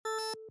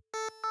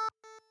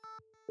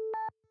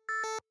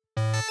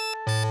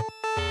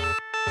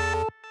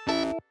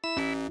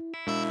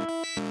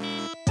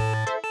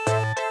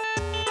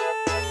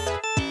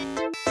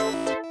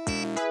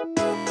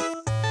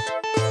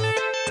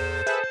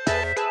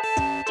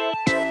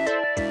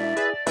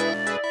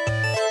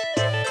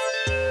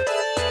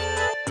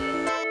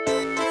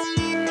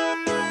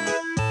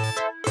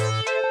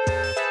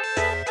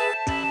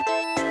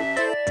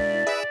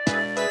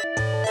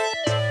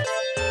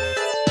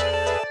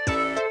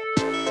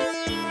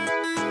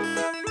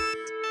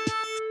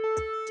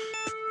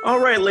All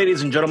right,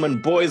 ladies and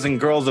gentlemen, boys and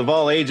girls of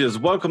all ages,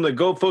 welcome to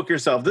Go Folk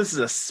Yourself. This is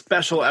a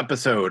special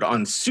episode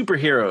on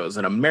superheroes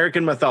and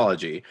American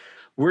mythology.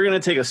 We're going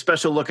to take a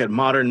special look at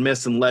modern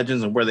myths and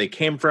legends and where they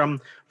came from,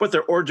 what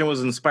their origin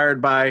was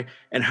inspired by,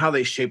 and how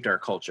they shaped our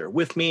culture.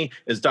 With me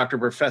is Dr.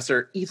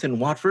 Professor Ethan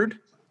Watford.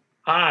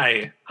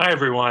 Hi. Hi,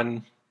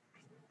 everyone.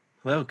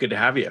 Hello, good to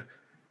have you.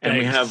 And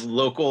we Thanks. have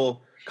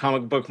local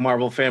comic book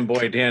Marvel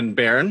fanboy Dan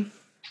Barron.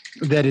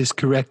 That is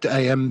correct. I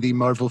am the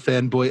Marvel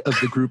fanboy of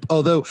the group.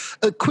 Although,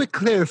 a quick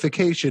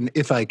clarification,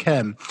 if I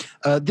can.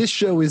 This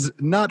show is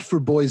not for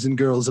boys and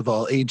girls of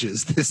all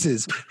ages. This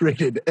is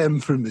rated M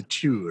for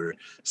mature.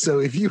 So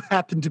if you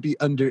happen to be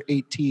under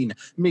 18,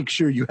 make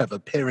sure you have a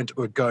parent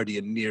or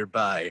guardian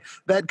nearby.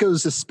 That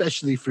goes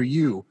especially for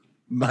you,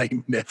 my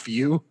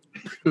nephew,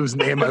 whose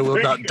name I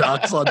will not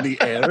dox on the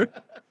air.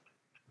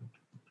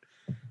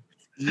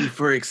 E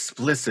for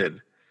explicit.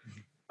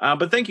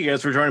 But thank you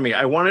guys for joining me.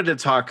 I wanted to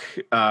talk.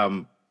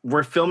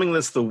 We're filming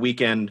this the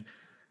weekend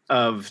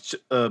of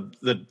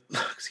the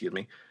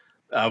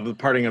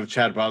parting of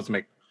Chad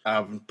Bosmick.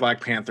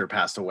 Black Panther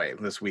passed away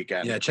this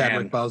weekend. Yeah,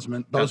 Chadwick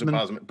Boseman.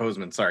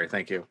 Boseman. Sorry,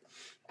 thank you.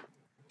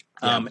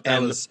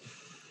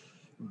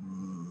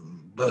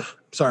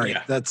 Sorry,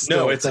 yeah. that's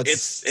still, it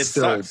still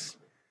sucks.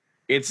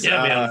 It's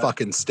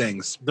fucking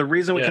stings. The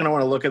reason we kind of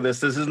want to look at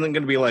this isn't going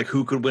to be like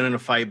who could win in a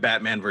fight,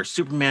 Batman versus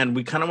Superman.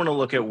 We kind of want to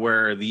look at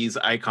where these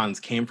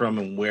icons came from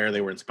and where they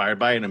were inspired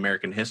by in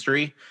American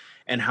history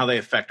and how they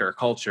affect our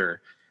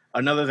culture.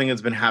 Another thing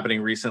that's been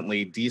happening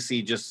recently,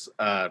 DC just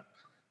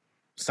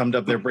summed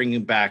up they're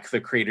bringing back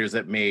the creators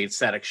that made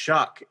Static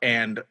Shock,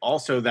 and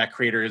also that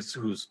creators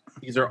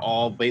these are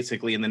all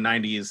basically in the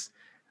 90s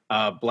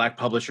black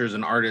publishers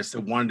and artists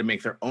that wanted to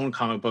make their own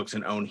comic books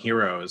and own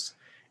heroes.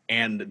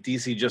 And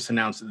DC just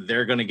announced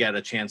they're going to get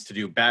a chance to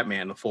do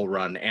Batman the full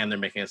run, and they're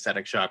making a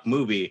Static Shock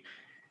movie.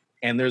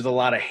 And there's a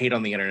lot of hate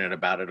on the internet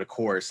about it, of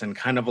course, and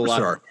kind of a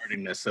lot of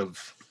hardiness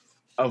of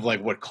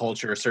like what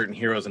culture certain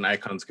heroes and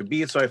icons could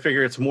be. So I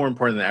figure it's more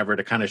important than ever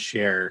to kind of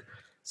share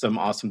some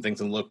awesome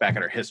things and look back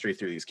at our history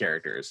through these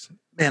characters.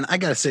 Man, I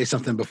got to say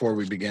something before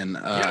we begin.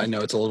 I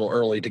know it's a little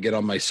early to get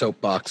on my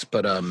soapbox,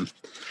 but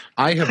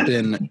I have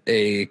been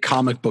a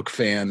comic book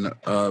fan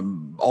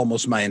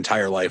almost my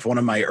entire life. One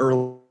of my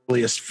earliest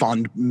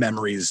fond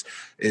memories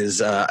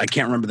is I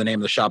can't remember the name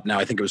of the shop now.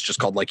 I think it was just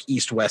called like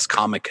East West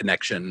Comic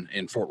Connection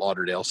in Fort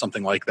Lauderdale,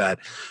 something like that.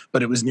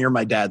 But it was near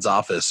my dad's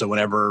office. So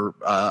whenever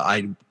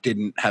I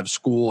didn't have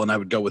school and I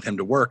would go with him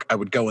to work, I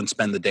would go and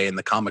spend the day in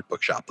the comic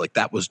book shop. Like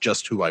that was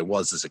just who I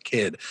was as a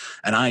kid.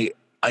 And I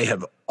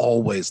have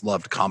always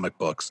loved comic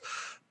books.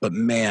 But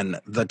man,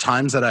 the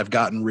times that I've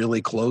gotten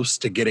really close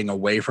to getting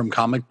away from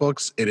comic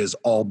books, it has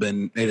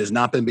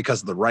not been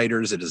because of the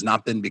writers. It has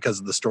not been because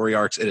of the story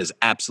arcs. It has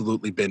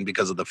absolutely been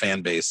because of the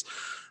fan base.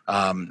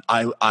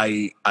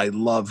 I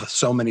love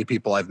so many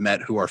people I've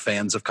met who are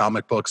fans of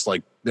comic books.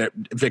 Like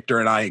Victor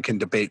and I can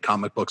debate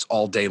comic books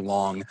all day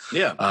long.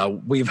 Yeah.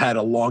 We've had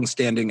a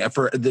long-standing,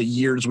 for the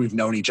years we've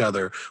known each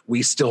other,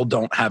 we still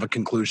don't have a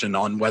conclusion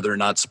on whether or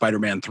not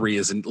Spider-Man 3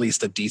 is at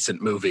least a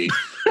decent movie.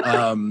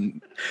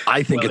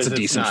 I think it's a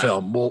decent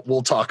film.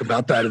 We'll talk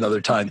about that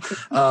another time.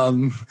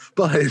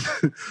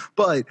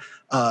 But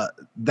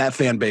that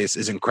fan base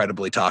is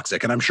incredibly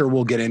toxic, and I'm sure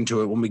we'll get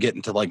into it when we get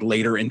into like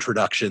later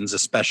introductions,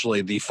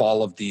 especially the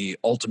fall of the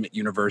Ultimate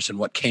Universe and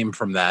what came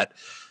from that.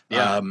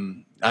 Yeah.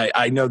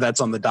 I know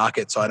that's on the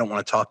docket, so I don't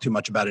want to talk too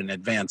much about it in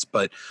advance,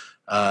 but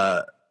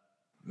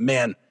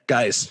man,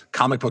 guys,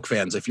 comic book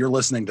fans, if you're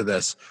listening to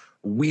this,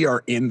 we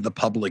are in the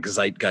public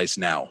zeitgeist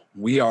now.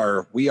 We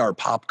are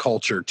pop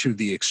culture to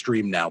the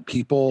extreme now.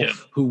 People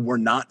who were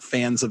not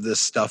fans of this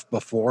stuff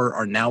before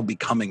are now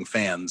becoming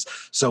fans.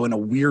 So in a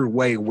weird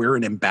way, we're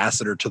an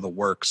ambassador to the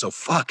work. So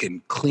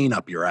fucking clean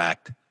up your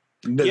act.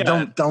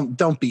 Yeah.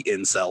 Don't be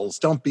incels.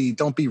 Don't be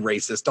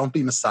racist. Don't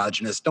be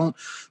misogynist.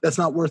 That's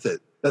not worth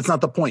it. That's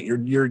not the point.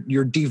 You're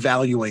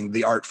devaluing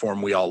the art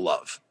form we all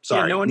love.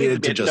 Sorry. Yeah,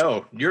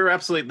 no, you're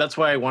absolutely. That's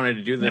why I wanted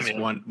to do this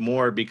one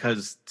more,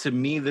 because to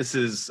me, this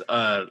is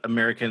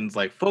Americans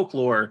like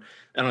folklore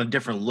on a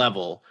different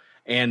level.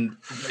 And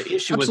the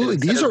issue absolutely.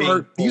 These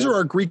are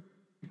our Greek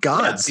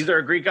gods. Yeah, these are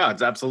our Greek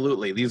gods.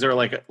 Absolutely. These are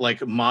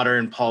like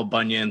modern Paul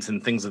Bunyans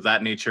and things of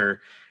that nature.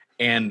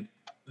 And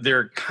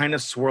they're kind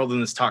of swirled in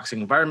this toxic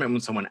environment.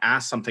 When someone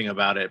asks something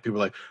about it, people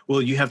are like, well,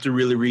 you have to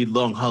really read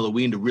Long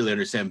Halloween to really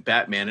understand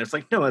Batman. And it's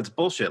like, no, that's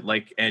bullshit.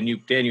 Like, and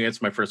Dan, you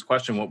answered my first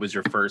question. What was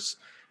your first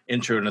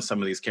intro into some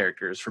of these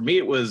characters? For me,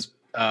 it was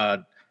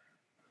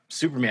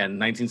Superman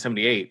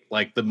 1978,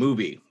 like the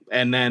movie.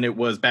 And then it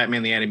was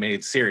Batman the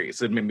Animated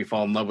Series. It made me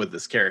fall in love with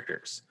these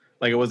characters.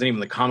 Like, it wasn't even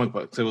the comic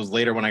books. It was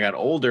later when I got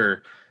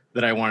older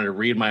that I wanted to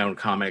read my own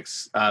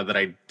comics, that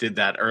I did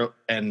that.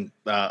 And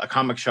a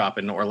comic shop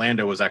in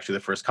Orlando was actually the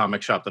first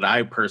comic shop that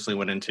I personally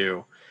went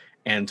into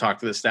and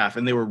talked to the staff.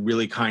 And they were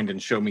really kind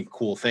and showed me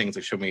cool things.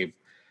 They showed me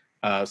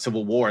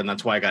Civil War, and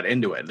that's why I got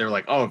into it. They're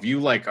like, oh, if you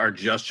like are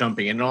just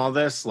jumping into all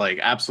this, like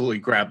absolutely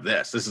grab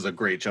this. This is a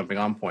great jumping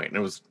on point. And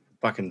it was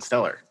fucking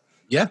stellar.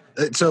 Yeah.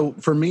 So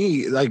for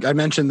me, like I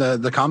mentioned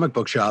the comic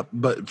book shop,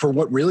 but for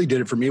what really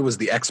did it for me was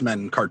the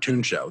X-Men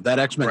cartoon show. That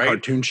X-Men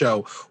cartoon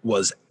show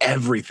was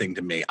everything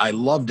to me. I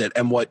loved it.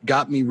 And what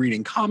got me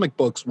reading comic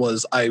books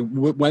was I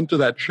went to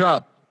that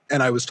shop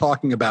and I was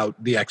talking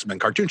about the X-Men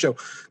cartoon show.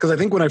 Because I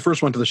think when I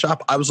first went to the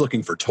shop, I was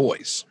looking for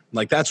toys.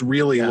 Like that's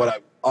really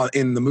what I'm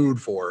in the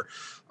mood for.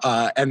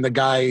 And the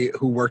guy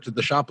who worked at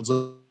the shop was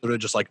literally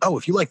just like, oh,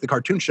 if you like the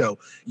cartoon show,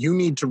 you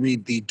need to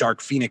read the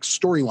Dark Phoenix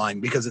storyline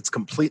because it's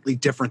completely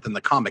different than the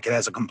comic. It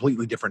has a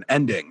completely different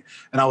ending.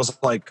 And I was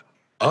like,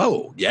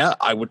 oh, yeah,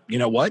 I would, you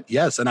know what?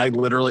 Yes. And I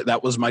literally,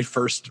 that was my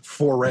first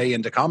foray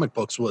into comic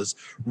books, was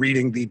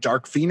reading the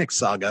Dark Phoenix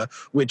saga,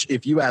 which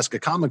if you ask a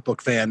comic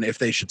book fan if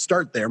they should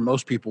start there,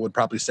 most people would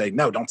probably say,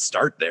 no, don't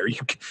start there. You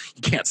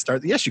can't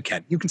start. Yes, you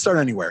can. You can start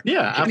anywhere.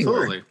 Yeah,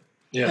 absolutely.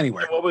 Yeah.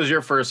 Anywhere. What was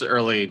your first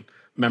early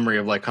memory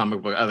of like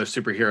comic book, other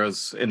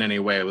superheroes in any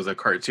way? Was it a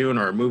cartoon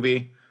or a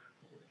movie?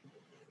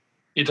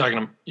 You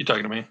talking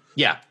to me?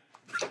 Yeah.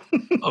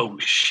 Oh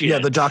shit. Yeah,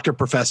 the Doctor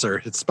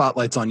Professor. It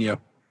spotlights on you.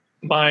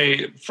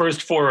 My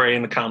first foray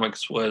in the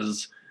comics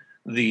was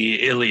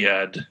the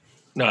Iliad.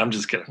 No, I'm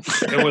just kidding.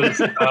 It was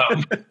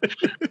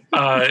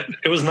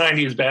it was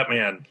 90s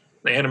Batman,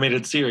 the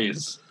animated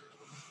series.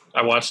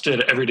 I watched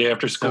it every day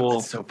after school.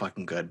 It's so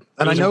fucking good.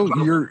 And I know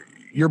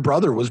your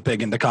brother was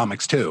big into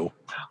comics too.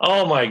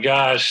 Oh my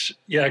gosh.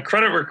 Yeah,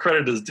 credit where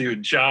credit is due.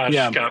 Josh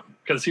Yeah.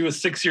 because he was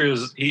 6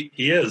 years he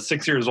is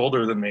 6 years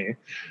older than me.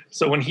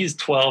 So when he's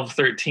 12,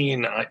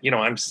 13,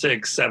 I'm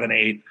 6, 7,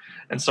 8.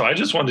 And so I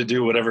just wanted to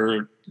do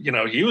whatever,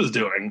 he was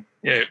doing.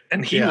 Yeah,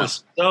 and he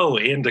was so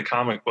into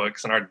comic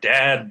books, and our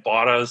dad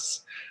bought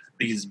us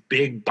these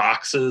big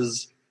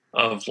boxes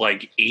of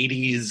like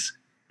 80s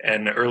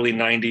and early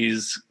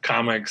 90s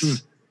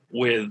comics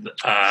with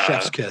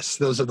Chef's Kiss.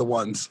 Those are the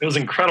ones. It was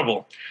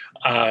incredible.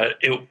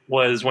 It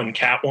was when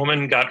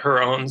Catwoman got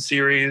her own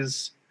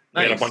series.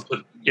 Nice.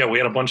 We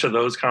had a bunch of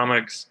those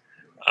comics.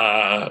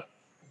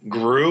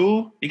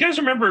 Gru. You guys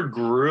remember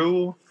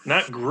Gru?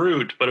 Not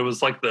Groot, but it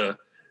was like the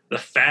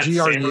fat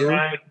GRU?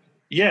 samurai.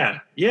 Yeah.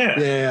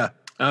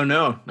 Oh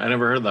no, I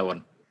never heard that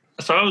one.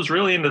 So I was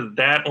really into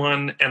that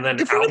one, and then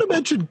If we're going to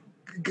mention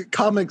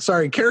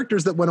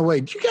characters that went away,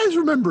 do you guys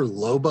remember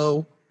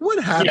Lobo?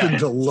 What happened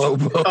to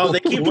Lobo? Oh, they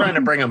keep trying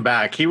to bring him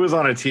back. He was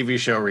on a TV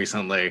show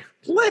recently.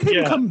 Let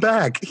him come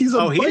back. He's a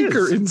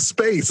biker is. in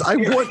space. I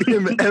want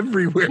him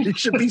everywhere. He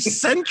should be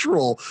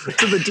central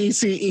to the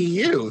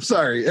DCEU.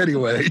 Sorry.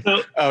 Anyway.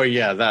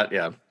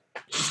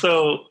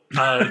 So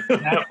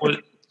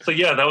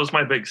that was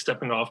my big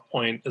stepping off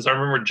point. Is I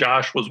remember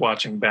Josh was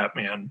watching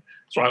Batman,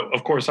 so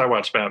of course I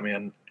watched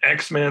Batman,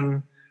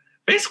 X-Men,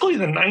 basically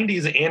the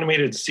 '90s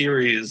animated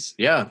series.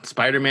 Yeah,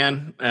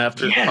 Spider-Man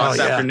after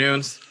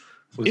afternoons.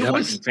 It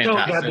was so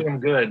goddamn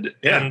good.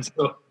 Yeah.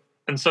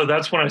 And so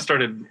that's when I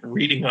started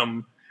reading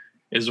them,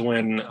 is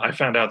when I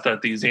found out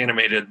that these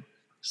animated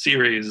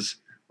series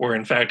were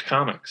in fact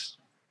comics.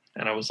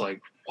 And I was like,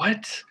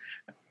 what?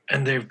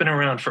 And they've been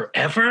around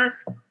forever?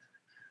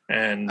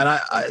 And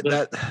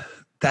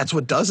that's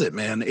what does it,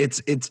 man.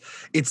 It's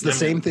the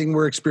same thing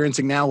we're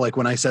experiencing now. Like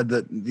when I said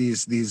that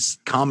these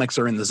comics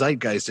are in the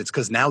zeitgeist, it's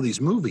because now these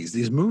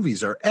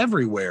movies are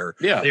everywhere.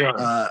 Yeah. They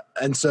are.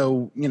 And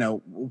so,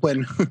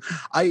 when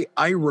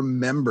I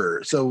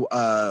remember,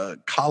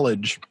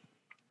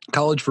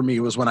 college for me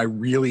was when I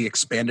really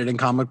expanded in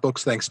comic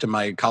books, thanks to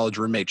my college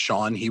roommate,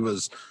 Sean. He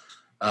was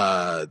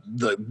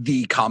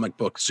the comic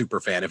book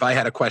super fan. If I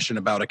had a question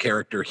about a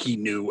character, he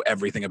knew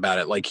everything about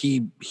it. Like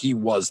he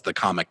was the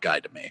comic guy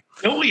to me.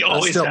 Don't we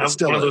always have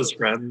one of those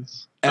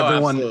friends?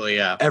 Everyone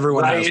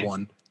Right? has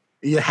one.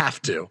 You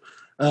have to.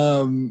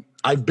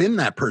 I've been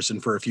that person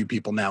for a few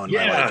people now in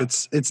my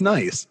life. It's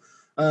nice.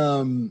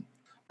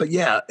 But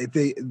yeah,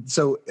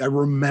 so I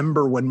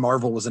remember when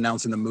Marvel was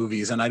announcing the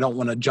movies, and I don't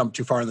want to jump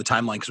too far in the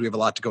timeline because we have a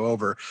lot to go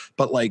over.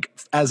 But like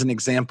as an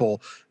example,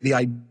 the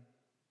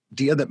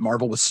idea that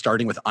Marvel was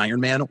starting with Iron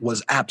Man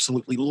was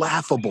absolutely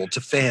laughable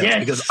to fans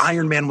because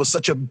Iron Man was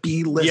such a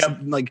B-list,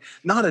 like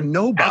not a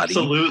nobody,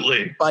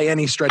 absolutely, by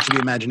any stretch of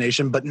the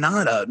imagination, but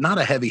not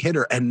a heavy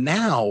hitter. And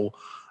now,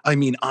 I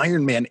mean,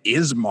 Iron Man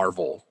is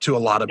Marvel to a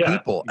lot of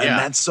people,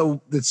 and it's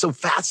so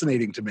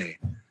fascinating to me.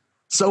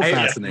 So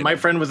fascinating. My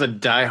friend was a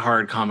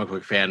diehard comic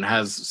book fan,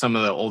 has some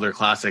of the older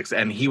classics,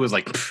 and he was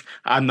like,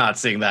 I'm not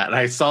seeing that. And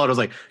I saw it, I was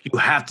like, you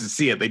have to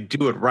see it. They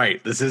do it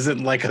right. This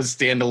isn't like a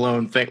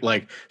standalone thing,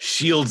 like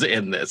Shield's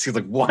in this. He's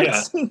like, what?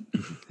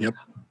 Yeah.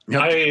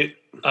 Yep.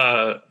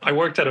 I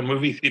worked at a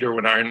movie theater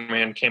when Iron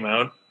Man came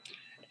out,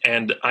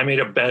 and I made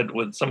a bet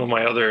with some of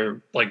my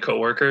other like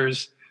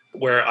coworkers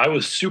where I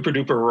was super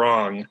duper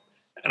wrong.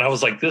 And I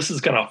was like, this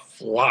is going to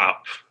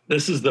flop.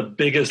 This is the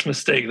biggest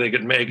mistake they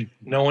could make.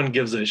 No one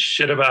gives a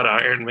shit about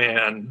Iron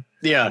Man.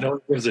 Yeah. No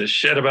one gives a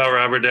shit about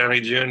Robert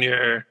Downey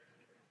Jr.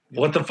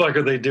 What the fuck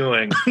are they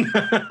doing?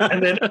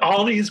 And then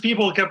all these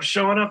people kept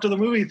showing up to the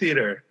movie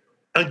theater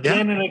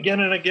again and again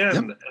and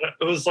again. Yep.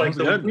 It was like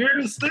the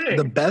weirdest thing.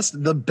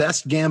 The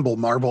best gamble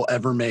Marvel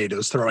ever made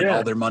was throwing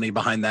all their money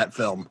behind that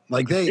film.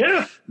 Like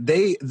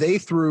they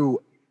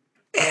threw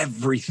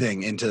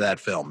everything into that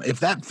film. If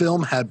that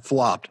film had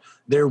flopped,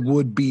 there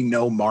would be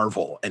no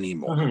Marvel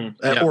anymore.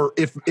 Mm-hmm. Or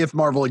if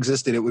Marvel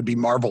existed, it would be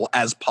Marvel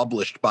as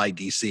published by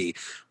DC.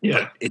 Yeah.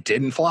 But it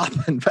didn't flop.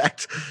 In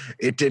fact,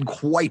 it did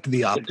quite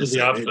the opposite. It did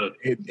the opposite.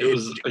 It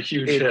was a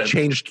huge hit.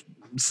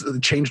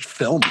 It changed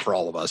film for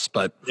all of us.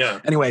 But yeah.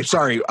 Anyway,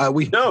 sorry.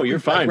 You're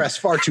fine. Digress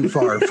far too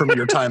far from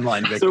your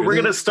timeline, Victor. So we're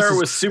going to start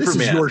with Superman.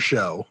 This is your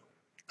show.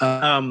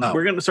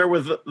 We're going to start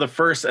with the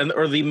first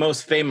or the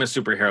most famous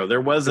superhero.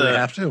 There was we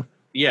have to.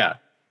 Yeah.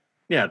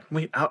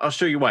 I'll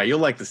show you why. You'll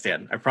like this,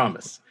 Dan. I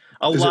promise.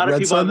 A Is lot it of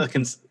Red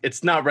people. Sun?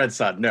 It's not Red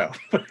Sun, no,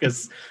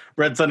 because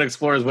Red Sun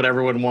explores what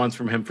everyone wants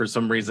from him. For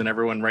some reason,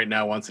 everyone right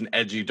now wants an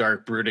edgy,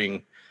 dark,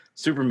 brooding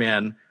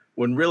Superman.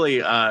 When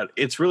really,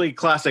 it's really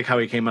classic how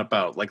he came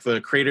about. Like the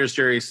creators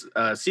Jerry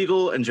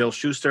Siegel and Joe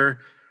Shuster.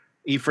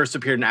 He first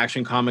appeared in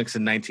Action Comics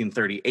in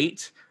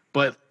 1938,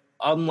 but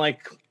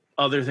unlike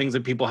other things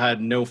that people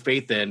had no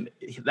faith in,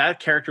 that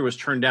character was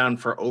turned down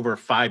for over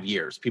 5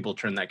 years. People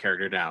turned that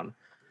character down.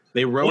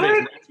 They wrote it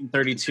in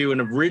 1932,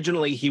 and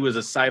originally he was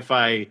a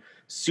sci-fi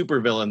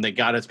supervillain that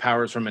got his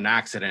powers from an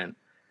accident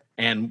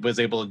and was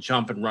able to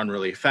jump and run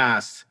really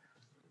fast.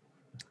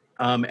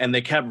 And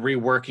they kept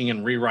reworking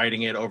and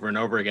rewriting it over and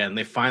over again.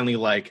 They finally,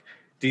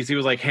 DC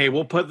was like, hey,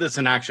 we'll put this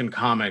in Action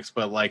Comics,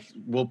 but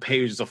we'll pay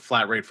you just a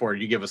flat rate for it.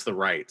 You give us the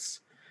rights.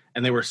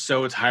 And they were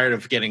so tired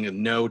of getting a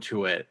no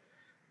to it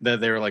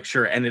that they were like,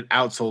 sure. And it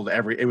outsold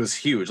it was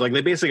huge. Like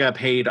they basically got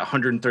paid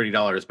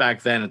 $130.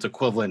 Back then it's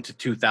equivalent to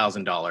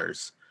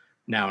 $2,000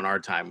 now in our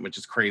time, which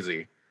is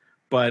crazy.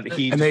 But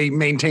and they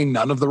maintained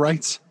none of the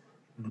rights?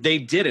 They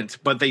didn't,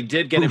 but they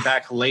did get it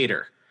back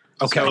later.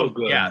 Okay.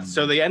 So,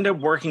 so they end up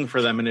working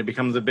for them and it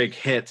becomes a big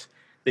hit.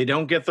 They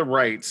don't get the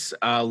rights.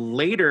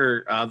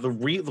 Later, the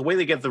way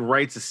they get the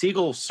rights is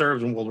Siegel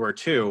served in World War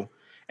II.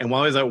 And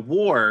while he was at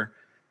war,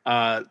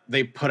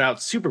 they put out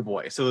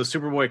Superboy. So the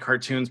Superboy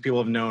cartoons people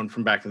have known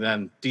from back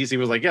then, DC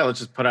was like, yeah, let's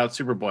just put out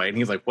Superboy. And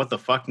he's like, what the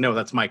fuck? No,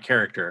 that's my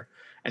character.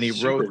 And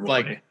he wrote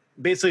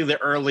basically the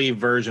early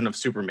version of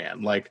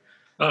Superman,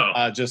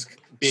 just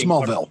being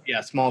Smallville.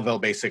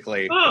 Smallville,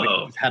 basically.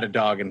 Had a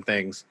dog and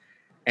things.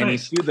 And he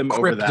sued them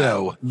over that.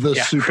 Crypto, the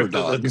super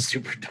dog. The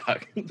super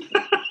dog.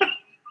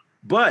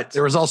 But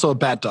there was also a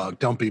bat dog.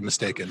 Don't be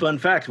mistaken. Fun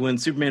fact, when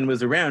Superman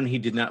was around, he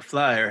did not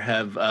fly or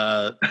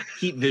have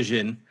heat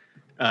vision.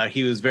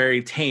 He was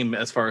very tame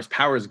as far as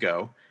powers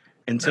go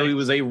until he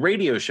was a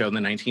radio show in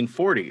the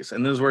 1940s.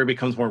 And this is where he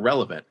becomes more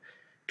relevant.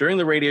 During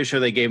the radio show,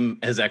 they gave him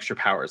his extra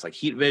powers like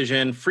heat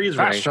vision, freeze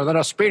ray. Faster than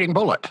a speeding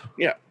bullet.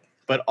 Yeah.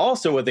 But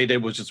also what they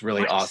did, which is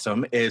really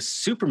awesome, is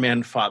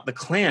Superman fought the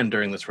Klan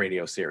during this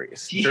radio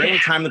series. Yeah. During the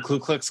time the Ku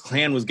Klux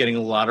Klan was getting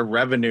a lot of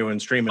revenue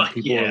and streaming,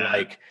 people were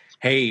like,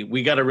 hey,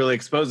 we got to really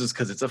expose this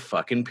because it's a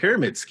fucking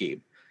pyramid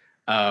scheme.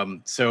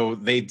 So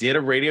they did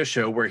a radio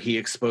show where he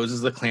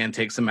exposes the Klan,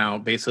 takes them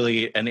out.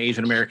 Basically, an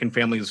Asian American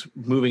family is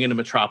moving into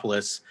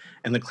Metropolis,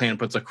 and the Klan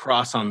puts a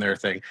cross on their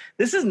thing.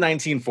 This is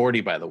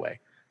 1940, by the way.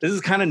 This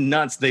is kind of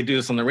nuts. They do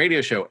this on the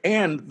radio show.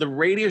 And the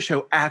radio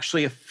show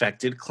actually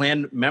affected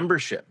Klan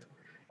membership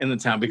in the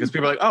town because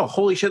people are like, oh,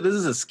 holy shit, this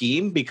is a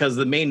scheme? Because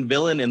the main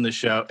villain in the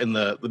show,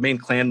 the main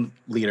Klan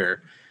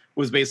leader,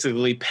 was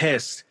basically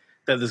pissed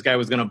that this guy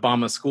was going to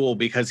bomb a school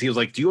because he was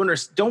like,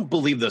 don't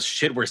believe this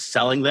shit we're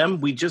selling them.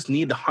 We just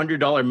need the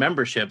 $100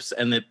 memberships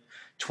and the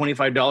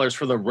 $25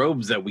 for the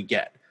robes that we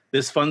get.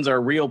 This funds our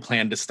real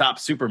plan to stop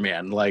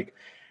Superman.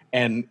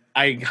 And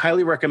I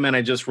highly recommend,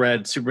 I just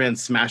read Superman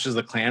Smashes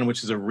the Klan,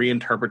 which is a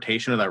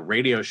reinterpretation of that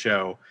radio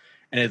show.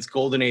 And it's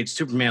Golden Age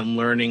Superman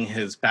learning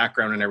his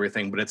background and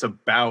everything, but it's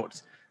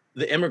about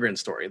the immigrant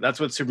story. That's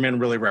what Superman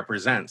really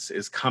represents,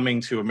 is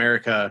coming to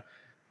America,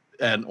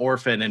 an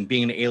orphan, and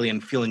being an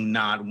alien, feeling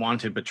not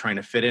wanted, but trying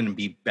to fit in and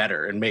be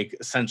better and make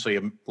essentially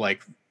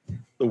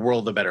the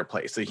world a better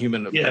place, a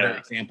human a better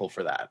example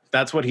for that.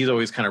 That's what he's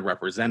always kind of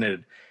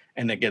represented.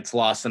 And it gets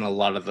lost in a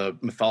lot of the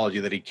mythology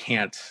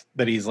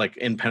that he's like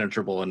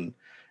impenetrable and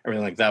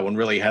everything like that, when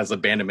really has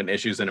abandonment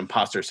issues and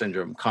imposter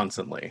syndrome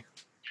constantly.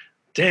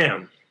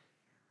 Damn.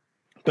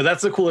 But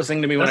that's the coolest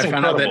thing to me when I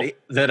found out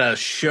that a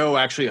show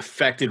actually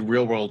affected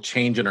real world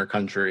change in our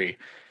country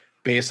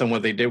based on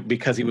what they did,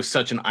 because he was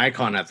such an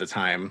icon at the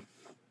time.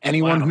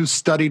 Anyone who's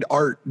studied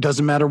art,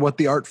 doesn't matter what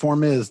the art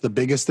form is, the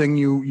biggest thing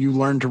you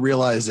learn to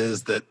realize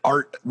is that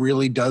art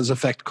really does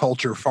affect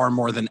culture far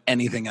more than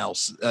anything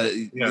else.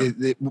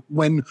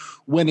 When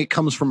it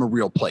comes from a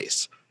real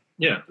place.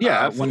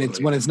 Yeah. When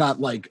it's not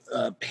like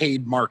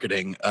paid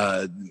marketing.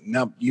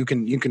 No, you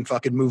can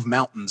fucking move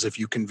mountains if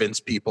you convince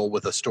people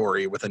with a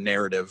story, with a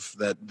narrative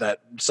that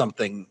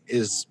something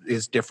is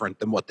different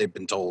than what they've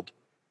been told.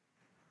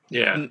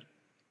 Yeah.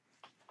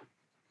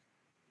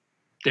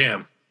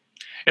 Damn.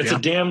 It's a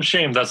damn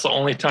shame that's the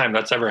only time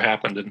that's ever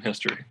happened in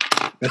history.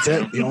 That's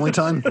it. The only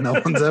time no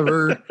one's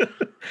ever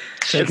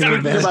taken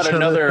advantage about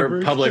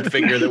another public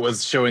figure that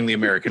was showing the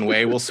American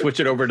way. We'll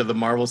switch it over to the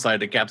Marvel side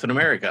to Captain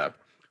America.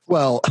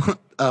 Well,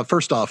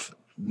 first off,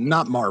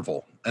 not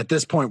Marvel. At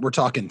this point, we're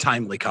talking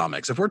Timely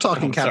Comics. If we're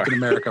talking Captain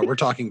America, we're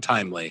talking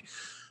Timely.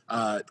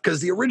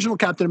 because the original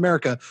Captain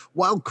America,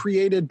 while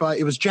created by,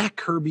 it was Jack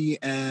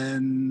Kirby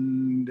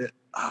and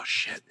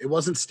it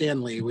wasn't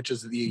Stan Lee, which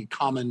is the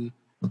common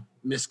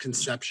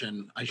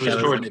misconception. It was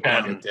George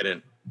Patton.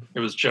 Didn't. It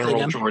was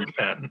General George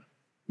Patton.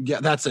 Yeah,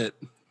 that's it.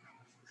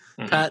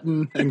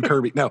 Patton and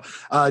Kirby. No,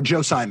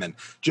 Joe Simon.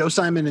 Joe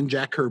Simon and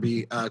Jack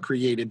Kirby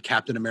created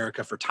Captain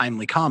America for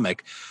Timely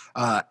Comic,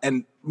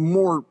 and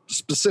more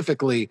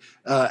specifically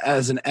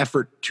as an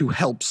effort to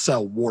help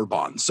sell war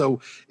bonds. So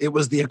it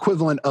was the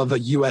equivalent of a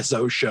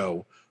USO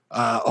show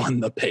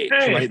on the page,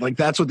 right? Like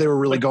that's what they were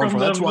really going for.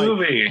 That's why.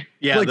 Movie.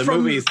 Yeah, like the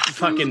movie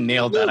fucking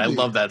nailed that. I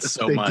love that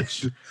so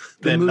much.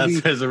 That's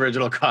his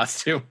original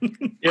costume.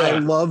 Yeah. I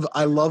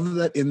love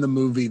that in the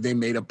movie they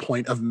made a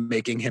point of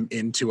making him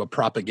into a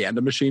propaganda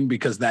machine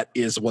because that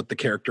is what the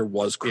character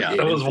was created.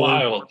 Yeah, that was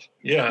wild.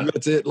 Yeah.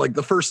 That's it. Like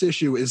the first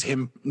issue is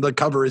him, the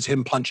cover is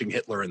him punching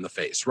Hitler in the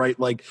face, right?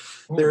 Like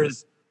there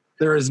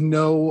is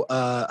no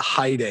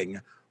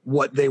hiding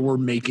what they were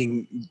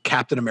making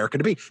Captain America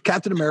to be.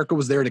 Captain America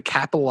was there to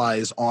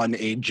capitalize on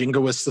a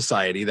jingoist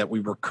society that we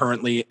were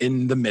currently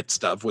in the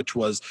midst of, which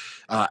was,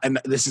 and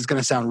this is going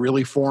to sound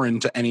really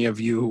foreign to any of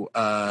you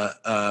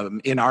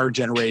in our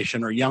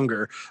generation or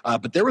younger,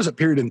 but there was a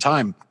period in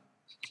time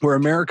where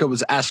America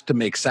was asked to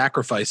make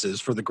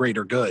sacrifices for the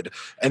greater good,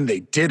 and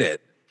they did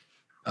it.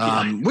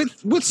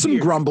 With some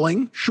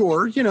grumbling,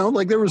 sure,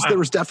 like there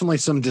was definitely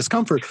some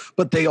discomfort,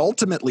 but they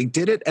ultimately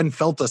did it and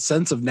felt a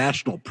sense of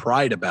national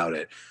pride about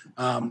it.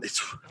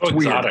 It's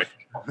weird.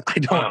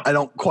 I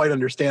don't quite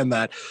understand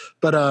that,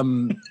 but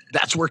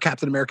that's where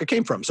Captain America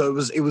came from. So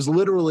it was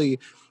literally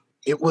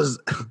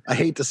I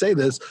hate to say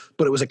this,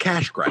 but it was a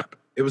cash grab.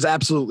 It was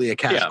absolutely a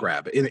cash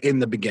grab in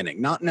the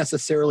beginning, not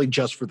necessarily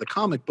just for the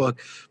comic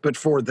book, but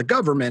for the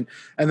government.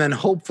 And then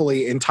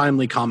hopefully in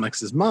Timely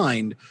Comics'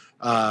 mind,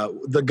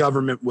 the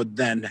government would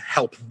then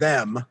help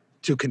them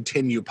to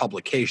continue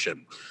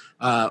publication.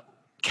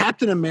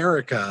 Captain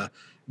America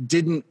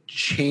didn't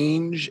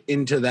change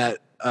into that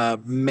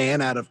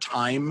man out of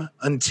time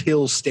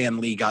until Stan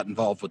Lee got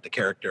involved with the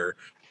character.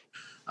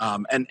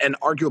 And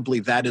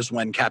arguably that is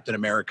when Captain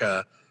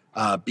America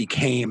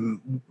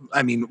became,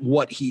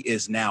 what he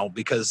is now,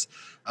 because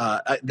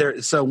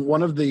so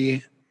one of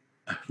the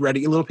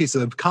ready a little piece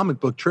of comic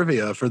book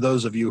trivia for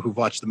those of you who've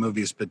watched the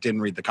movies but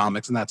didn't read the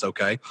comics, and that's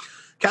okay.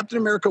 Captain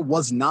America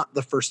was not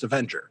the first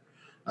Avenger.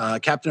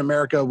 Captain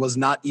America was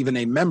not even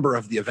a member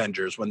of the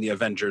Avengers when the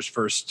Avengers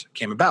first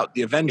came about.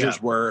 The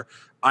Avengers were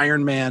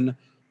Iron Man,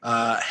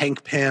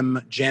 Hank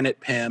Pym, Janet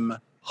Pym,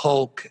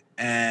 Hulk,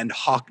 and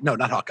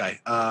not Hawkeye.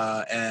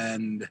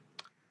 And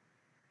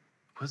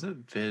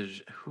wasn't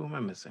Vision? Who am I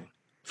missing?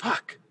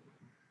 Fuck.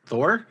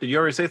 Thor? Did you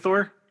already say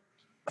Thor?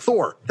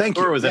 Thor. Thank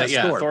you. Thor was in it.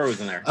 Yeah, Thor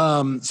was in there.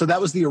 So that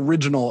was the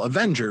original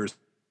Avengers.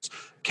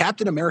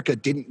 Captain America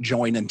didn't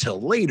join until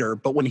later,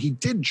 but when he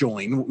did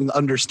join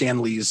under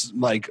Stan Lee's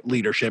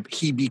leadership,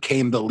 he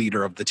became the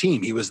leader of the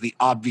team. He was the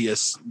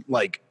obvious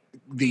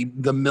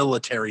the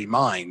military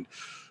mind.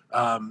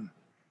 And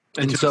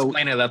to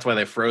explain it, that's why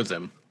they froze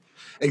him.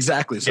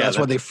 Exactly. So that's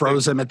why they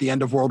froze him at the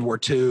end of World War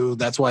II.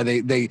 That's why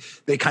they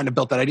kind of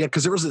built that idea,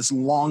 because there was this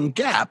long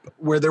gap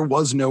where there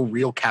was no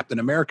real Captain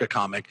America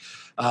comic.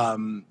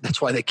 That's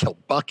why they killed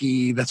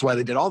Bucky. That's why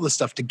they did all this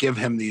stuff to give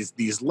him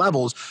these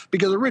levels,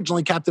 because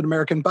originally Captain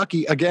America and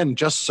Bucky, again,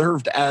 just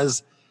served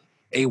as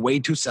a way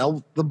to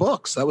sell the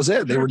books. That was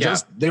it. They were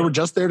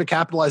just there to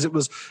capitalize. It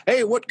was,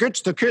 hey, what gets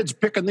the kids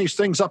picking these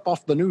things up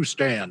off the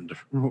newsstand?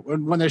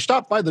 When they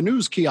stop by the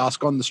news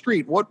kiosk on the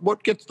street,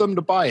 what gets them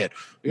to buy it?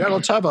 Yeah,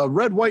 let's have a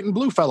red, white, and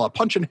blue fella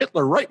punching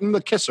Hitler right in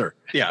the kisser.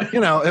 Yeah.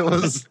 It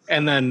was.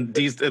 And then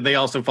they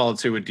also followed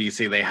suit with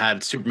DC. They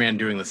had Superman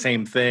doing the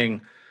same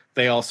thing.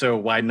 They also,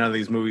 why none of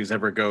these movies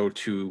ever go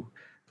to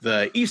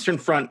the Eastern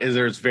Front, is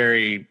there's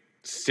very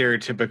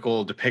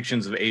stereotypical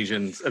depictions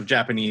of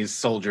Japanese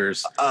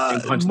soldiers.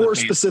 More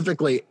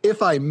specifically,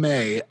 if I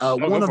may,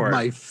 one of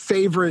my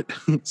favorite.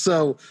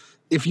 So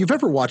if you've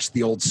ever watched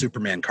the old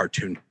Superman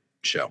cartoon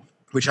show,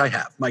 which I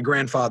have, my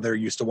grandfather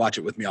used to watch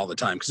it with me all the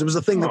time because it was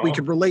a thing that we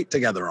could relate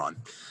together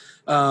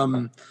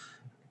on.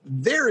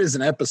 There is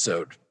an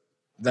episode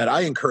that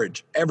I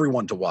encourage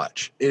everyone to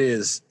watch. It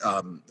is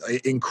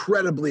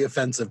incredibly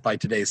offensive by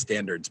today's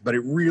standards, but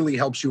it really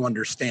helps you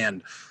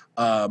understand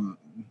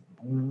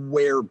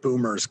where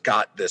boomers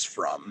got this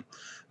from.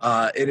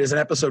 It is an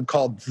episode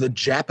called The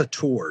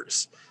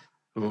Japatours.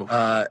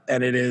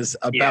 And it is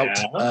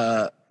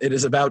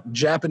about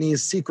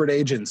Japanese secret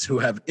agents who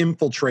have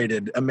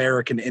infiltrated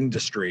American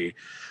industry.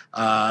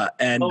 There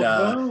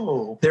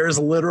is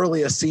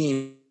literally a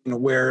scene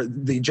where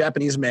the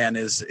Japanese man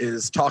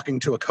is talking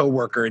to a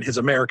coworker in his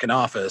American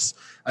office,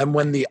 and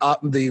when the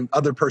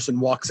other person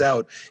walks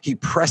out, he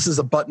presses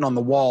a button on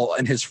the wall,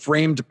 and his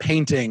framed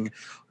painting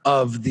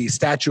of the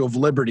Statue of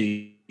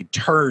Liberty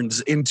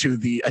turns into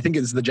I think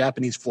it's the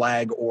Japanese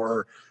flag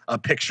or a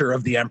picture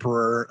of the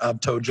Emperor of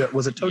Tojo.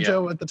 Was it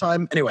Tojo at the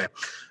time? Anyway,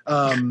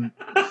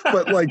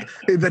 but like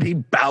that he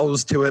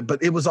bows to it.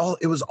 But it was all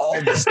the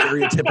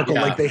stereotypical.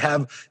 Like they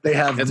have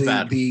it's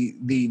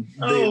the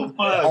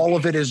fuck. all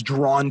of it is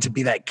drawn to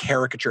be that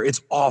caricature.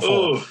 It's awful.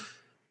 Oh,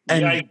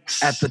 and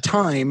yikes. at the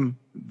time,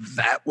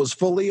 that was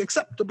fully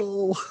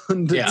acceptable.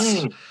 And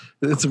Yeah.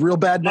 it's real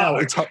bad now.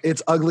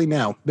 It's ugly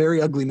now,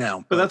 very ugly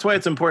now. But that's why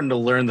it's important to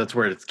learn that's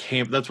where it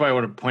came. That's why I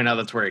want to point out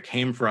that's where it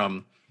came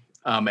from.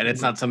 And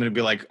it's not something to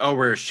be like, oh,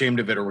 we're ashamed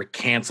of it or we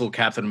cancel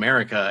Captain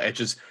America. It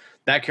just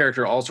that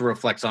character also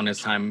reflects on his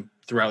time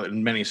throughout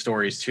in many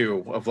stories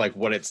too, of like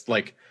what it's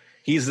like.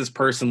 He's this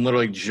person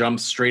literally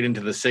jumps straight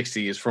into the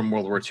 60s from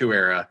World War II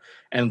era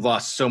and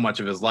lost so much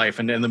of his life.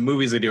 And in the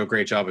movies, they do a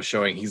great job of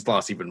showing he's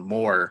lost even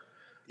more.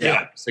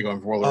 Yeah. So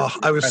going for World War II.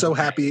 I was so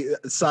happy.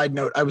 Side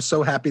note, I was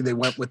so happy they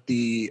went with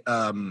the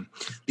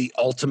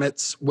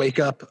Ultimates wake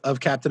up of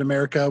Captain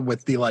America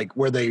with the like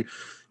where they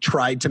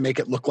tried to make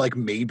it look like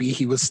maybe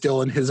he was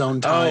still in his own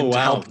time. Oh, wow.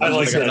 To help I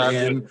like ease that.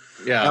 it in.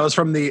 Yeah. That was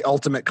from the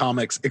Ultimate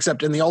Comics,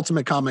 except in the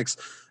Ultimate Comics,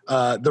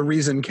 the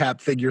reason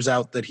Cap figures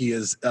out that he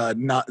is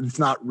it's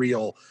not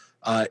real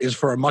is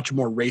for a much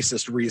more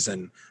racist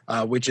reason,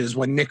 which is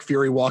when Nick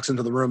Fury walks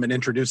into the room and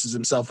introduces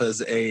himself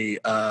as a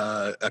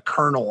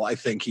colonel. I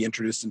think he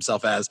introduced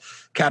himself as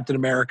Captain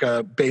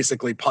America.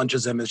 Basically,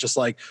 punches him. Is just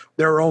like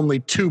there are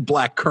only 2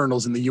 black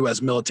colonels in the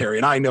U.S. military,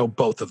 and I know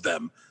both of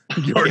them.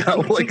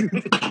 Like,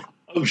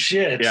 oh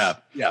shit!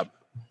 Yeah.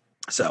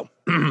 So,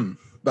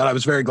 but I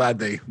was very glad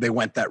they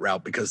went that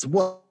route because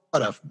what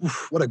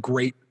a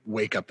great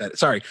wake up that.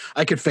 Sorry,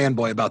 I could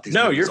fanboy about these.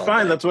 No, you're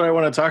fine. Day. That's what I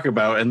want to talk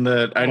about. And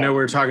I know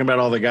we're talking about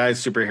all the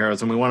guys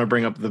superheroes, and we want to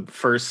bring up the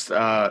first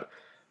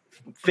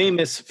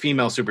famous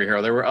female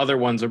superhero. There were other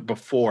ones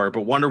before,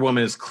 but Wonder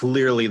Woman is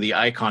clearly the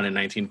icon. In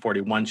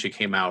 1941, she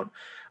came out.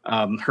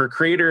 Her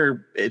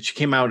creator, she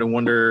came out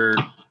in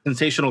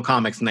Sensational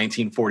Comics in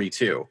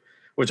 1942,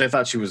 which I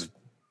thought she was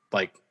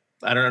like.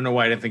 I don't know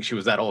why I didn't think she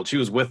was that old. She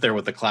was with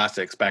the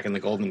classics back in the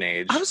golden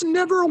age. I was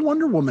never a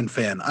Wonder Woman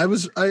fan.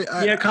 Comic-wise,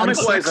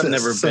 I've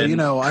never been.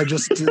 So, I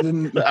just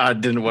didn't. I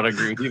didn't want to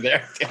agree with you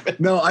there.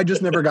 No, I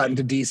just never got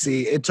into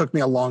DC. It took me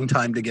a long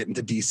time to get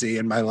into DC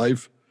in my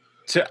life.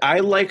 So I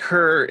like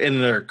her in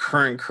their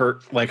current,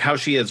 like how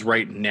she is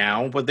right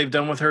now. What they've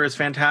done with her is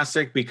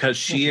fantastic because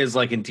she is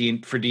like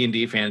for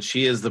D&D fans,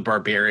 she is the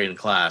barbarian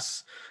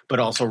class, but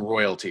also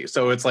royalty.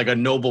 So it's like a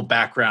noble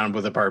background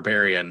with a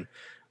barbarian.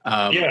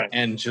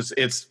 And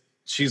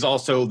she's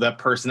also that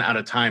person out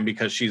of time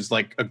because she's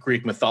like a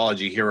Greek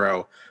mythology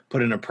hero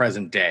put in a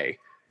present day,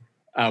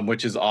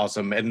 which is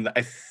awesome. And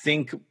I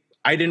think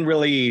I didn't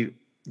really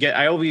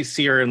I always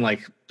see her in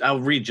like, I'll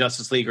read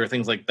Justice League or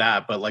things like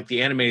that, but like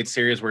the animated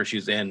series where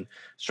she's in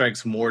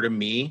strikes more to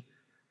me,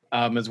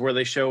 is where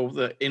they show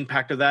the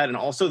impact of that. And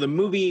also the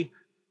movie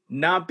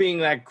not being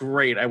that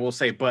great, I will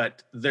say,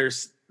 but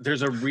there's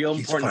a real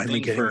important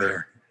thing for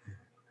her.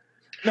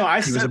 No,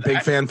 he was a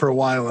big fan for a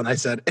while, and I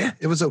said,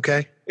 it was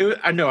okay.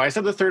 I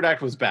said the third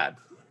act was bad.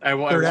 I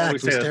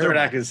always say the third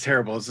act is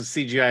terrible. It's a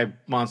CGI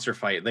monster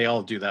fight. They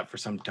all do that for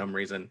some dumb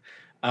reason.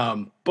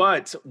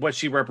 But what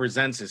she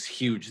represents is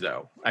huge,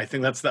 though. I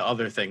think that's the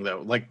other thing,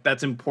 though. Like,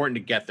 that's important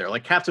to get there.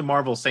 Like Captain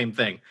Marvel, same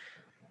thing.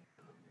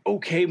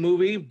 Okay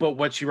movie, but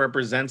what she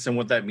represents and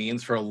what that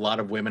means for a lot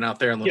of women out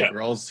there and little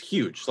girls,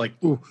 huge. Like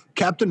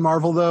Captain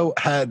Marvel, though,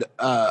 had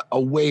a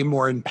way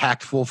more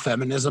impactful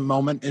feminism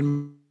moment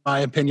in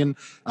my opinion,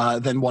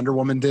 than Wonder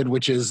Woman did,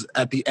 which is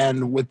at the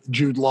end with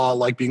Jude Law,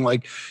 like being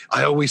like,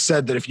 I always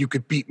said that if you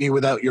could beat me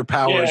without your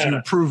powers,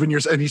 you've proven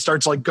yourself. And he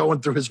starts like going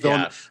through his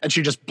film and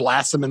she just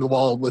blasts him in the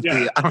wall with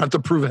I don't have to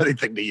prove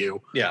anything to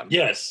you. Yeah.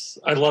 Yes.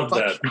 I love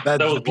that. That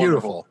was beautiful.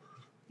 Wonderful.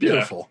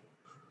 Beautiful.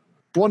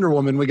 Yeah. Wonder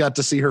Woman, we got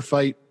to see her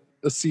fight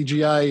a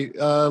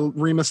CGI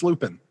Remus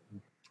Lupin.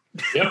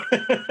 Yep.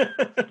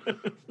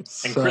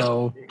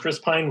 So Chris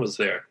Pine was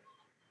there.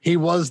 He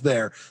was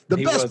there. The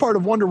best part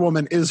of Wonder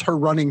Woman is her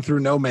running through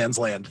no man's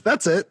land.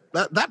 That's it.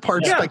 That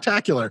part's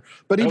spectacular.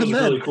 But that even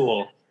then, really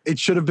cool. That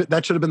should have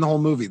been the whole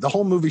movie. The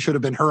whole movie should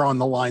have been her on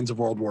the lines of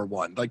World War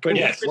I. Like,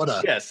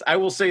 yes, I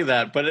will say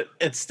that. But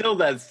it's still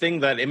that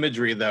thing, that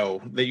imagery,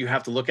 though, that you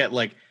have to look at.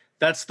 Like,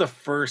 that's the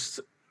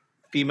first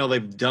female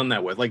they've done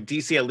that with. Like,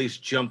 DC at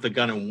least jumped the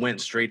gun and went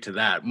straight to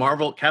that.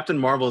 Captain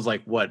Marvel is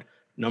like what,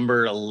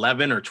 number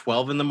 11 or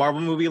 12 in the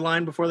Marvel movie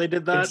line before they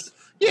did that.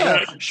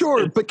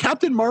 Sure, but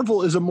Captain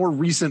Marvel is a more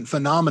recent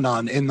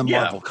phenomenon in the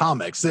Marvel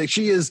comics.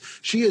 She is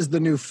the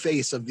new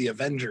face of the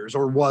Avengers,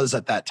 or was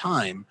at that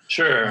time.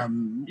 Sure.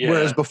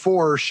 Whereas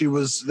before she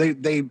was, they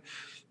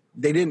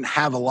didn't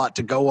have a lot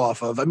to go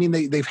off of. I mean,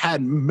 they've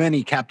had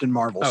many Captain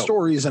Marvel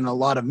stories and a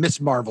lot of Miss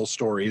Marvel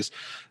stories,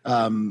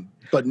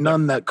 but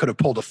none that could have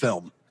pulled a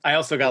film. I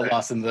also got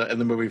lost in the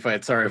movie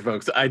fight. Sorry,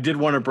 folks. I did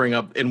want to bring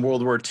up in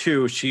World War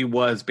II, she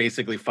was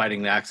basically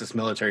fighting the Axis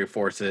military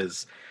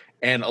forces,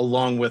 and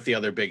along with the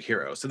other big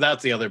heroes. So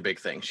that's the other big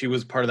thing. She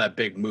was part of that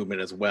big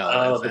movement as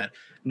well.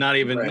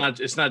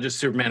 It's not just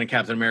Superman and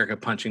Captain America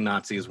punching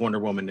Nazis. Wonder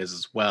Woman is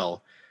as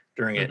well.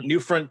 during it. New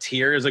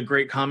Frontier is a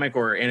great comic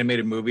or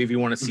animated movie if you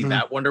want to see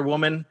that Wonder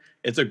Woman.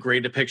 It's a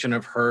great depiction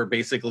of her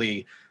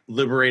basically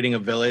liberating a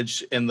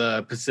village in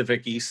the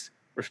Pacific East,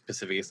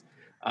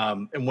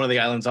 in one of the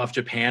islands off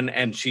Japan,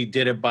 and she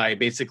did it by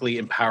basically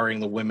empowering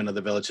the women of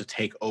the village to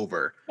take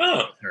over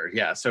her.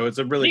 Yeah, so it's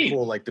a really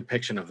cool like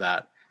depiction of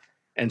that.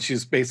 And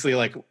she's basically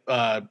like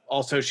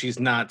also she's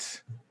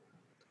not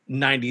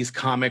 90s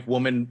comic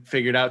woman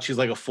figured out. She's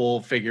like a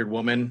full figured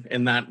woman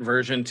in that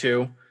version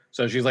too.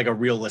 So she's like a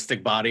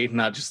realistic body,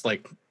 not just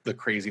like the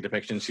crazy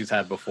depictions she's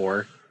had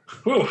before.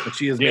 But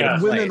she is made of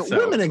clay,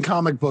 women in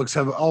comic books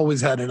have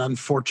always had an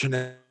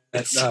unfortunate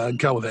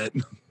go of it.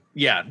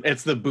 Yeah,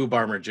 it's the boob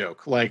armor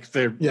joke. Like,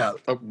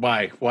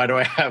 why do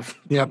I have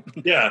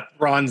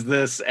bronze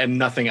this and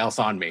nothing else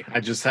on me?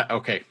 I just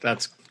okay,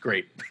 that's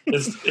great.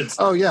 It's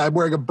I'm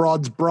wearing a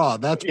bronze bra.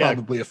 That's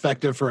probably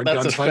effective for a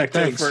gunfight.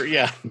 Thanks.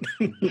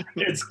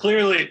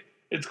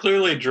 It's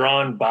clearly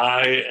drawn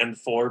by and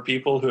for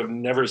people who have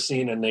never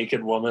seen a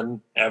naked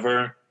woman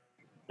ever.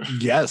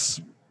 Yes.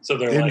 So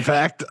they're in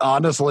fact,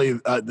 honestly,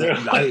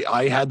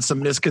 I had some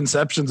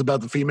misconceptions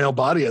about the female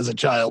body as a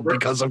child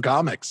because of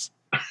comics.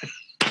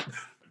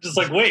 Just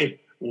like,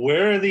 wait,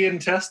 where are the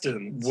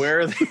intestines?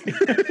 Where are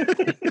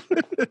the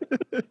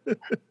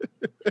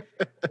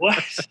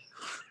what?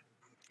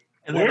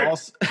 And then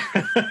also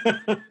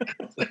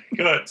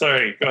go ahead.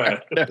 Sorry, go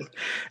ahead.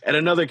 And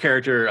another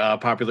character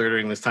popular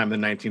during this time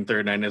in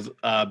 1939 is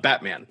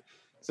Batman.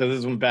 So this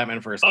is when Batman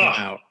first came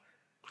out.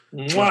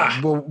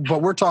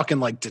 But we're talking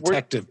like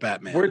Detective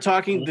Batman. We're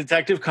talking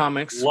Detective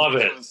Comics. Love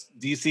it.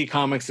 DC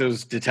Comics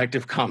is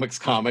Detective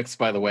Comics,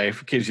 by the way, in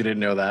case you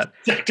didn't know that.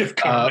 Detective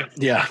Comics.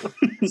 Yeah.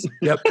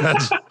 Yep.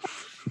 That's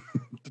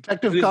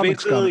Detective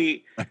Comics.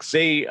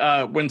 They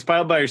when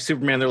inspired by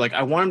Superman, they're like,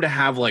 I want him to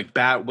have like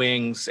bat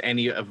wings, and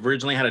he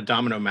originally had a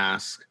domino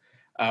mask.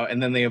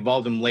 And then they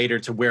evolved him later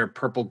to wear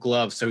purple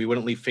gloves so he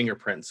wouldn't leave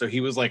fingerprints. So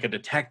he was like a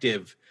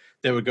detective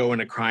that would go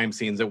into crime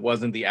scenes. It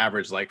wasn't the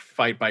average like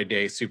fight by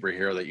day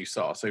superhero that you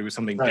saw. So he was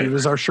something different. He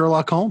was our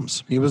Sherlock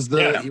Holmes. He was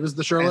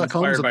the Sherlock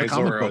Holmes of the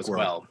comic book world.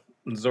 Well.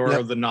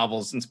 Zorro, the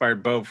novels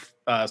inspired both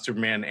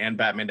Superman and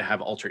Batman to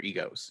have alter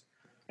egos.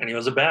 And he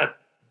was a bat.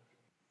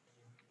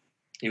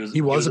 He was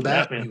a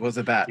bat. He was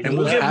a bat. And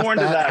we'll get more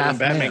into that when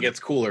Batman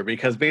gets cooler,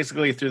 because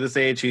basically through this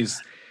age,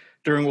 he's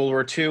during World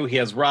War II, he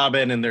has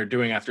Robin, and they're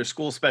doing after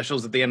school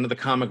specials at the end of the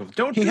comic of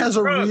He has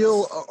a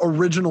real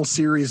original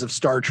series of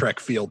Star Trek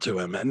feel to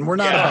him, and we're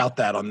not about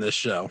that on this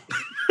show.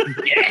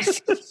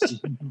 Yes.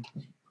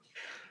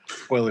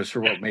 Spoilers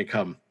for what may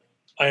come.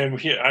 I am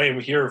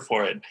here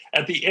for it.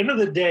 At the end of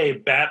the day,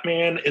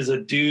 Batman is a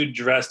dude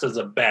dressed as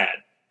a bat,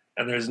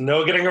 and there's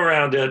no getting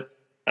around it.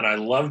 And I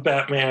love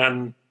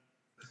Batman,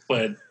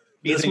 but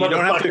this you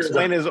don't have to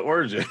explain his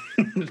origin.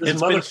 This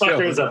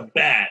motherfucker is a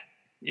bat,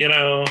 you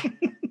know.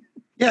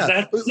 Yeah,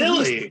 that's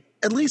silly.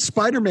 At least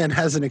Spider-Man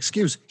has an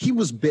excuse. He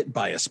was bit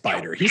by a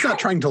spider. He's not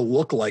trying to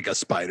look like a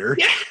spider.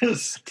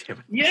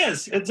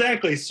 Yes,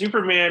 exactly.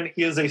 Superman,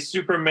 he is a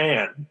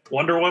Superman.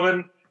 Wonder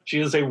Woman,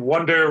 she is a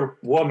Wonder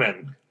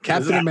Woman.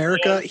 Captain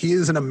America, he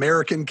is an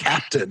American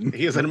captain.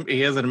 He is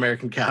an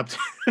American captain.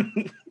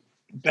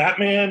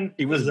 Batman,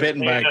 he was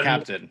bitten by a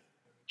captain.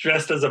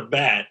 Dressed as a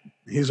bat.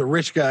 He's a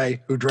rich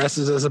guy who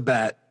dresses as a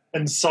bat.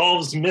 And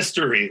solves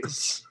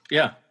mysteries.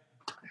 Yeah.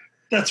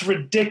 That's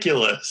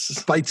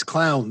ridiculous. Fights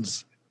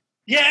clowns.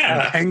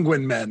 Yeah. And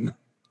penguin men.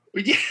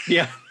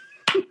 Yeah.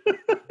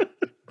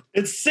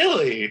 It's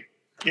silly,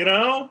 you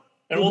know?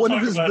 And we'll one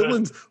of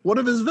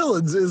his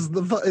villains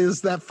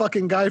is that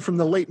fucking guy from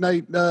the late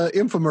night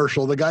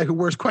infomercial, the guy who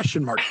wears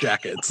question mark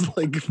jackets.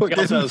 Like he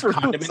also has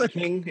Condiment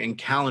King and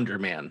Calendar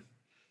Man.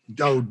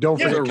 Oh, don't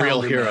forget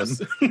real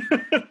heroes.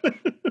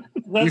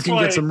 You can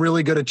get some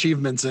really good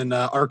achievements in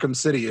Arkham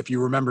City if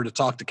you remember to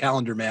talk to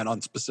Calendar Man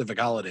on specific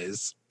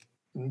holidays.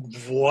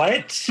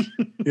 What?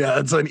 Yeah,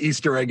 it's an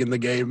Easter egg in the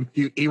game.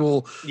 He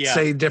will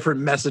say different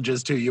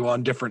messages to you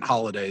on different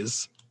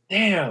holidays.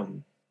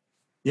 Damn.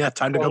 Yeah,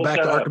 time to go back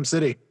to Arkham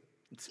City.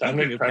 Time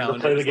to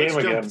play the game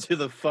again. To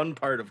the fun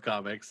part of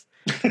comics,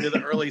 to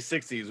the early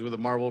 60s where the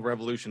Marvel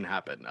Revolution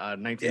happened.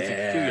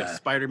 1962, you have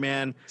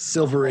Spider-Man,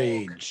 Silver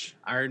Age,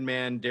 Iron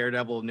Man,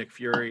 Daredevil, Nick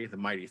Fury, the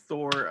Mighty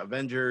Thor,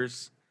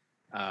 Avengers,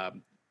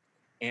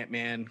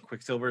 Ant-Man,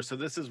 Quicksilver. So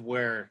this is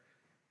where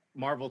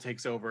Marvel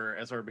takes over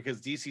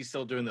because DC's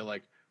still doing the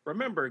like,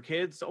 remember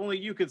kids, only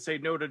you could say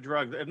no to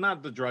drugs. And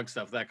not the drug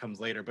stuff, that comes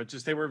later, but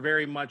just they were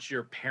very much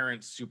your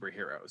parents'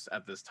 superheroes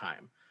at this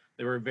time.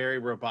 They were very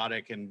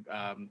robotic and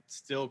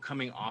still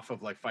coming off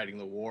of like fighting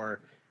the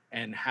war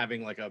and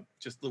having like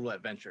just little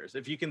adventures.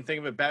 If you can think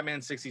of it,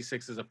 Batman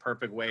 66 is a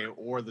perfect way,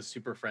 or the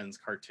Super Friends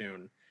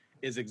cartoon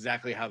is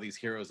exactly how these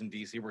heroes in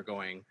DC were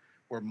going.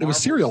 It was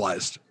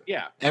serialized.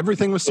 Yeah.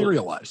 Everything was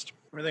serialized.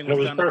 Everything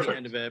was done at the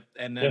end of it.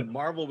 And then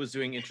Marvel was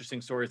doing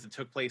interesting stories that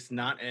took place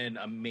not in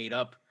a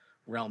made-up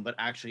realm, but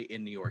actually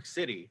in New York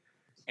City.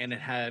 And it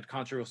had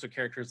controversial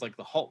characters like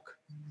the Hulk.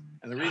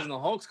 And the reason the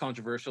Hulk's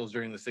controversial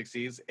during the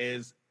 60s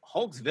is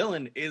Hulk's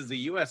villain is the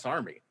U.S.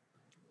 Army.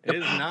 It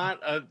is not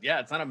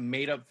it's not a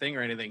made-up thing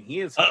or anything.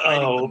 He is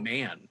fighting the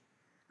man.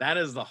 That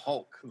is the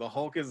Hulk. The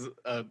Hulk is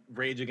a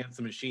Rage Against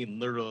the Machine,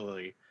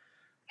 literally.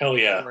 Hell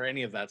yeah. Or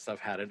any of that stuff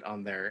had it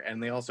on there,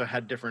 and they also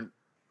had different.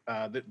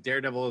 The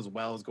Daredevil as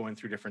well is going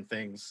through different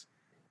things.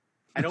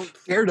 I don't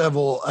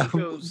Daredevil.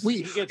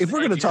 If we're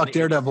going to talk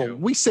Daredevil,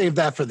 we save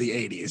that for the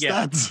 80s.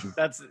 Yeah,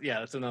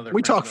 that's another.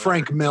 We talk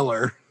Frank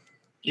Miller.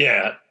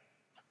 Yeah.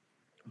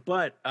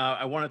 But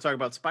I want to talk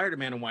about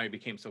Spider-Man and why he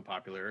became so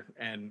popular.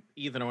 And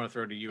Ethan, I want to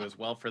throw to you as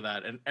well for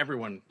that. And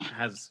everyone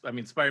has. I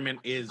mean, Spider-Man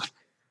is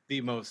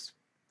the most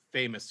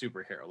famous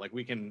superhero. Like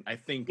I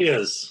think he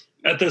is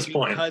at this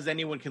point, because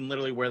anyone can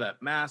literally wear that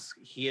mask.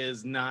 He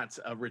is not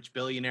a rich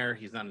billionaire.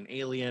 He's not an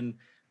alien.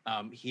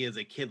 He is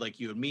a kid like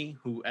you and me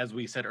who, as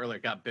we said earlier,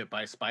 got bit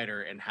by a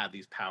spider and had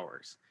these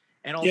powers.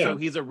 And also,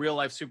 he's a real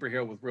life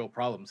superhero with real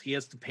problems. He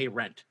has to pay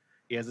rent.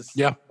 He has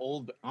a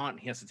old aunt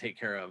he has to take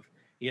care of.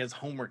 He has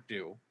homework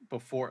due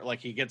before, like,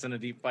 he gets in a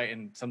deep fight,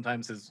 and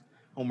sometimes his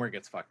homework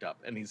gets fucked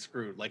up and he's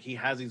screwed. Like, he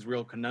has these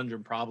real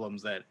conundrum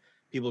problems that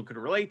people could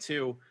relate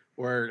to.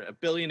 Where a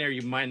billionaire,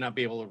 you might not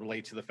be able to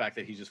relate to the fact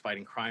that he's just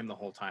fighting crime the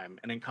whole time.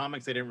 And in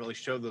comics, they didn't really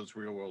show those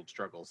real world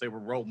struggles. They were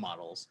role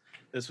models.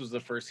 This was the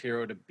first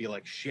hero to be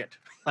like, shit,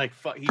 like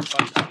he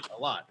fucked up a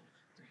lot,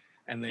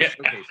 and they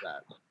showcase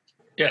that.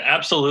 Yeah,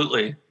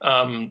 absolutely.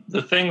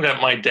 The thing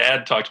that my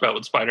dad talked about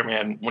with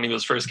Spider-Man when he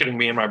was first getting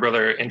me and my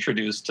brother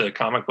introduced to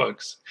comic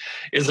books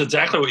is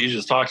exactly what you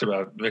just talked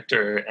about,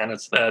 Victor. And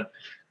it's that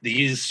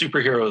these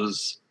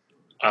superheroes,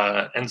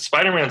 and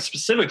Spider-Man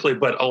specifically,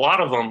 but a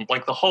lot of them,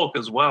 like the Hulk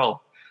as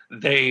well,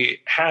 they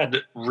had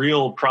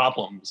real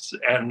problems,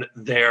 and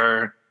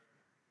their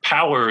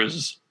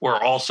powers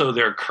were also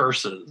their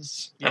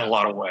curses in a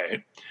lot of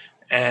way.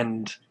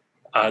 And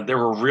there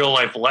were real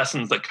life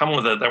lessons that come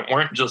with it that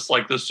weren't just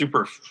like the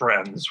super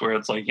friends where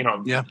it's like,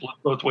 look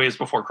both ways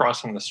before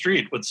crossing the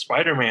street. With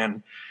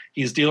Spider-Man,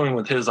 he's dealing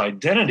with his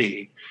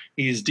identity.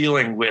 He's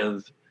dealing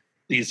with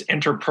these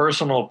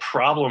interpersonal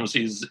problems,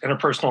 these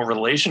interpersonal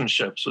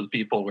relationships with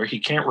people where he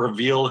can't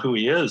reveal who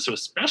he is. So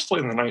especially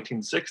in the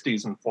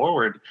 1960s and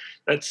forward,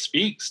 that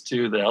speaks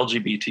to the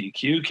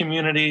LGBTQ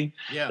community.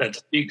 Yeah. That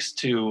speaks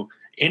to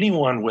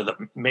anyone with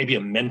maybe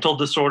a mental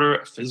disorder,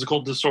 a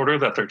physical disorder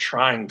that they're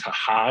trying to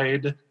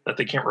hide, that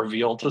they can't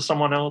reveal to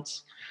someone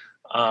else.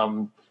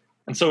 And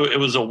so it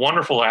was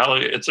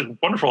it's a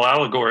wonderful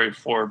allegory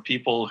for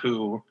people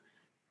who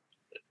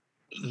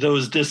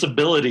those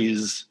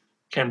disabilities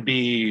can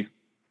be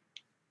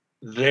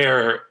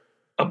their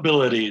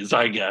abilities,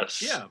 I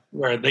guess,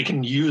 where they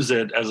can use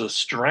it as a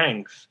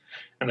strength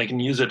and they can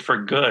use it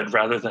for good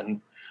rather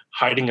than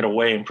hiding it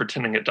away and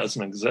pretending it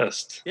doesn't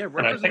exist. Yeah,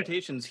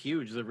 representation's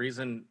huge. The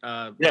reason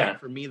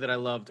for me that I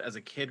loved as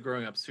a kid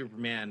growing up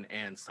Superman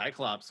and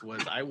Cyclops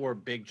was I wore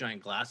big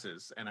giant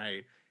glasses, and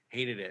I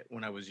hated it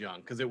when I was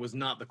young because it was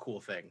not the cool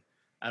thing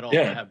at all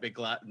to have big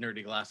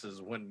nerdy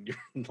glasses when you're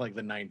in like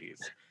the 90s.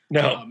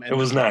 No, it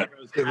was not.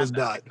 It was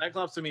not.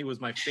 Cyclops to me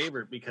was my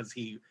favorite because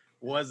he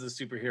was a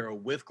superhero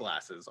with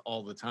glasses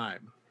all the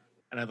time.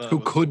 And I thought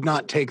who could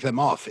not take them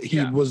off.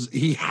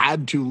 He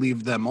had to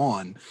leave them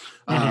on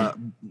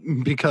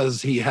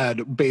because he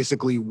had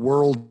basically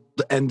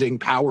world-ending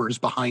powers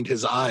behind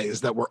his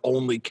eyes that were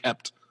only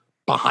kept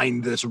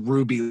behind this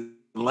ruby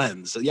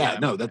lens. So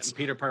that's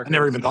Peter Parker. I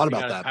never even thought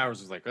about that.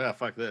 Powers was like, oh,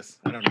 fuck this.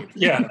 I don't need it.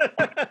 Yeah.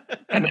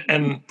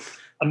 and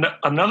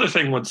another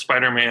thing with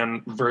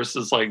Spider-Man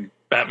versus like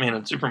Batman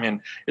and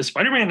Superman is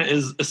Spider-Man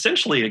is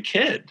essentially a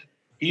kid.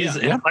 He's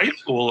in high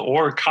school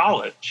or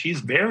college.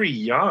 He's very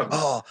young.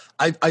 Oh,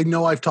 I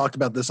know I've talked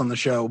about this on the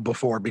show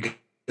before because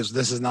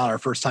this is not our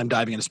first time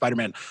diving into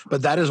Spider-Man,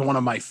 but that is one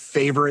of my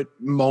favorite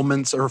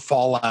moments or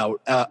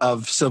fallout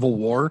of Civil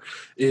War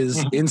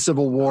is in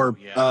Civil War,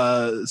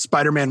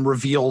 Spider-Man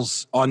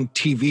reveals on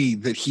TV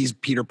that he's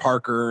Peter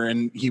Parker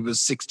and he was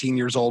 16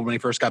 years old when he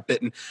first got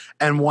bitten.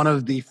 And one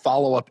of the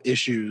follow-up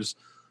issues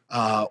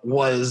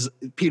was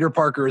Peter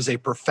Parker is a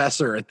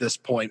professor at this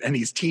point and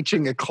he's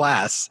teaching a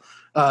class.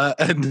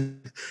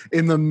 And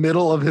in the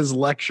middle of his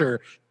lecture,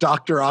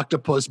 Dr.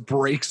 Octopus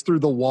breaks through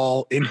the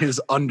wall in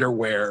his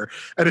underwear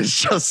and is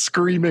just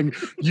screaming,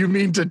 "You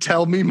mean to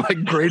tell me my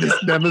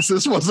greatest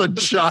nemesis was a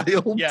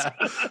child?" Yeah.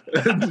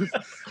 And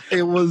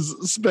it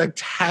was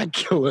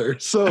spectacular.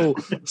 So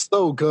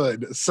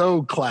good.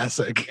 So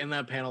classic. In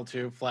that panel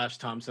too, Flash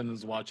Thompson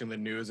is watching the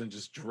news and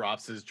just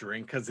drops his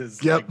drink because his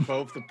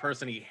both the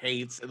person he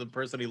hates and the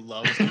person he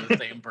loves are the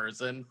same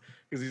person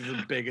because he's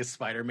the biggest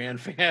Spider-Man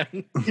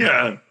fan.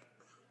 Yeah.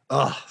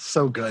 Oh,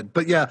 so good.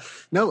 But I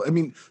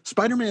mean,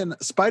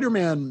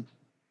 Spider-Man,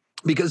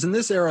 because in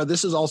this era,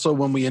 this is also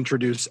when we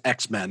introduce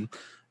X-Men.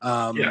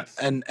 But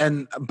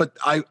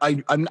I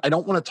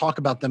don't want to talk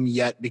about them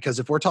yet because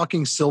if we're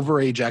talking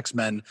Silver Age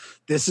X-Men,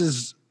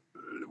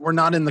 we're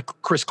not in the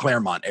Chris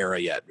Claremont era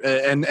yet.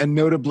 And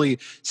notably,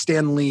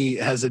 Stan Lee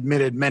has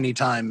admitted many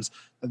times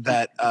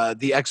that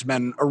the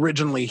X-Men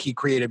originally he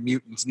created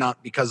mutants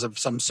not because of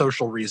some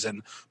social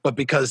reason, but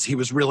because he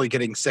was really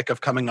getting sick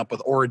of coming up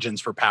with origins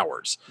for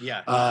powers.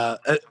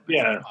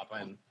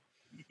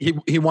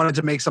 he wanted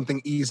to make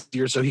something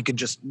easier so he could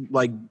just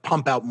like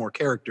pump out more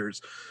characters.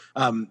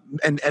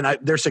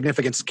 Their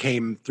significance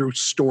came through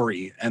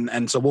story,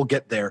 and so we'll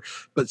get there.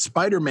 But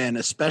Spider-Man,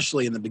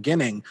 especially in the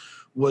beginning,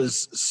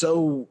 was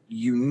so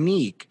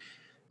unique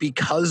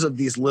because of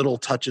these little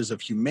touches of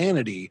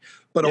humanity,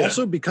 but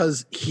also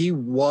because he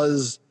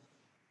was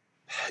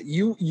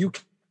you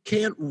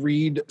can't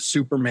read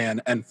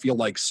Superman and feel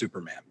like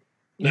Superman.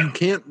 No.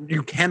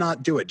 You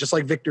cannot do it. Just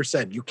like Victor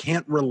said, you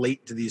can't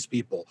relate to these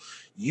people.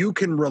 You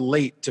can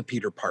relate to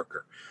Peter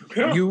Parker.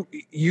 Yeah.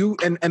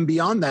 And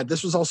beyond that,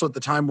 this was also at the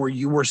time where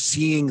you were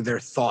seeing their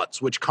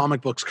thoughts, which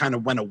comic books kind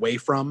of went away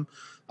from.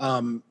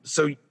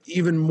 So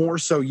even more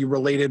so, you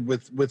related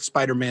with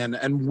Spider-Man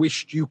and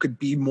wished you could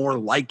be more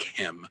like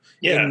him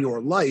in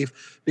your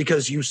life,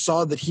 because you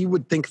saw that he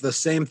would think the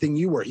same thing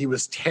you were. He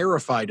was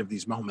terrified of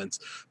these moments,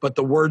 but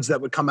the words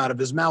that would come out of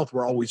his mouth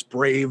were always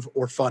brave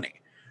or funny.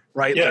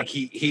 Right. Yeah. Like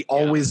he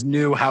always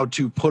knew how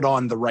to put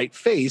on the right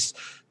face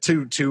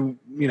to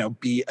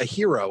be a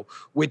hero,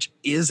 which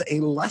is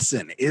a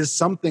lesson, is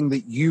something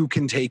that you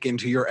can take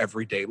into your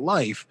everyday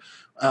life.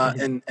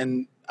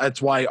 And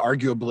that's why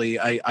arguably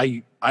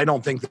I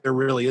don't think that there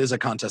really is a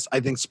contest. I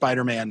think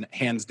Spider-Man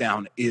hands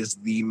down is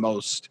the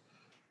most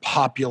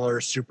popular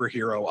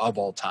superhero of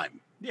all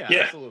time. Yeah.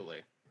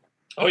 Absolutely.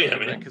 Oh yeah,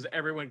 man. Because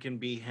everyone can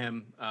be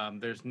him.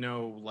 There's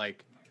no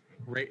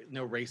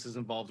no races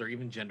involved or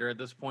even gender at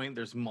this point.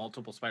 There's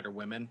multiple Spider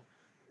Women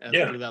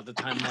throughout the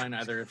timeline,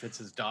 either if it's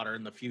his daughter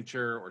in the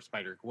future or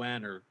Spider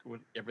Gwen or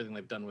everything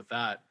they've done with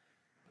that.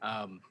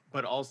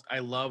 But also, I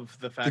love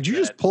the fact. Did you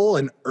just pull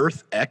an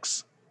Earth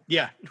X?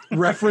 Yeah.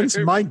 Reference?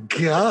 My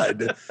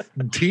God,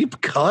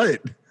 deep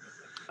cut.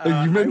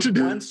 You mentioned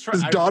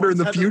his daughter in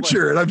the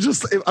future, and I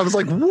was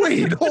like,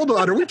 wait, hold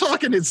on, are we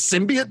talking his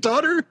symbiote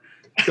daughter?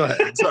 Go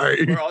ahead.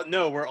 Sorry.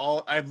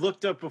 I've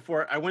looked up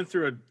before. I went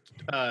through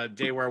a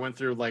day where I went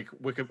through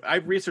I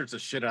researched the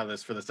shit out of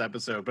this for this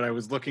episode, but I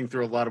was looking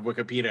through a lot of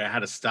Wikipedia. I had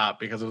to stop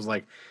because it was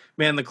like,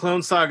 man, the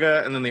Clone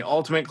Saga and then the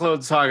Ultimate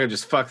Clone Saga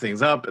just fuck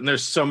things up. And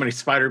there's so many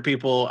Spider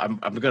people. I'm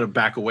going to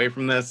back away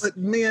from this. But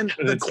man,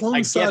 the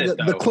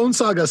Clone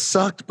Saga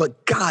sucked.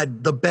 But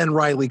God, the Ben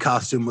Reilly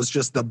costume was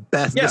just the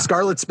best. Yeah. The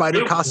Scarlet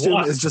Spider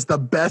costume is just the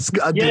best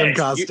goddamn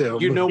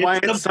costume. You know why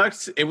it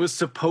sucks? It was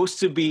supposed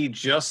to be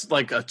just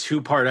like a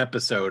 2-part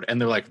episode, and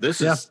they're like,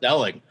 this is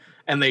selling.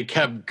 And they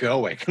kept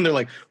going, and they're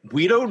like,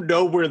 "We don't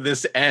know where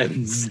this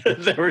ends."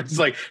 They were just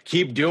like,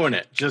 "Keep doing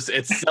it. Just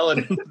it's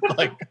selling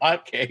like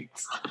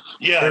hotcakes."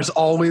 Yeah, there's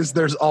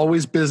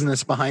always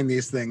business behind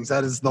these things.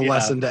 That is the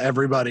lesson to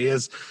everybody.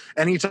 Is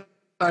anytime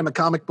a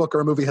comic book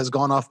or a movie has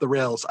gone off the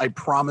rails, I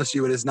promise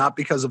you, it is not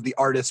because of the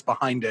artists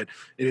behind it.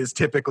 It is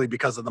typically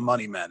because of the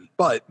money men.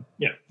 But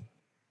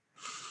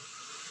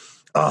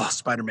oh,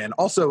 Spider-Man.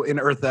 Also in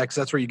Earth X,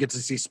 that's where you get to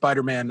see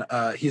Spider-Man.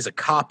 He's a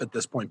cop at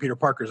this point. Peter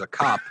Parker's a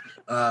cop.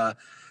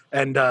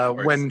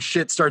 When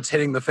shit starts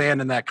hitting the fan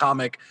in that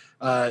comic,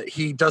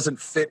 he doesn't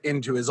fit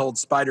into his old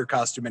Spider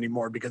costume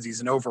anymore because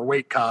he's an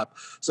overweight cop.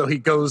 So he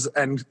goes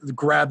and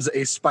grabs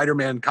a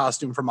Spider-Man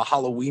costume from a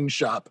Halloween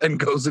shop and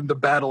goes into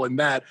battle in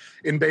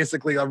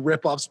basically a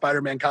rip-off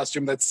Spider-Man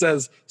costume that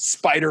says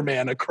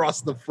Spider-Man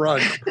across the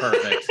front.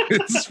 Perfect.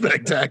 It's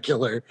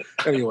spectacular.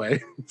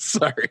 Anyway,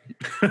 sorry.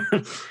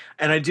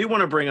 And I do want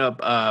to bring up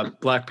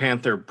Black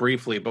Panther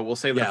briefly, but we'll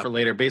save that for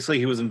later. Basically,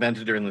 he was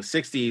invented during the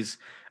 60s.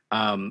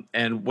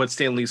 And what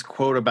Stan Lee's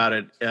quote about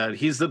it,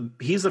 he's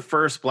the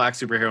first black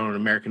superhero in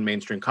American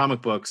mainstream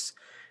comic books.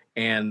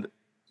 And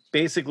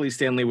basically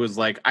Stan Lee was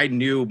like, I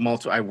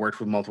worked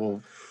with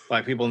multiple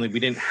black people and we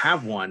didn't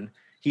have one.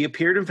 He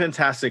appeared in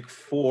Fantastic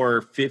Four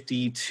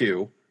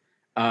 52.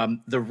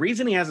 The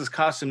reason he has his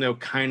costume though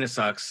kind of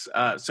sucks.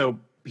 So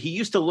he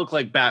used to look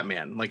like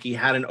Batman. Like he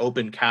had an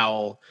open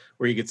cowl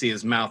where you could see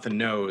his mouth and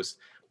nose.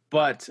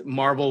 But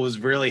Marvel was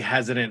really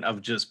hesitant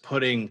of just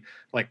putting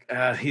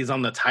he's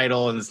on the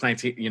title and it's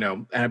 19,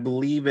 and I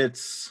believe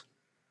it's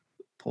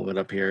pull it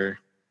up here.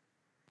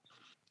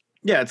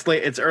 Yeah, it's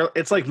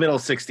like middle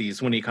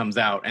 60s when he comes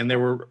out, and they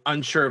were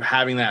unsure of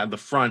having that at the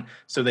front,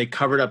 so they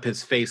covered up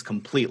his face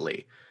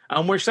completely.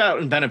 Which out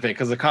in benefit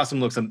because the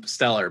costume looks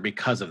stellar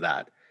because of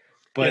that.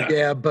 But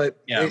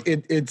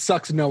it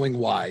sucks knowing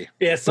why.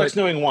 Yeah, it sucks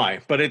knowing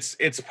why, but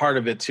it's part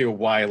of it too.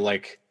 Why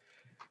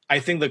I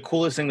think the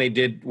coolest thing they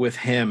did with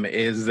him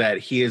is that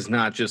he is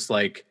not just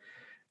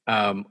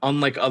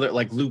unlike other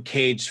Luke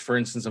Cage, for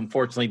instance,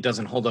 unfortunately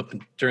doesn't hold up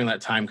during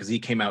that time because he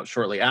came out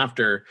shortly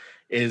after.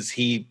 Is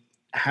he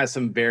has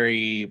some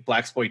very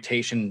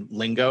blaxploitation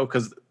lingo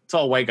because it's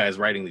all white guys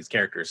writing these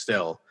characters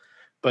still.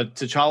 But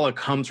T'Challa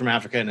comes from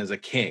Africa and is a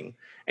king.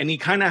 And he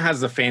kind of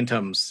has the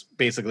Phantom's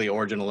basically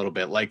origin a little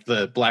bit. Like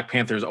the Black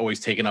Panther is always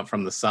taken up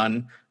from the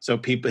sun. So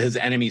his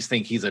enemies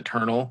think he's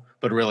eternal,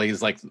 but really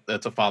he's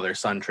that's a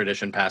father-son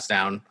tradition passed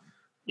down.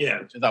 Yeah.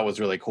 Which I thought was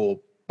really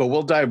cool. But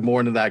we'll dive more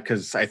into that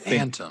because I think...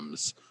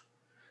 Phantoms.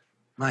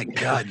 My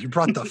God, you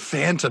brought the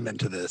Phantom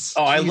into this.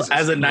 Oh, as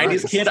a Jesus '90s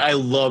Christ. kid, I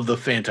love the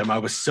Phantom. I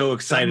was so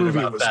excited movie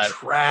about was that.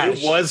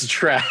 trash. It was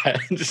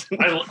trash.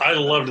 I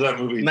loved that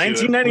movie too.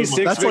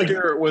 1996 That's like-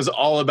 Victor was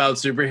all about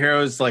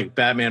superheroes, like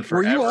Batman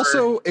Forever. Were you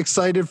also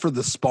excited for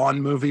the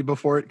Spawn movie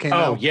before it came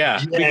out? Oh yeah,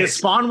 Yes. because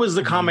Spawn was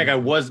the comic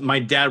my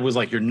dad was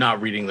like, you're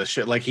not reading this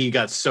shit. Like he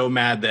got so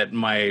mad that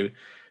my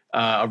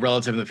a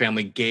relative in the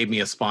family gave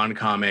me a Spawn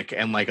comic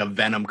and like a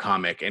Venom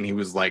comic, and he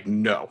was like,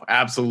 no,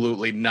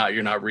 absolutely not.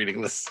 You're not reading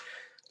this.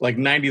 Like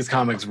 90s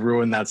comics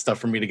ruined that stuff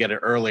for me to get it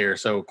earlier.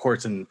 So of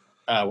course, when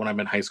I'm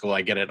in high school,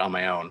 I get it on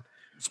my own.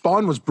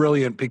 Spawn was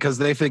brilliant because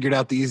they figured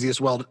out the easiest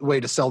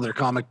way to sell their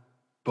comic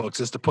books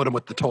is to put them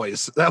with the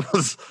toys. That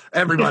was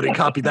everybody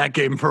copied that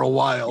game for a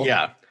while.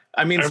 Yeah.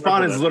 I mean,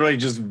 Spawn is literally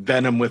just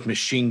Venom with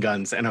machine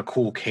guns and a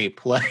cool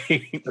cape.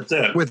 Like That's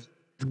it. With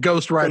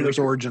Ghost Rider's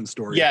origin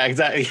story. Yeah,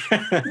 exactly.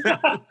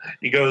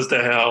 He goes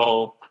to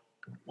hell.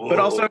 But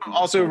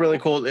also really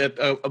cool,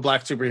 a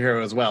black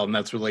superhero as well, and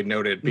that's really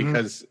noted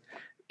because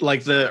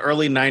like the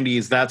early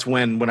 90s, that's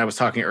when I was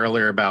talking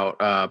earlier about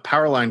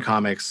Powerline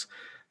comics,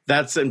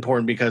 that's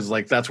important because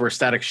like that's where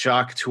Static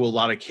Shock, to a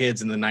lot of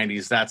kids in the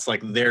 90s, that's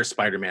like their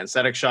Spider-Man.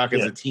 Static Shock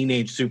is a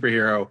teenage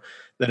superhero.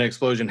 Then an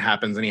explosion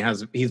happens and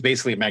he's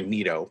basically a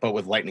Magneto, but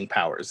with lightning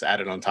powers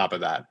added on top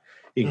of that.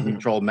 He can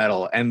control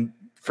metal. And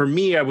for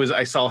me,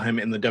 I saw him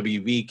in the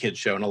WB Kids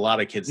show, and a lot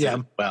of kids did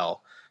as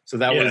well. So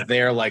that was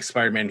their like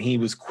Spider-Man. He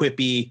was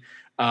quippy.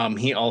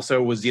 He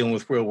also was dealing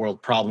with real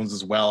world problems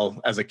as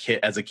well as a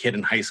kid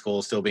in high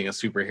school, still being a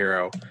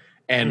superhero,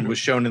 and was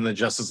shown in the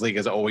Justice League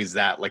as always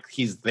that. Like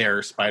he's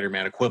their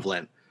Spider-Man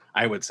equivalent,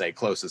 I would say,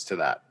 closest to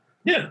that.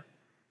 Yeah.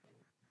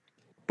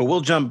 But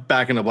we'll jump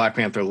back into Black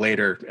Panther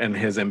later and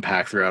his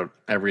impact throughout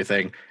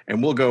everything,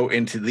 and we'll go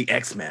into the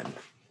X-Men.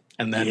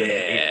 And then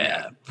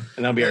and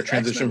that'll be our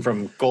transition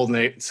X-Men. from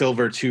golden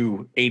silver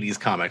to 80s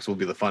comics will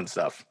be the fun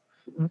stuff.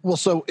 Well,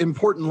 so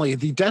importantly,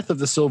 the death of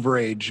the Silver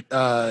Age,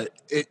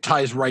 it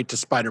ties right to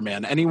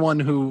Spider-Man.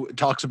 Anyone who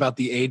talks about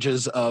the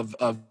ages of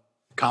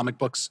comic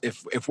books,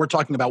 if we're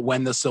talking about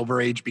when the Silver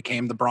Age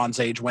became the Bronze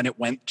Age, when it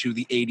went to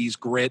the 80s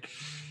grit,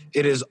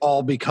 it is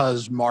all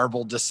because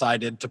Marvel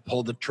decided to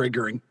pull the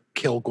trigger and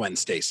kill Gwen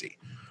Stacy.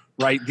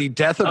 Right? The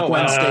death of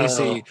Gwen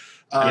Stacy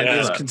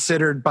is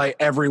considered by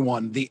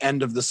everyone the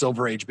end of the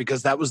Silver Age,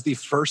 because that was the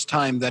first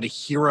time that a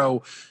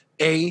hero,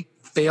 A,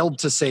 failed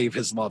to save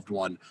his loved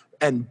one,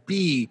 and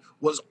B,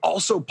 was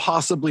also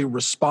possibly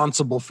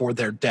responsible for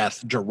their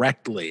death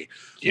directly.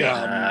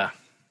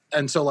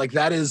 And so like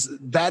that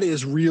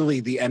is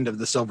really the end of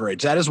the Silver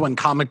Age. That is when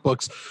comic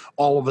books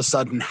all of a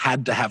sudden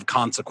had to have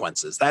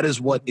consequences. That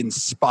is what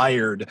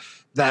inspired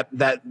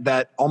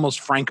that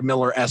almost Frank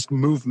Miller-esque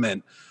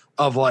movement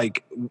of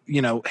like,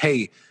 you know,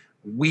 hey,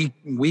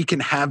 we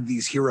can have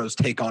these heroes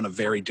take on a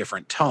very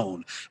different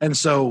tone. And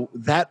so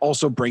that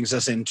also brings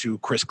us into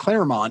Chris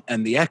Claremont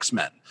and the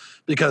X-Men,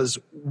 because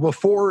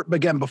before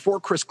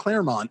Chris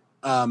Claremont,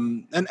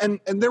 and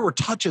there were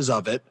touches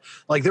of it,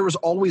 like there was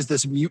always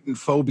this mutant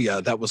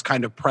phobia that was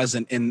kind of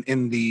present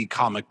in the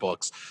comic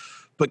books.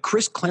 But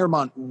Chris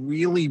Claremont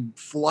really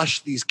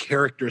flushed these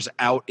characters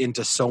out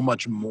into so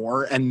much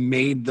more and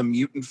made the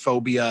mutant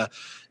phobia,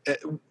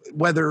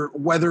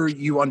 whether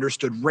you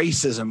understood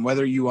racism,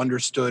 whether you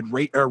understood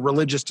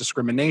religious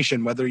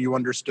discrimination, whether you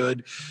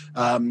understood,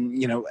 the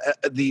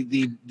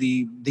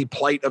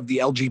plight of the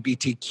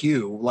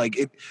LGBTQ, like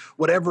it,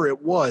 whatever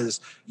it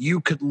was,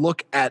 you could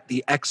look at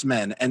the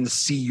X-Men and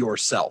see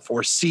yourself,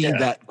 or see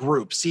that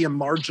group, see a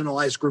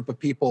marginalized group of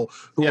people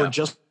who are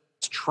just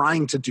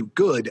trying to do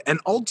good, and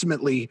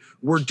ultimately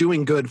we're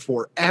doing good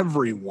for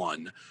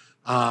everyone,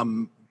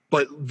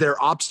 but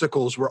their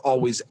obstacles were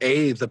always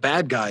A, the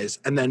bad guys,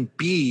 and then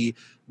B,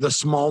 the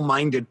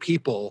small-minded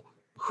people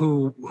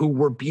who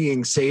were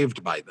being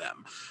saved by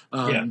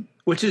them.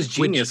 Which is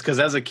genius, because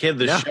as a kid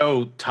the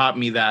show taught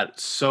me that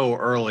so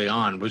early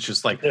on, was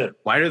just like,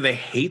 why do they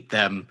hate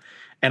them?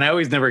 And I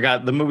always never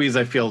got the movies,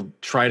 I feel,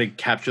 try to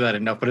capture that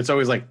enough, but it's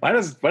always like, why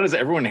does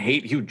everyone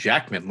hate Hugh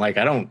Jackman? Like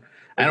I don't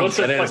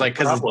get it. It's like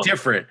because it's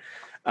different.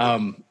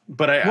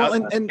 But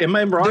am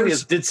I wrong?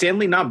 Did Stan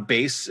Lee not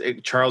base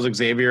Charles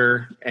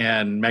Xavier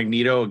and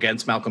Magneto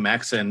against Malcolm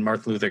X and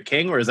Martin Luther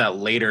King, or is that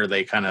later?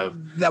 They kind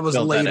of that was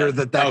later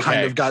that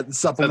kind of got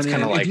supplemented.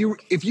 Kind of like,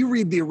 if you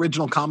read the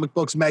original comic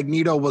books,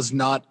 Magneto was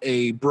not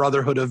a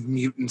Brotherhood of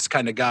Mutants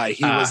kind of guy.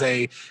 He was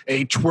a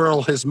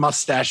twirl his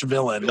mustache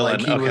villain.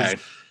 Like he was.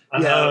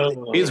 Yeah,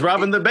 he's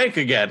robbing the bank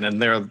again,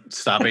 and they're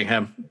stopping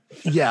him.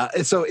 Yeah,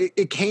 so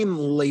it came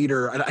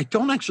later. I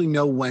don't actually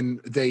know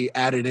when they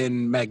added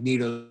in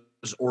Magneto's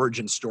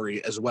origin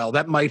story as well.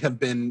 That might have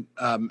been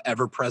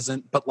ever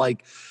present, but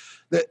like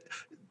that,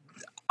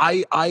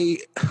 I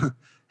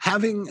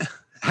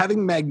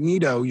having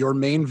Magneto, your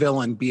main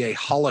villain, be a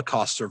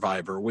Holocaust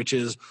survivor, which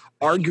is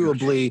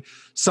arguably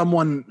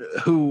someone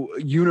who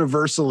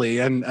universally,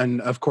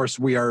 and of course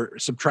we are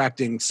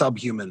subtracting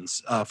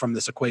subhumans from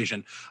this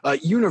equation,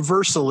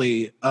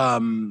 universally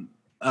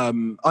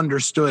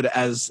understood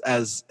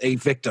as a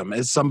victim,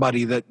 as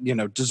somebody that, you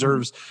know,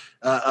 deserves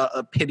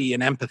a pity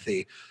and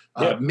empathy.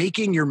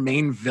 Making your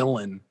main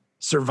villain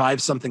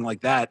survive something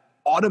like that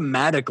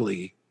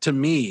automatically, to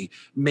me,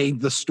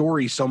 made the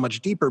story so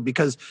much deeper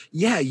because,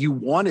 yeah, you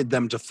wanted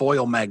them to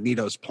foil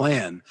Magneto's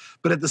plan,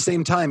 but at the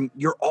same time,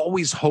 you're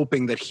always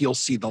hoping that he'll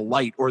see the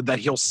light or that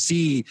he'll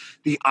see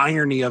the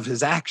irony of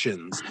his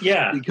actions.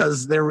 Yeah.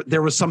 Because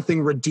there was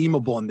something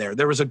redeemable in there.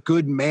 There was a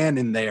good man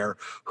in there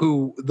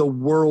who the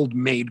world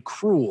made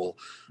cruel.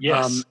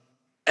 Yes.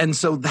 And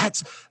so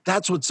that's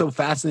what's so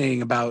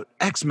fascinating about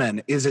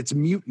X-Men is it's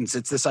mutants.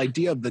 It's this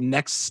idea of the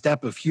next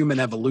step of human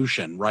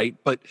evolution, right?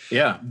 But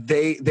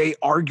they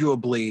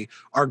arguably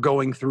are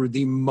going through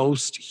the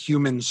most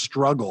human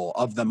struggle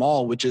of them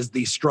all, which is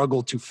the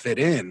struggle to fit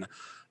in.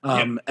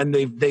 And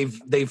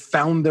they've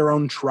found their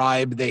own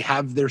tribe. They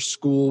have their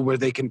school where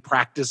they can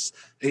practice,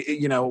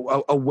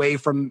 away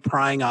from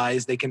prying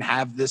eyes. They can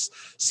have this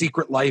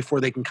secret life where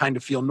they can kind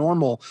of feel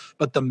normal.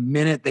 But the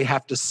minute they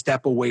have to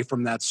step away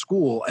from that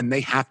school, and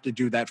they have to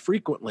do that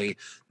frequently,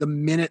 the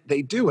minute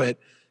they do it,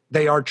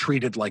 they are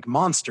treated like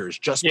monsters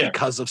just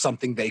because of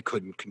something they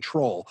couldn't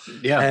control.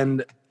 Yeah.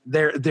 And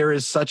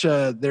there's such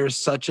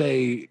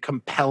a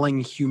compelling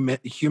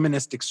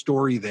humanistic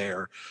story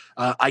there.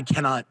 I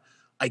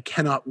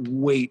cannot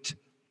wait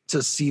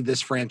to see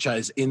this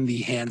franchise in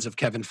the hands of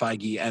Kevin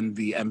Feige and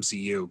the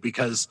MCU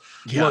because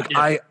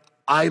I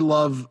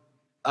love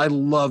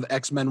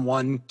X-Men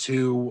 1,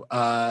 2,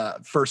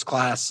 First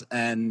Class,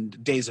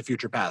 and Days of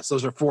Future Past.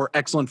 Those are 4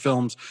 excellent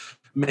films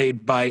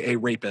made by a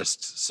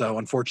rapist. So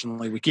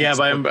unfortunately we can't.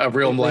 Yeah, by a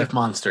real life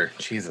monster.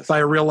 Jesus. By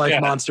a real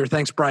life monster.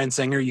 Thanks, Bryan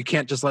Singer. You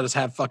can't just let us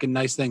have fucking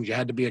nice things. You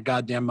had to be a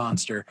goddamn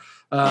monster.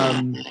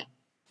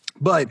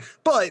 But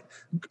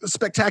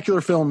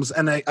spectacular films,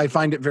 and I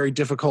find it very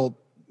difficult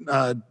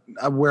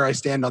where I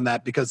stand on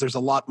that because there's a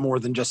lot more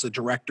than just a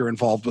director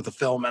involved with a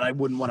film, and I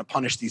wouldn't want to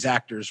punish these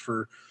actors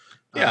for.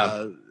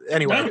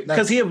 Anyway,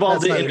 because he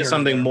evolved it into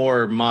something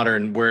more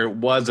modern, where it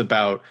was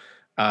about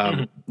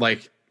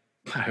like.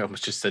 I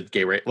almost just said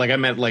gay rights. Like I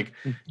meant like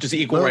just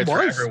equal rights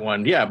for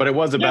everyone. Yeah, but it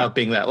was about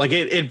being that. Like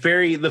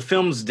the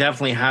films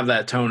definitely have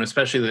that tone,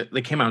 especially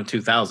they came out in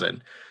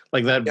 2000.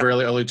 Like that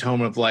really early tone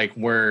of like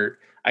where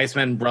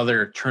Iceman's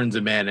brother turns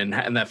him in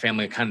and that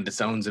family kind of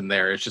disowns him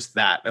there. It's just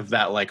that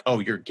like, oh,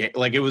 you're gay.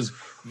 Like it was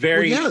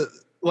very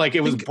like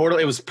it was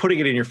border. It was putting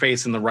it in your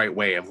face in the right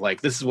way of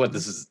like, this is what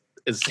this is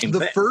the same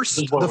thing.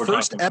 The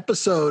first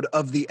episode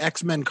of the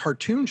X-Men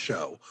cartoon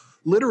show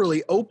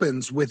literally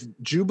opens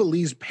with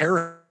Jubilee's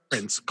parents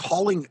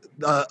calling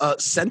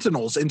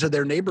Sentinels into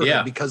their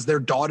neighborhood because their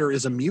daughter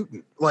is a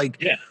mutant.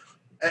 Like,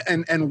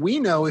 and we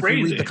know if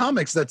you read the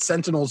comics that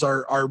Sentinels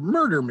are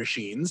murder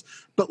machines,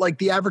 but like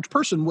the average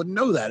person wouldn't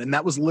know that. And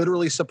that was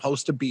literally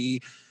supposed to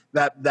be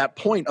that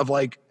point of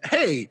like,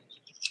 hey,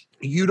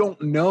 you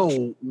don't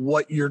know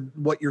what you're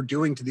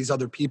doing to these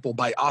other people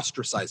by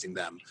ostracizing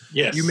them.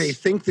 Yes. You may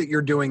think that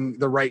you're doing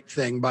the right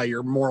thing by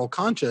your moral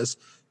conscience,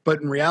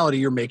 but in reality,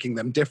 you're making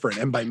them different.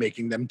 And by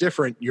making them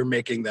different, you're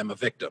making them a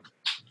victim.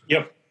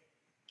 Yep.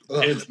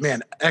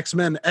 Man,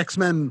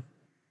 X-Men,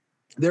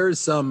 there is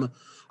some,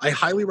 I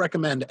highly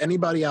recommend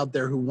anybody out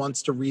there who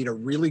wants to read a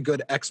really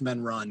good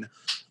X-Men run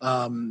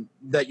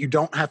that you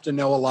don't have to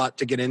know a lot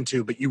to get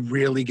into, but you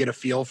really get a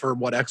feel for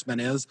what X-Men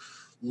is.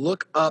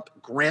 Look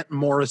up Grant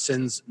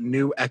Morrison's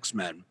New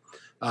X-Men.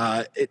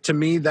 To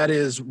me, that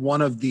is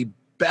one of the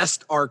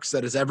best arcs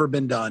that has ever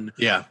been done.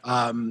 Yeah.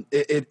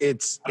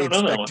 It's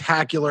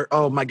spectacular.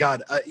 Oh my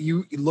God.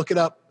 You look it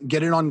up,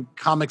 get it on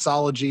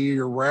Comixology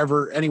or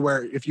wherever,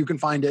 anywhere, if you can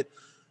find it,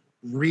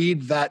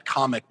 read that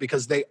comic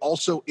because they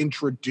also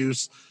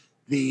introduce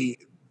a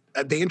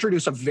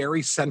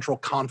very central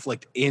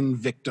conflict in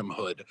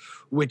victimhood,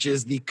 which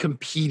is the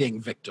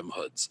competing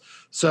victimhoods.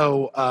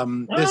 So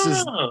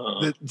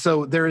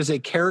so there is a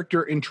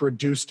character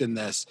introduced in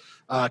this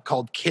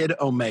called Kid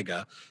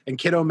Omega, and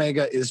Kid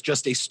Omega is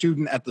just a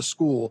student at the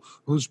school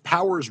whose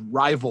powers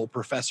rival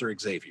Professor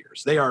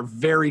Xavier's. They are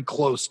very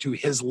close to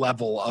his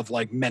level of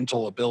like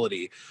mental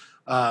ability.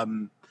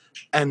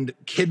 And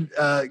Kid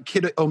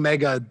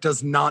Omega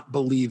does not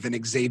believe in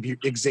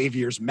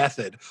Xavier's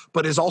method,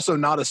 but is also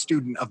not a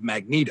student of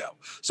Magneto.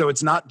 So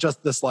it's not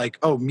just this like,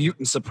 oh,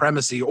 mutant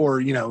supremacy or,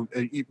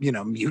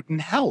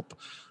 mutant help.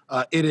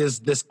 It is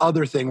this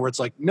other thing where it's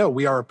like, no,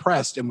 we are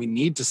oppressed and we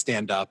need to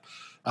stand up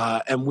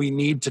and we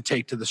need to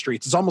take to the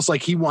streets. It's almost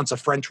like he wants a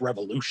French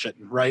Revolution,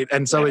 right?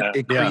 And so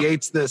it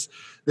creates this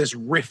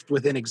rift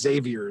within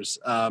Xavier's,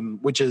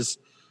 which is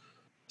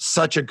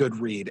such a good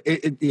read.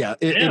 It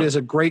is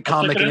a great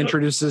comic. It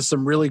introduces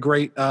some really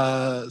great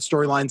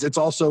storylines. It's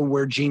also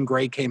where Jean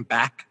Grey came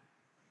back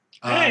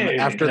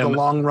after the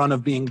long run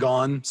of being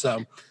gone.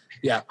 So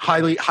yeah,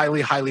 highly,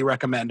 highly, highly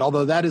recommend.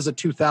 Although that is a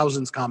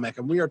 2000s comic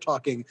and we are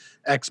talking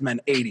X-Men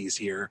 80s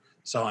here.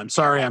 So I'm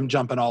sorry I'm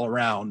jumping all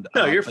around.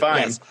 No, you're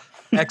fine. Yes,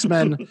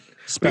 X-Men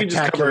spectacular. We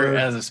just cover it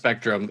as a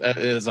spectrum,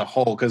 as a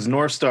whole, because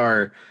North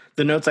Star,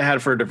 the notes I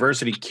had for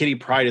diversity, Kitty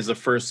Pryde is the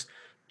first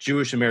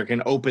Jewish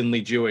American,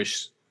 openly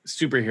Jewish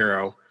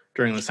superhero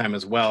during this time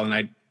as well.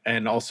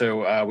 And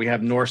also we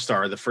have North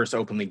Star, the first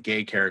openly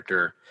gay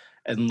character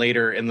and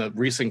later in the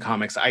recent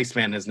comics,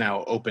 Iceman has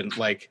now opened,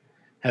 like,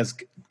 has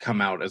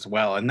come out as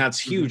well, and that's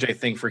huge. I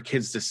think for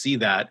kids to see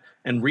that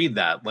and read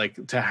that,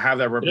 like, to have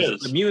that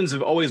the mutants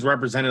have always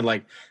represented,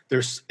 like,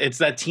 it's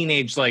that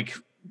teenage, like,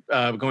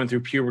 going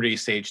through puberty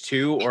stage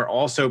too, or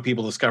also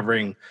people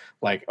discovering,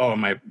 like, oh,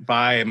 am I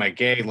bi, am I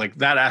gay, like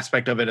that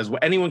aspect of it as well.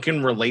 Anyone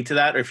can relate to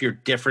that, or if you're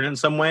different in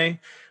some way,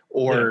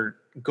 or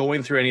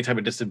going through any type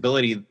of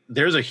disability,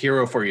 there's a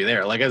hero for you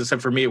there. Like, as I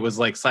said, for me, it was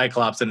like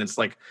Cyclops, and it's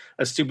like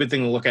a stupid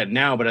thing to look at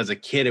now, but as a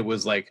kid, it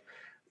was like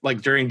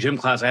during gym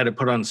class, I had to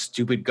put on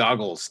stupid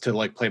goggles to,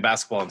 like, play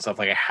basketball and stuff.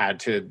 Like, I had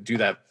to do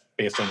that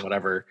based on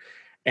whatever.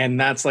 And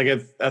that's like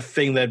a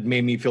thing that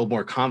made me feel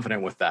more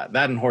confident with that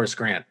and Horace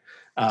Grant.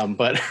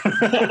 But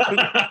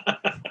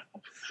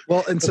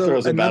well, and so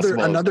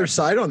another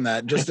side on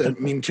that, just I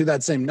mean, to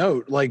that same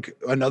note, like,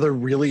 another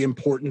really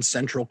important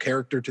central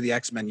character to the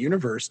X-Men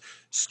universe,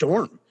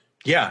 Storm.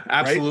 Yeah,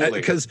 absolutely. Right?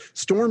 Because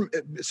Storm,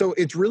 so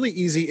it's really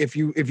easy if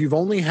you've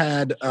only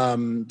had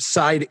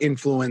side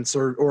influence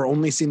or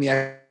only seen the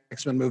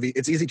X-Men movie,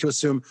 it's easy to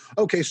assume,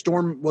 okay,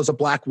 Storm was a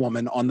black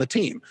woman on the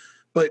team.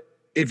 But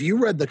if you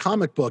read the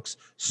comic books,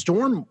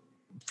 Storm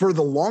for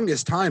the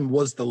longest time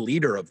was the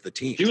leader of the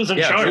team. She was in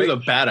charge. She was a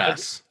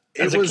badass.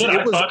 As a kid,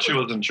 I thought she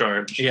was in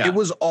charge. Yeah. It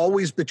was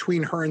always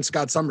between her and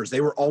Scott Summers. They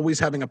were always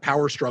having a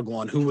power struggle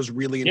on who was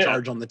really in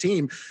charge on the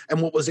team.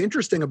 And what was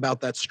interesting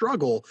about that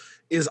struggle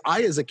is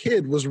I, as a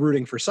kid, was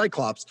rooting for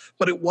Cyclops,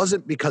 but it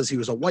wasn't because he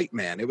was a white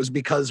man. It was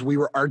because we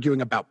were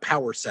arguing about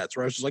power sets,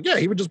 where I was just like, yeah,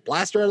 he would just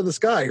blast her out of the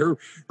sky. Her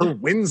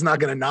wind's not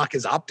going to knock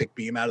his optic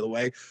beam out of the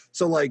way.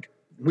 So, like,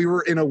 we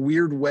were in a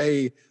weird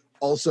way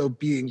also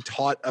being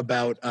taught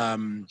about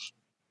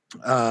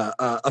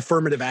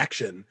affirmative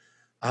action.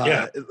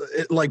 But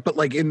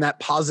in that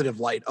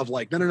positive light of,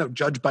 like, no,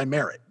 judge by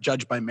merit.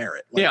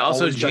 Like,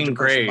 also Jean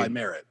Grey by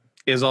merit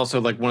is also,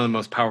 like, one of the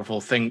most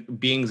powerful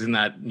beings in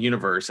that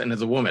universe, and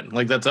is a woman.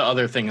 Like, that's the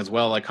other thing as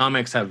well. Like,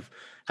 comics have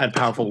had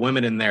powerful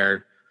women in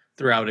there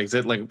throughout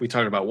like we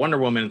talked about Wonder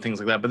Woman and things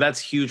like that, but that's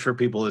huge for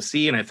people to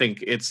see. And I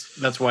think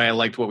that's why I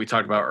liked what we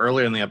talked about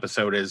earlier in the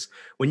episode, is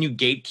when you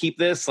gatekeep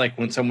this, like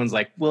when someone's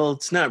like, well,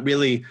 it's not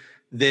really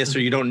this,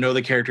 or you don't know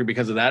the character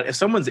because of that. If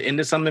someone's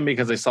into something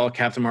because they saw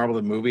Captain Marvel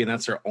the movie and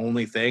that's their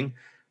only thing,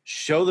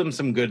 show them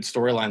some good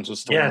storylines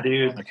with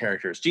the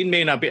characters. Jean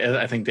may not be,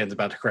 I think Dan's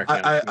about to correct me.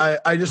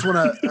 I just want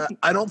to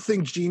I don't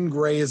think Jean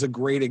Grey is a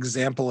great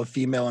example of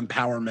female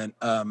empowerment,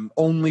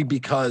 only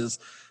because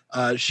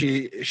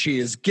she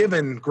is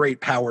given great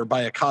power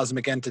by a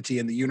cosmic entity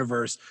in the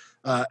universe,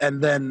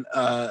 and then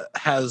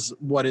has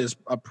what is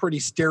a pretty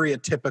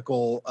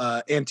stereotypical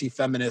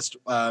anti-feminist,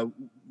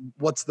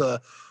 what's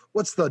the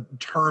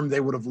term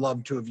they would have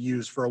loved to have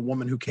used for a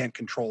woman who can't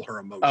control her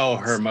emotions? Oh,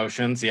 her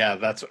emotions. Yeah,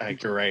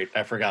 you're right.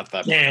 I forgot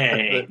that.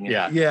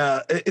 Yeah.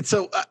 It's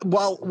so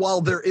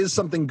while there is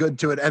something good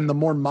to it, and the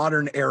more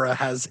modern era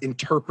has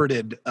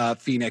interpreted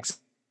Phoenix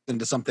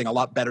into something a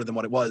lot better than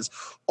what it was,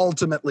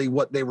 ultimately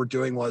what they were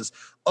doing was,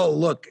 oh,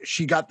 look,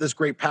 she got this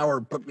great power,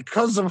 but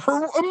because of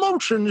her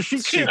emotions,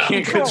 she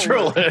can't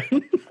control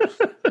it.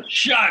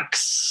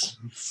 Shucks.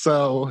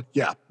 So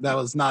yeah, that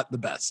was not the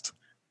best.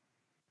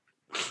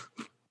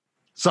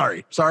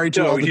 Sorry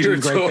to all the Jean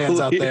Grey fans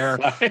out there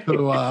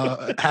who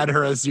had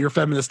her as your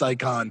feminist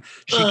icon.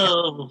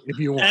 If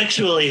you want.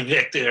 Actually,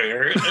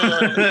 Victor.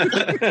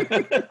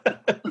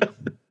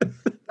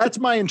 That's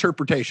my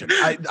interpretation.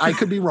 I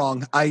could be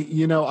wrong. I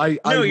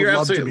would you're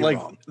love to be like,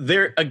 wrong.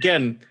 There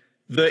again,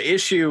 the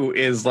issue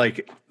is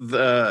like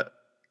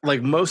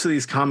most of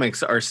these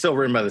comics are still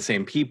written by the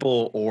same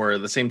people or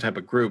the same type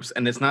of groups,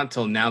 and it's not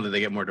till now that they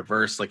get more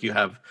diverse. Like, you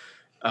have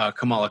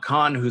Kamala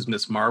Khan, who's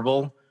Miss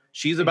Marvel.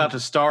 She's about to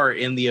star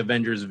in the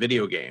Avengers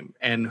video game,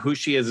 and who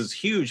she is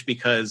huge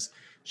because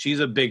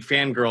she's a big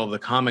fangirl of the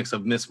comics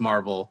of Miss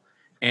Marvel,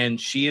 and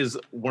she is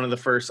one of the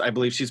first, I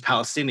believe she's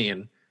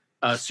Palestinian,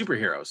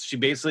 superheroes.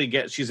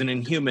 She's an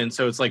Inhuman,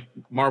 so it's like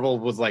Marvel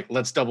was like,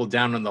 let's double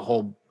down on the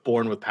whole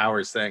born with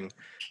powers thing,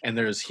 and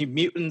there's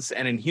mutants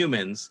and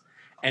Inhumans,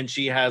 and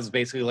she has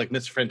basically like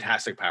Mr.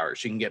 Fantastic powers.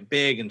 She can get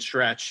big and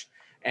stretch,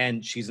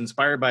 and she's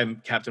inspired by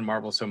Captain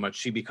Marvel so much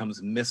she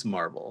becomes Miss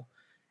Marvel,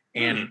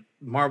 and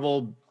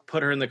Marvel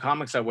put her in the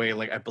comics that way.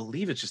 Like, I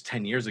believe it's just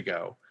 10 years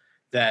ago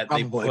that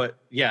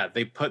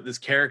they put this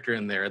character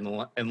in there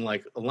in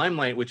like the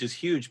limelight, which is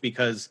huge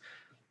because,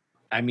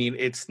 I mean,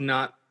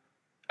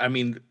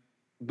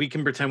 we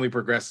can pretend we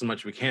progress as much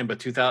as we can, but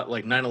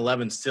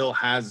 9/11 still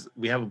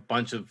we have a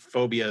bunch of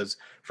phobias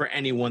for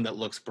anyone that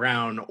looks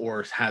brown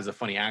or has a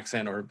funny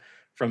accent or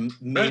from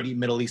maybe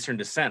Middle Eastern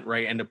descent,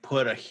 right? And to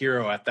put a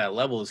hero at that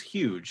level is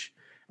huge.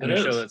 And to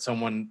show that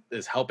someone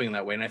is helping in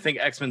that way. And I think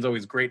X-Men's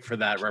always great for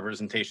that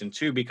representation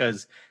too,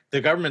 because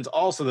the government's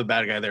also the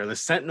bad guy there. The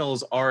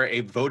Sentinels are a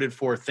voted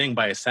for thing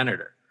by a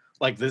senator.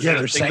 Like, this is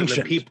a thing that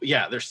the people,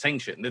 they're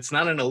sanctioned. It's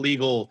not an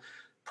illegal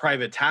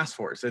private task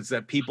force. It's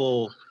that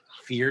people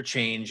fear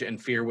change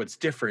and fear what's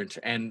different.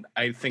 And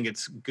I think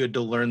it's good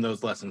to learn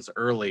those lessons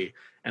early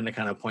and to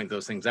kind of point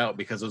those things out,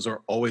 because those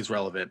are always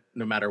relevant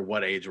no matter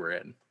what age we're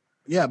in.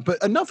 Yeah,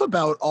 but enough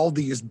about all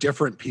these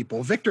different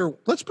people. Victor,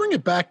 let's bring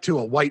it back to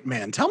a white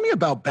man. Tell me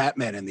about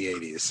Batman in the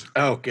 80s.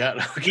 Oh,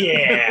 God.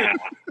 Yeah.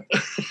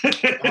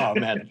 Oh,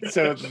 man.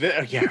 So,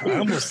 I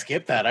almost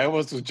skipped that. I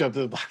almost jumped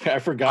to I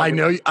forgot. I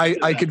know.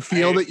 I could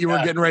feel that you were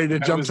getting ready to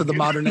jump to the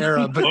modern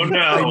era. But oh,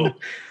 no.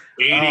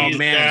 80s oh,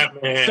 man.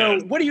 Batman. So,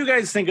 what do you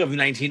guys think of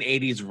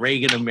 1980s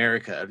Reagan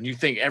America? Do you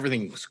think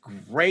everything's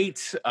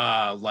great?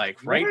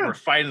 We're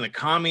fighting the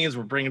commies.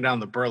 We're bringing down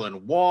the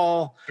Berlin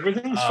Wall.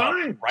 Everything's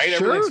fine. Right?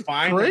 Sure, Everything's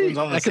fine. great. Everyone's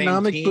on the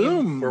Economic same team.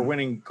 boom. We're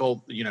winning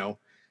gold,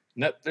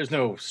 there's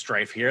no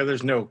strife here.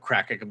 There's no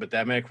crack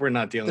epidemic. We're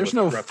not dealing with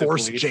no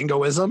forced police.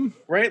 jingoism.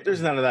 Right?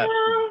 There's none of that.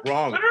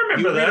 Wrong. I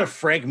remember you read that. a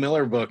Frank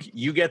Miller book,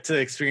 you get to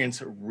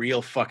experience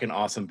real fucking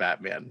awesome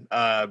Batman.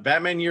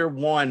 Batman Year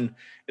One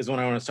is one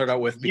I want to start out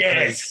with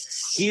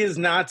because he is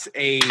not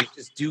a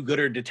just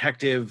do-gooder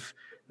detective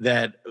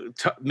that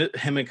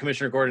him and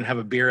Commissioner Gordon have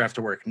a beer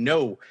after work.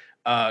 No,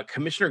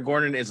 Commissioner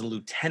Gordon is a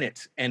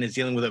lieutenant and is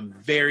dealing with a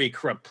very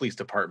corrupt police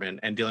department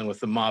and dealing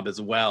with the mob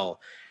as well.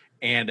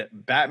 And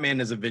Batman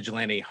is a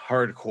vigilante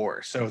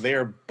hardcore. So they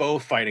are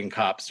both fighting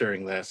cops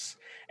during this.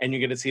 And you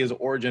get to see his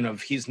origin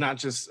of he's not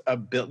just a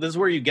this is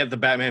where you get the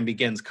Batman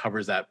Begins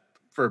covers that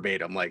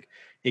verbatim. Like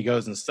he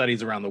goes and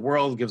studies around the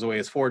world, gives away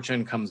his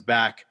fortune, comes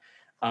back,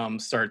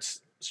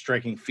 starts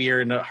striking fear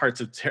into the hearts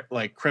of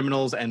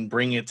criminals and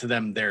bringing it to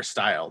them their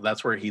style.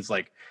 That's where he's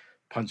like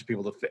punching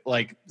people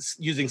to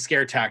using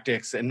scare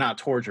tactics and not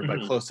torture,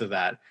 but close to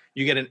that.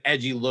 You get an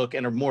edgy look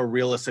and a more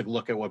realistic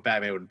look at what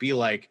Batman would be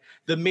like.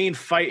 The main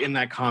fight in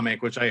that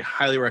comic, which I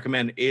highly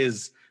recommend,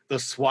 is the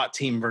SWAT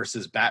team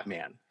versus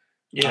Batman.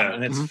 Yeah.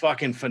 And it's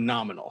fucking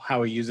phenomenal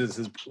how he uses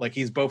his,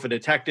 he's both a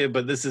detective,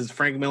 but this is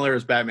Frank Miller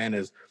as Batman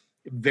is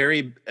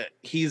very,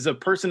 he's a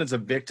person that's a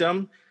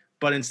victim,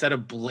 but instead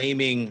of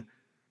blaming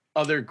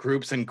other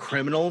groups and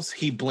criminals,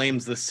 he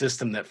blames the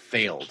system that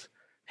failed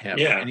him.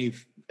 Yeah.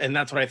 And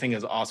that's what I think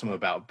is awesome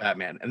about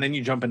Batman. And then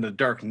you jump into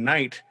Dark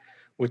Knight,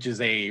 which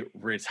is a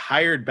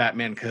retired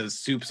Batman because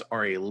soups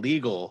are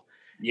illegal.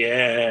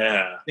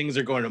 Yeah. Things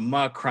are going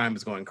amok. Crime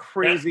is going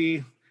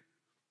crazy.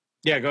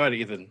 Yeah, go ahead,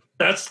 Ethan.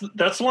 That's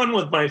the one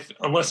with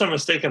unless I'm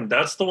mistaken,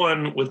 that's the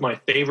one with my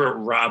favorite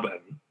Robin.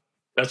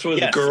 That's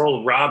with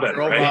Girl Robin,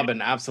 Girl right?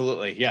 Robin,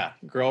 absolutely. Yeah,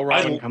 Girl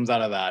Robin comes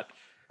out of that.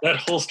 That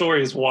whole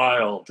story is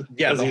wild.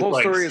 Yeah, the whole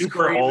story is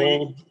super crazy.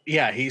 old.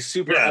 Yeah, he's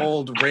super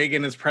old.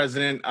 Reagan is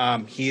president.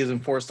 He has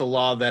enforced a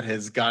law that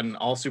has gotten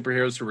all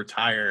superheroes to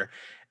retire.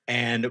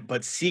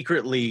 But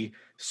secretly,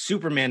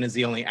 Superman is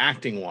the only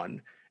acting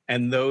one.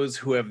 And those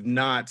who have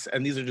not,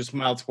 and these are just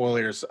mild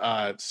spoilers,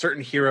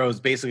 certain heroes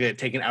basically get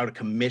taken out of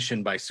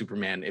commission by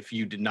Superman if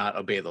you did not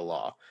obey the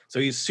law. So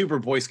he's super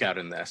Boy Scout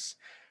in this,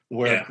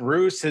 where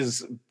Bruce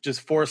is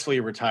just forcefully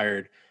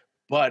retired,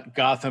 but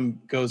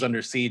Gotham goes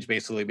under siege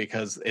basically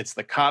because it's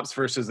the cops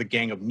versus a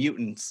gang of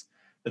mutants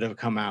that have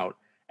come out.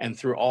 And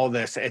through all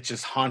this, it's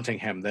just haunting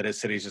him that his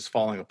city's just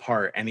falling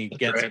apart. And he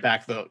gets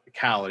back the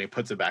cowl and he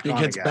puts it back on.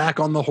 He gets back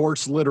on the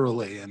horse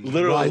literally and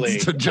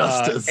rides to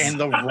justice. And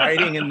the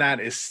writing in that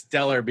is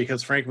stellar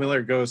because Frank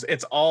Miller goes,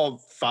 it's all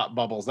thought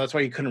bubbles. That's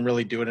why he couldn't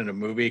really do it in a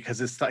movie because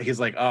he's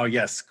like, oh,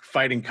 yes,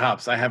 fighting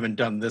cops. I haven't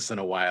done this in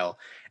a while.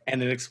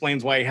 And it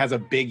explains why he has a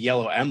big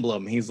yellow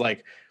emblem. He's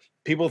like,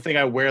 people think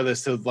I wear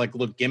this to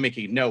look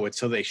gimmicky. No, it's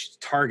so they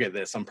target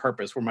this on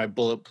purpose where my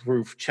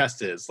bulletproof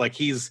chest is.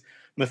 He's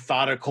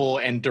methodical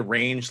and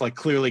deranged,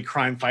 clearly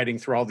crime fighting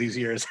through all these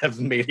years have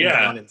made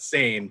him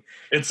insane.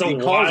 It's he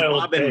calls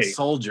Robin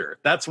soldier.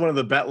 That's one of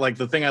the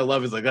the thing I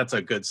love is that's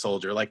a good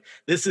soldier.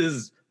 This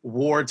is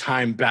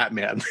wartime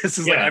Batman. This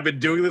is I've been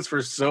doing this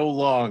for so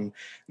long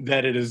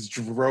that it has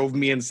drove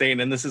me insane.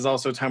 And this is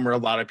also a time where a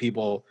lot of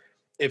people,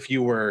 if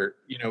you were,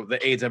 the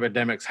AIDS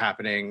epidemic's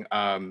happening,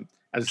 as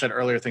I said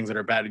earlier, things that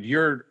are bad,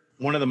 you're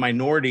one of the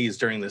minorities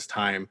during this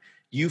time.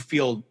 You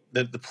feel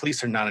that the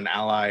police are not an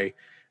ally.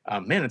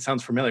 Man, it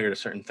sounds familiar to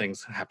certain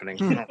things happening.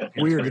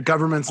 Weird. The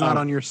government's not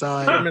on your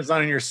side. Government's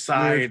not on your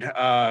side.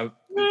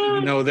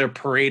 They're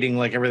parading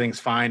like everything's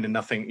fine and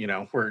nothing.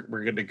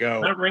 We're good to go.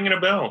 Not ringing a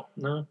bell.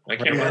 No, I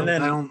can't. And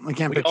then I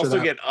can't. We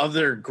also get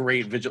other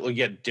great vigil. We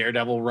get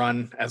Daredevil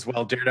run as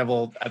well.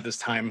 Daredevil at this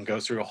time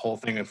goes through a whole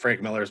thing, and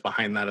Frank Miller's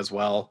behind that as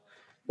well.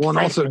 Well, and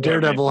also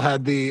Daredevil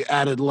had the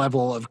added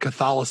level of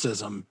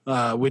Catholicism,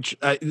 which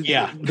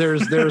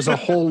there's a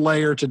whole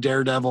layer to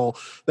Daredevil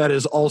that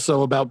is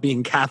also about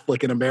being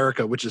Catholic in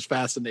America, which is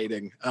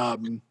fascinating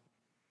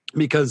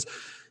because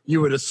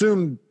you would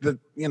assume that,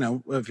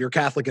 if you're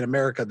Catholic in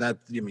America,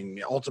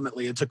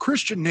 ultimately it's a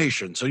Christian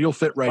nation, so you'll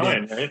fit right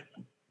in. Right?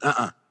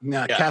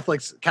 Yeah.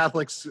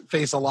 Catholics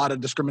face a lot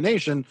of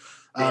discrimination,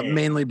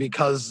 mainly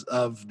because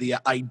of the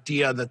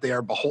idea that they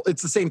are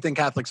it's the same thing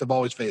Catholics have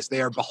always faced.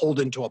 They are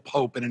beholden to a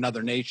pope in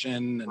another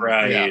nation. And,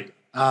 right.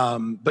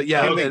 But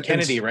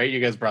Kennedy, right? You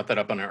guys brought that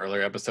up on an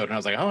earlier episode, and I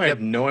was like, I have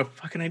no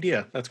fucking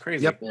idea. That's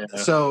crazy. Yep. Yeah.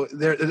 So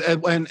there,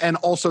 and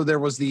also there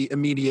was the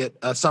immediate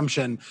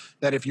assumption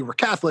that if you were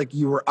Catholic,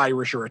 you were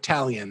Irish or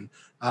Italian.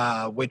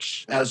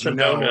 Which, as you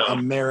know,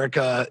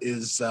 America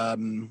is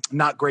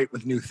not great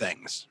with new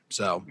things.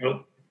 So,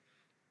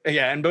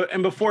 Yeah,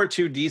 and before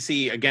too,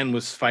 DC again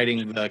was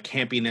fighting the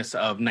campiness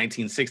of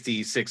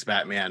 1966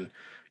 Batman.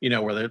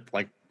 Where they're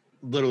like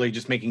literally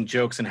just making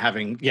jokes and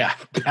having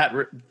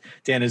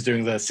Dan is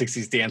doing the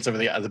 60s dance over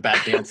the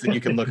bat dance that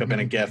you can look up in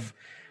a GIF.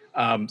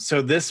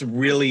 So this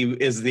really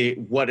is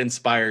what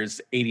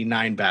inspires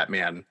 89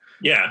 Batman.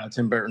 Yeah,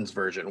 Tim Burton's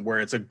version, where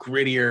it's a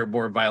grittier,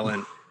 more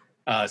violent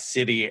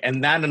city,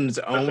 and that in its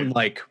own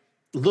like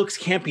looks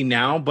campy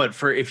now, but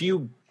if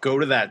you go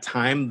to that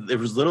time, it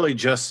was literally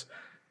just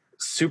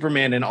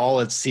Superman and all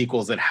its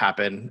sequels that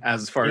happen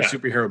as far as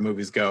superhero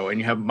movies go, and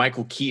you have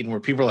Michael Keaton, where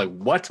people are like,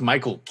 "What,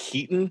 Michael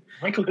Keaton?"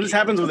 This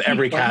happens with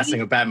every casting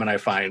of Batman I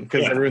find,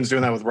 because everyone's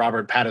doing that with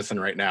Robert Pattinson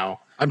right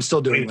now. I'm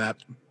still doing that.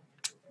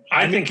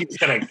 I think he's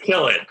gonna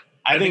kill it.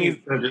 I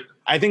think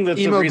that's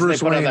the reason they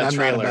put out that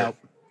trailer.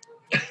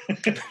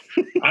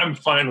 I'm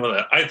fine with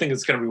it. I think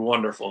it's gonna be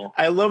wonderful.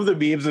 I love the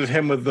memes of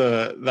him with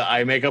the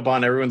eye makeup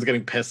on. Everyone's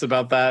getting pissed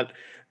about that.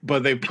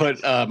 But they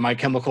put My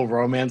Chemical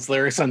Romance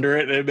lyrics under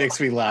it, and it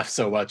makes me laugh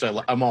so much.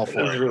 I'm all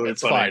for it. Really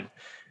it's funny.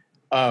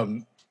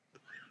 Fine.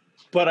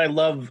 But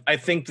I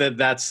think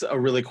that's a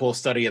really cool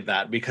study of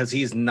that, because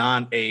he's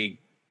not a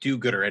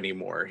do-gooder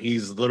anymore.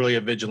 He's literally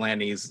a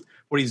vigilante.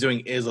 What he's doing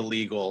is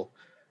illegal.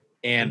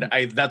 And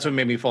that's what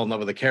made me fall in love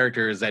with the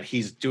character, is that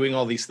he's doing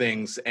all these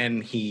things,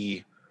 and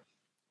he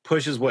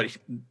pushes what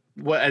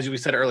as we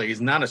said earlier,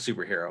 he's not a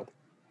superhero.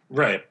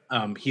 Right.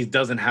 He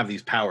doesn't have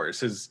these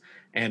powers.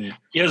 And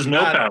he has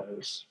no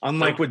powers.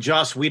 Unlike what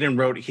Joss Whedon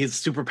wrote, his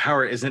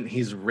superpower isn't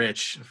he's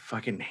rich.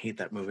 Fucking hate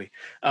that movie.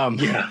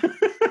 Yeah,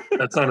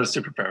 that's not a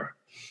superpower.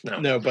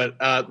 No, but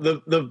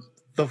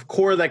the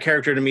core of that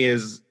character to me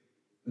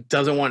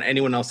doesn't want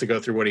anyone else to go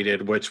through what he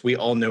did, which we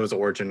all know is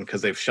origin,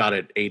 because they've shot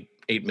it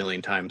 8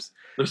 million times.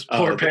 Those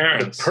poor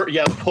parents.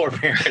 The poor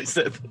parents.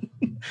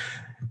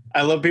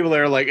 I love people that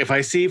are like, if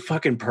I see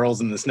fucking pearls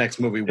in this next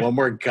movie one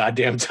more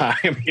goddamn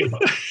time.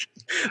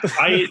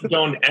 I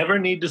don't ever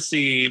need to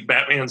see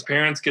Batman's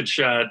parents get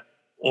shot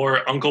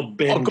or Uncle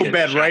Ben.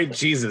 Right?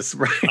 Jesus,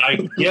 right?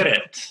 I get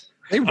it.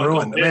 They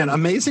ruined it, man.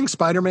 Amazing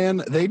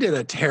Spider-Man. They did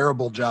a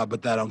terrible job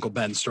with that Uncle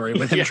Ben story,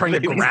 with him trying to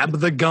grab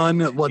the gun,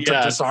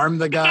 to disarm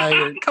the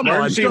guy. Come on,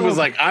 Martin was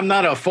like, "I'm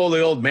not a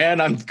fully old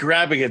man. I'm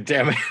grabbing it.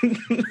 Damn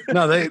it!"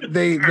 No,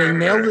 they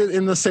nailed it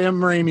in the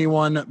Sam Raimi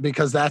one,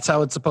 because that's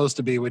how it's supposed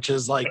to be. Which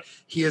is like,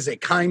 he is a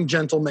kind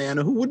gentleman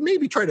who would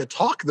maybe try to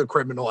talk the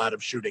criminal out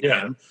of shooting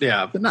him,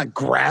 but not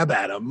grab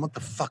at him. What the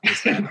fuck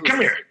is that?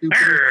 Come here.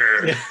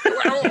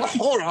 Well,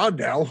 hold on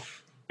now.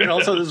 And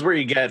also, this is where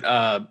you get,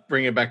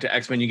 bring it back to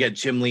X-Men, you get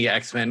Jim Lee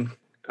X-Men.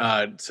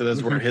 So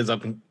that's where his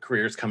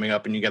career is coming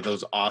up, and you get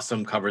those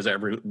awesome covers.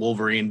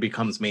 Wolverine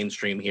becomes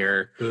mainstream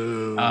here.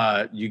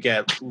 You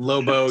get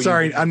Lobo.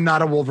 Sorry, I'm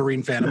not a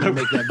Wolverine fan. I'm going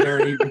to make that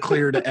very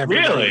clear to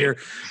everyone here.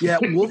 Yeah,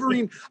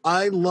 Wolverine.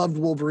 I loved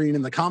Wolverine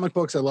in the comic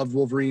books. I loved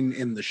Wolverine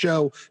in the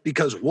show,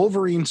 because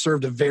Wolverine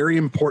served a very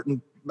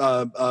important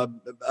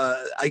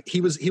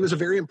he was a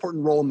very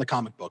important role in the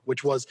comic book,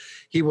 which was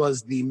he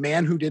was the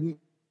man who didn't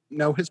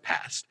know his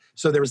past.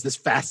 So there was this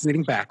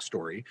fascinating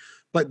backstory,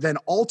 but then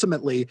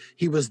ultimately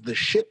he was the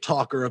shit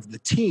talker of the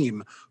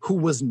team, who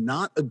was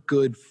not a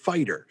good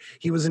fighter.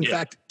 He was in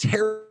fact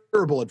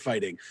terrible at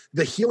fighting.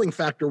 The healing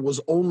factor was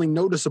only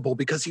noticeable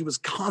because he was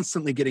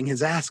constantly getting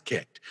his ass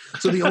kicked.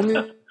 So the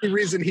only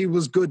reason he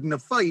was good in a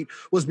fight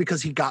was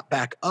because he got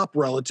back up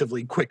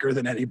relatively quicker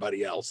than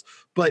anybody else.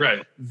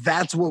 But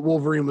that's what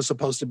Wolverine was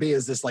supposed to be,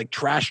 is this like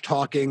trash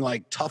talking,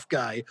 like tough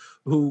guy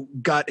who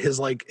got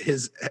his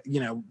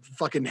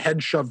fucking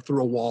head shoved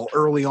through a wall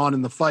early on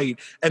in the fight,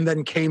 and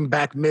then came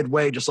back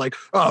midway just like,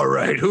 all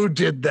right, who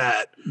did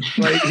that?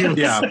 Like,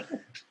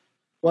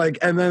 like,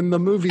 and then the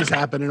movies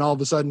happen, and all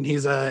of a sudden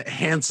he's a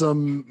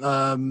handsome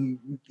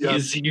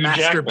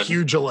master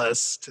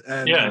pugilist,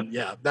 and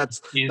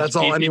that's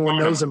all anyone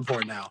knows him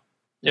for now.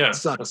 Yeah, it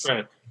sucks. That's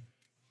right.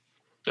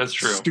 That's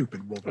true.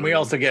 Stupid Wolverine. And we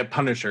also get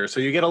Punisher,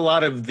 so you get a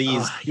lot of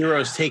these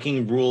heroes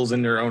taking rules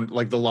in their own,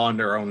 like the law in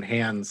their own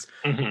hands,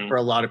 for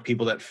a lot of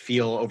people that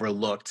feel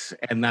overlooked,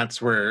 and that's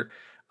where.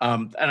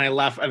 And I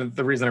laugh, and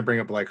the reason I bring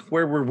up, like,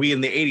 where were we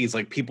in the 80s?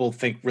 Like, people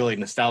think really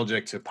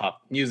nostalgic to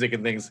pop music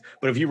and things,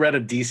 but if you read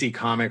a DC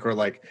comic or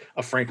like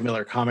a Frank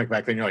Miller comic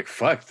back then, you're like,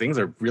 fuck, things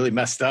are really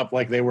messed up.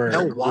 Like, they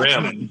were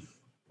Watchmen,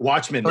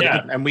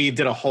 and we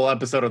did a whole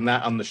episode on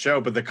that on the show,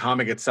 but the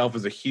comic itself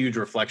is a huge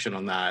reflection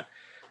on that,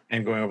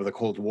 and going over the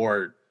Cold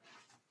War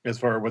as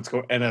far as what's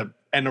going,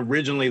 and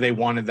originally they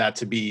wanted that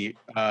to be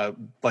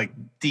like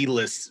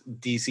D-list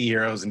DC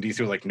heroes, and DC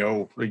was like,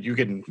 no, you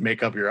can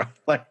make up your own.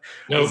 Like,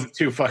 no, this is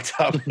too fucked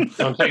up.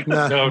 Don't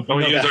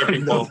use our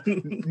people.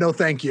 No,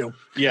 thank you.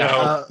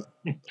 Yeah.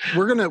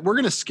 We're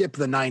gonna skip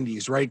the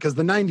 90s, right? Because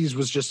the 90s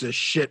was just a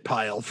shit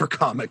pile for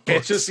comic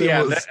books. It's just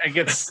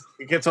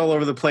it gets all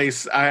over the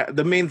place.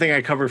 The main thing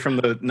I covered from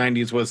the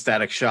 90s was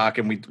Static Shock,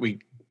 and we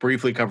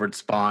briefly covered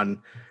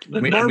Spawn.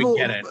 Marvel, we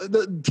get it.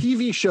 The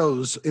TV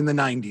shows in the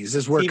 90s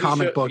is where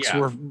comic books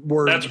were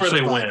that's where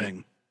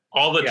surviving.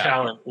 all the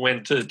talent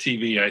went to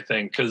TV, I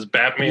think, because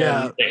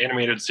Batman, the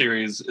animated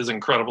series, is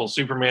incredible.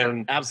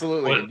 Superman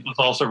absolutely was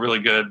also really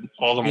good.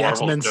 All the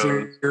Marvel X-Men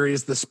shows.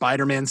 series, the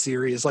Spider-Man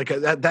series, like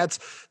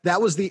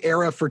that was the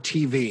era for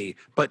TV.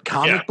 But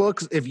comic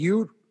books, if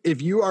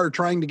you are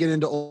trying to get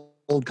into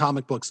old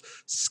comic books,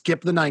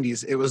 skip the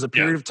 90s. It was a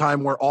period of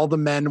time where all the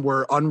men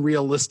were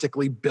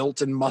unrealistically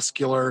built and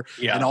muscular,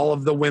 and all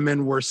of the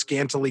women were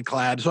scantily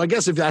clad. So I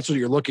guess if that's what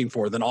you're looking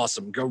for, then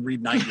awesome. Go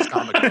read 90s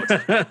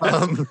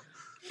comic books.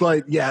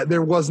 But yeah,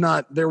 there was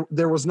not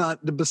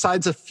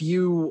besides a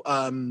few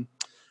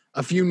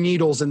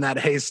needles in that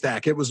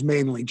haystack. It was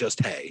mainly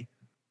just hay.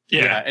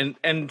 Yeah,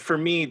 and for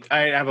me, I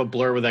have a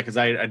blur with that because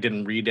I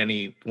didn't read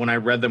any. When I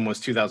read them was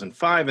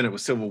 2005, and it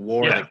was Civil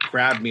War that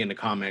grabbed me into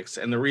comics.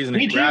 And the reason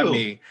it grabbed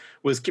me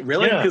was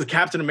because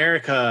Captain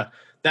America,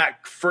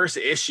 that first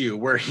issue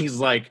where he's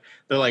like,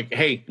 they're like,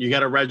 hey, you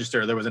got to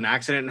register. There was an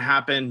accident that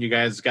happened. You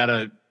guys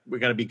we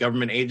got to be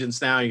government agents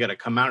now. You got to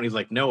come out. And he's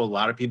like, no, a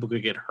lot of people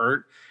could get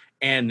hurt.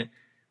 And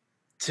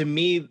to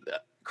me,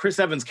 Chris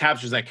Evans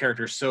captures that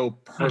character so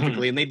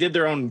perfectly, and they did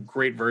their own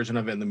great version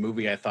of it in the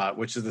movie, I thought,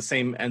 which is the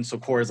same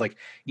Enso Core is like,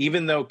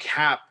 even though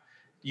Cap,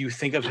 you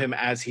think of him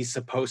as he's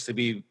supposed to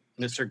be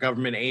Mr.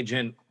 Government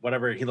Agent,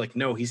 whatever,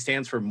 he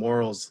stands for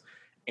morals,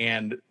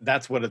 and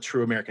that's what a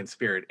true American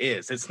spirit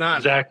is. It's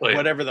not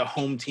whatever the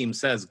home team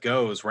says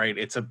goes, right?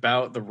 It's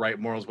about the right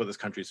morals, what this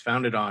country's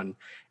founded on,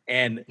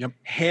 and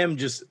him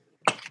just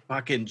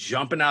fucking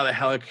jumping out of the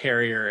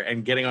helicarrier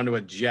and getting onto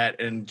a jet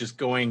and just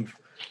going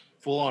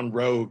full on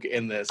rogue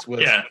in this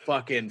was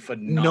fucking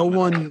phenomenal. No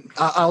one,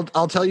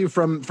 I'll tell you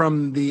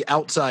from the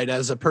outside,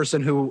 as a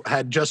person who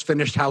had just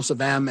finished House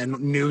of M and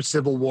knew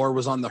Civil War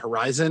was on the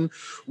horizon,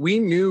 we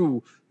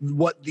knew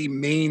what the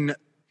main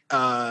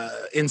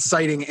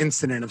inciting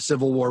incident of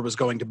Civil War was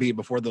going to be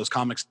before those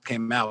comics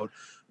came out.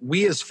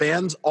 We as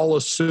fans all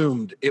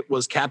assumed it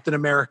was Captain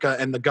America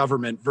and the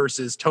government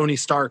versus Tony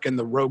Stark and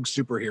the rogue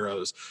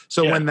superheroes.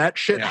 So when that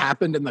shit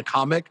happened in the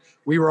comic,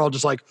 we were all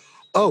just like,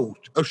 oh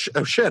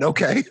shit,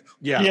 okay.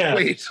 Yeah.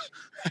 Wait,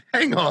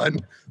 hang on.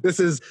 This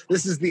is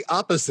the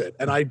opposite,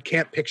 and I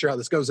can't picture how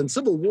this goes. And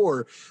Civil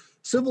War,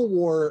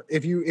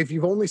 if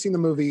you've only seen the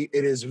movie,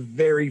 it is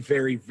very,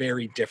 very,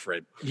 very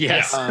different.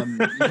 Yes.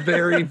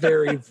 Very,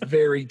 very,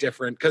 very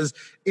different. Because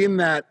in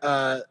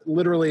that,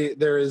 literally,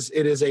 it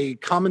is a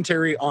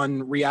commentary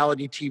on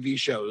reality TV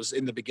shows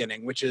in the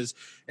beginning, which is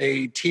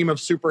a team of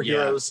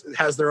superheroes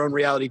has their own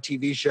reality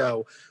TV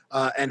show.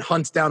 And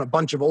hunts down a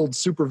bunch of old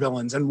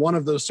supervillains. And one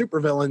of those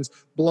supervillains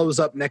blows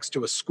up next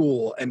to a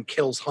school and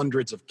kills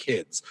hundreds of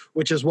kids,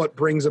 which is what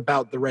brings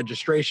about the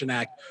Registration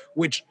Act,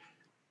 which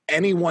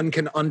anyone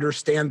can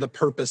understand the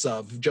purpose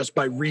of just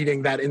by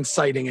reading that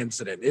inciting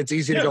incident. It's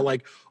easy to go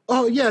like,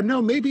 oh, yeah,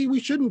 no, maybe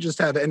we shouldn't just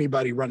have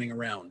anybody running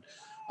around.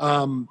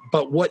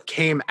 But what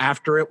came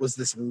after it was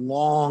this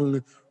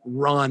long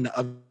run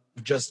of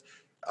just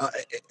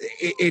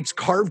it's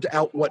carved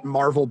out what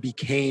Marvel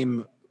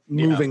became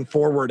moving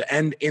forward,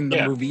 and in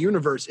the movie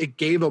universe, it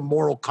gave a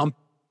moral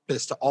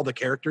compass to all the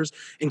characters,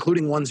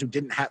 including ones who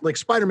didn't have, like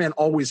Spider-Man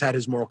always had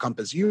his moral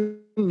compass. You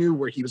knew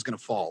where he was going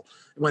to fall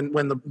when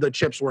the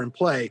chips were in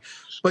play,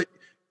 but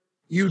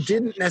you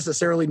didn't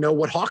necessarily know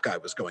what Hawkeye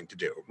was going to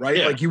do,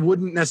 right? Like you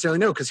wouldn't necessarily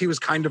know because he was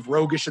kind of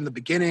roguish in the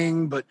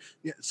beginning, but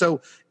so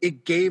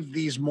it gave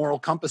these moral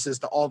compasses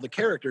to all the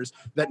characters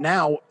that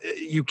now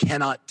you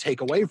cannot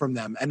take away from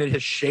them, and it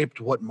has shaped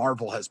what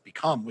Marvel has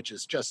become, which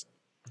is just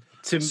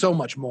so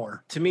much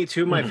more. To me,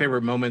 two of my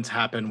favorite moments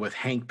happened with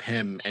Hank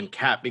Pym and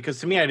Cap, because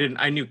to me,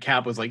 I knew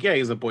Cap was like,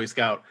 he's a Boy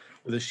Scout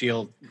with a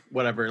shield,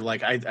 whatever.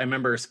 Like I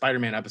remember a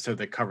Spider-Man episode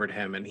that covered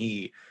him, and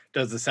he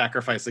does the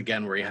sacrifice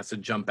again where he has to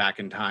jump back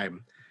in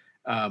time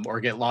or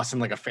get lost in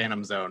like a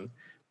phantom zone.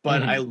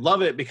 But I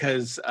love it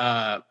because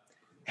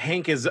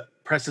Hank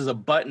presses a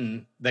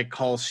button that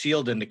calls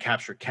shield in to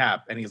capture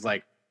Cap, and he's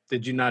like,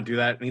 did you not do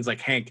that? And he's like,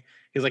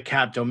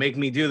 Cap, don't make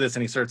me do this.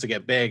 And he starts to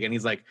get big, and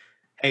he's like,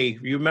 hey,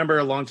 you remember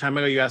a long time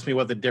ago you asked me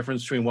what the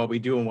difference between what we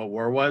do and what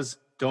war was?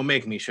 Don't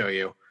make me show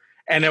you.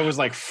 And it was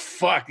like,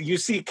 fuck. You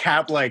see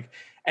Cap like,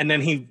 and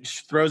then he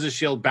throws his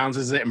shield,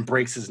 bounces it, and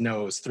breaks his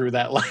nose through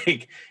that.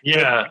 Like,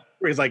 where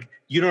he's like,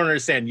 you don't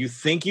understand. You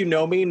think you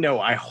know me? No,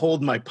 I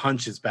hold my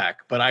punches back,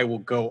 but I will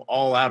go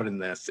all out in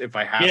this if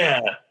I have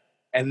to.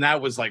 And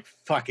that was like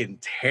fucking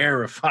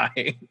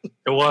terrifying.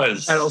 It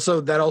was.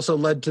 And that also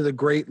led to the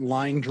great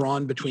line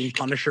drawn between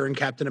Punisher and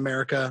Captain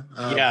America.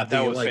 That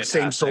was like fantastic.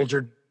 Same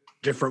soldier,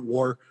 different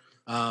war.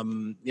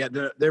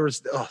 There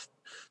was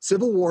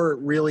Civil War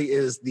really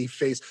is the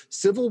face.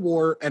 Civil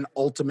War and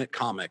Ultimate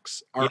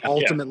Comics are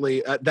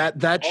ultimately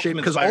that shape,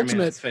 because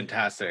Ultimate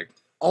fantastic.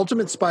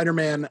 Ultimate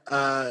Spider-Man.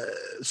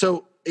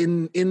 So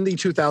in the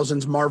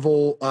 2000s,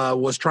 Marvel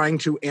was trying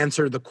to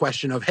answer the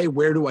question of, hey,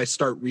 where do I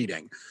start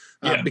reading?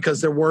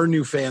 Because there were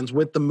new fans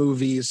with the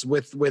movies,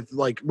 with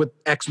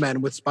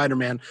X-Men, with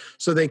Spider-Man.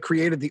 So they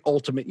created the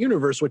Ultimate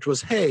Universe, which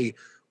was, hey,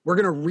 we're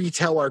going to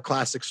retell our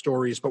classic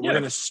stories, but we're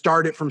going to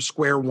start it from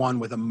square one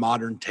with a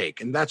modern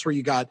take. And that's where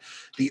you got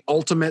the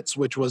Ultimates,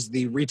 which was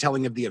the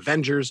retelling of the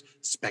Avengers,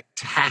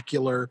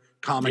 spectacular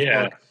comic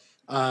book.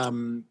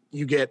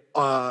 You get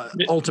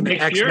Ultimate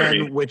Nick X-Men,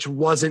 Fury. which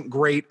wasn't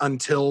great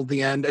until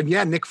the end. And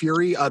yeah, Nick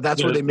Fury,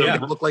 that's where they made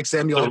him look like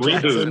Samuel L.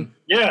 Jackson.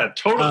 Yeah,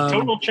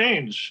 total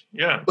change.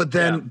 Yeah. But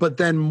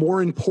then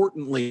more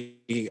importantly,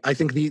 I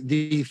think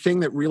the thing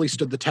that really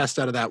stood the test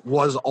out of that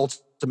was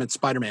Ultimate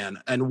Spider-Man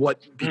and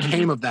what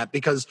became of that.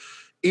 Because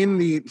in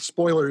the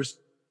spoilers,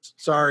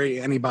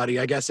 sorry, anybody,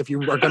 I guess if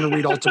you are going to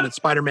read Ultimate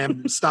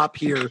Spider-Man, stop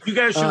here. You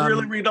guys should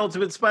really read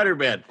Ultimate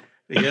Spider-Man.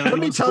 Let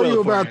me tell you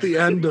about the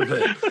end of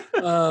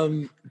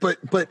it.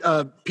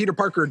 But Peter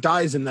Parker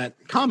dies in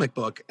that comic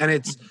book, and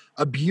it's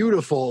a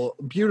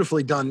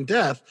beautifully done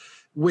death,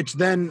 which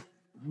then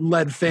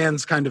led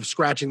fans kind of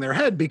scratching their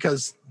head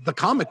because the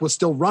comic was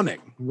still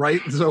running,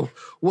 right? So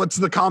what's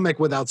the comic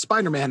without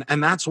Spider-Man?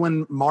 And that's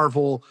when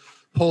Marvel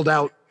pulled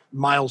out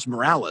Miles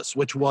Morales,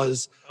 which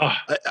was,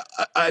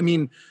 I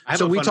mean, I have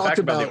so a we fun talked fact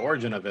about the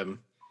origin of him.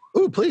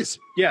 Oh, please.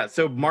 Yeah,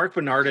 so Mark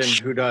Bernardin,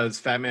 who does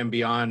Fat Man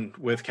Beyond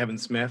with Kevin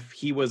Smith,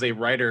 he was a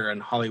writer in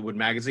Hollywood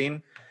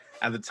Magazine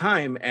at the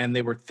time, and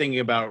they were thinking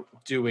about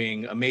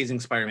doing Amazing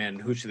Spider-Man,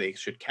 who they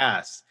should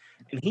cast.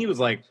 And he was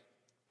like,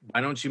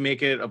 why don't you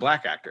make it a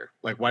black actor?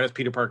 Like, why does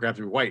Peter Parker have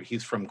to be white?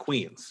 He's from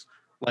Queens.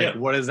 Like,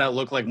 what does that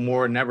look like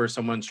more than ever,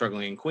 someone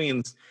struggling in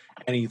Queens?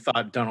 And he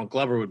thought Donald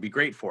Glover would be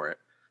great for it.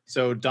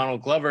 So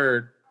Donald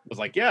Glover was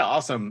like, yeah,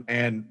 awesome.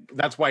 And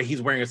that's why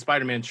he's wearing a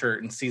Spider-Man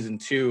shirt in season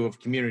 2 of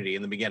Community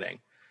in the beginning.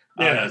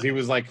 Because he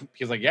was like,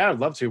 yeah, I'd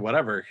love to,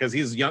 whatever. Because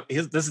he's young.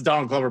 This is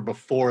Donald Glover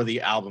before the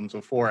albums,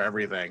 before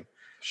everything.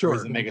 Sure.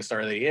 He's the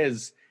megastar that he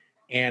is.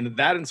 And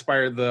that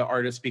inspired the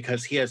artist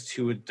because he has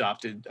 2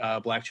 adopted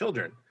black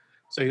children.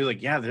 So he was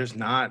like, yeah, there's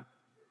not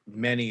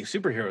many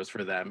superheroes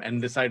for them,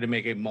 and decided to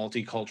make a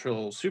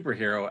multicultural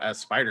superhero as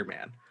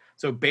Spider-Man.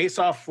 So based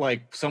off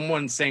like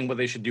someone saying what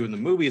they should do in the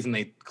movies, and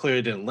they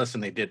clearly didn't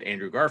listen, they did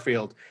Andrew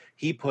Garfield.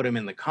 He put him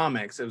in the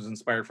comics. It was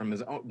inspired from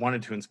his own,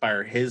 wanted to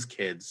inspire his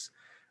kids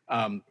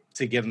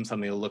to give them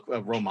something to look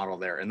a role model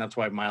there. And that's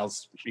why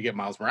you get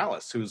Miles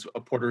Morales, who's a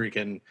Puerto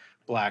Rican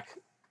black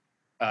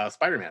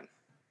Spider-Man.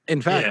 In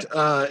fact,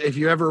 if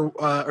you ever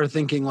are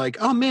thinking like,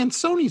 oh man,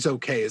 Sony's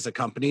okay as a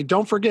company,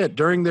 don't forget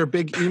during their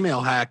big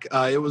email hack,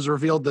 it was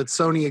revealed that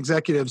Sony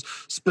executives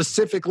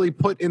specifically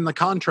put in the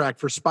contract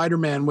for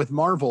Spider-Man with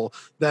Marvel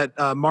that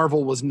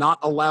Marvel was not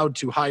allowed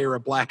to hire a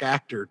black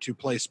actor to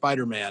play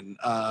Spider-Man.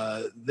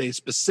 They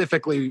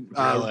specifically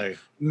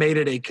made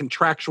it a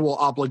contractual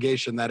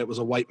obligation that it was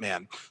a white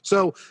man.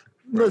 So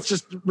let's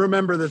just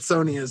remember that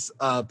Sony is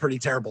pretty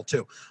terrible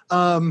too.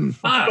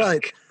 But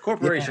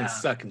corporations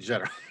suck in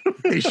general.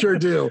 They sure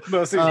do.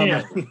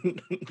 Mostly,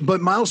 But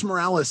Miles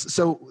Morales,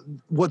 so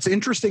what's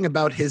interesting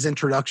about his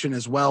introduction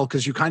as well,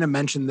 because you kind of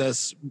mentioned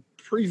this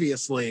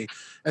previously,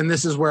 and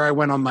this is where I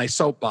went on my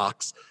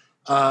soapbox.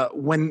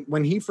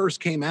 When he first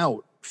came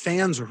out,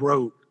 fans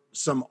wrote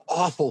some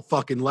awful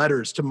fucking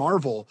letters to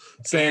Marvel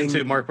saying, and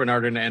to Mark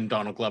Bernardin and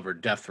Donald Glover,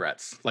 death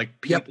threats. Like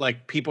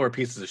people are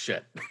pieces of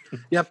shit.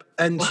 Yep.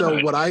 And so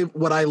what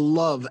I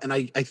love, and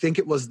I think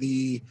it was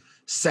the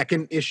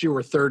second issue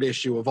or third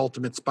issue of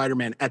Ultimate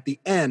Spider-Man, at the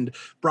end,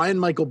 Brian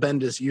Michael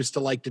Bendis used to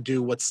like to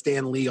do what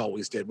Stan Lee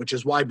always did, which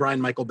is why Brian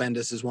Michael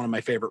Bendis is one of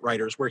my favorite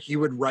writers, where he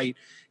would write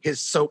his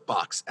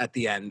soapbox at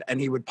the end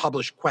and he would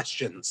publish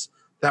questions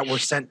that were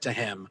sent to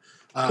him.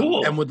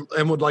 Cool.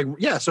 And would like,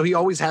 yeah. So he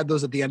always had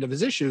those at the end of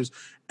his issues.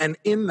 And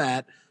in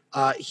that,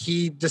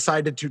 he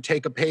decided to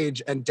take a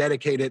page and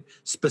dedicate it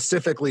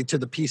specifically to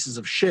the pieces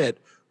of shit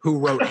who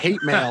wrote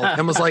hate mail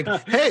and was like,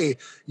 hey,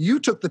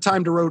 you took the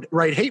time to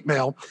write hate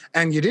mail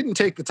and you didn't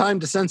take the time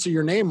to censor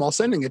your name while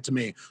sending it to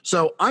me.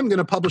 So I'm going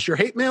to publish your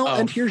hate mail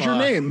and here's your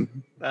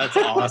name. That's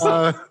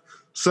awesome.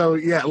 So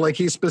yeah, like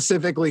he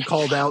specifically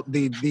called out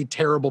the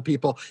terrible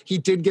people. He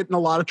did get in a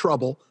lot of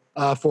trouble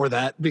for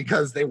that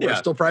because they were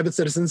still private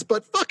citizens,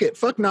 but fuck it.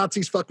 Fuck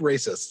Nazis, fuck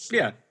racists.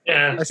 Yeah.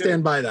 I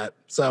stand by that.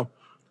 So.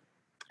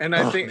 And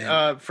I think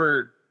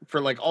for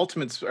like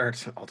Ultimate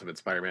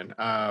Spider-Man,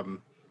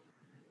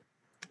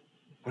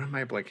 what am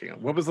I blanking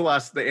on? What was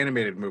the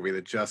animated movie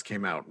that just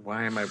came out?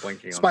 Why am I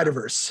blanking on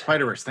Spider-Verse?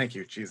 Spider-Verse. Thank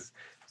you. Jesus.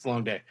 It's a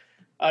long day.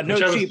 No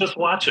cheap. I was just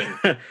watching.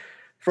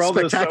 For all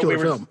spectacular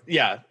film.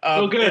 Yeah.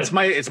 Good. It's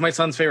my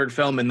son's favorite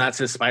film, and that's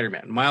his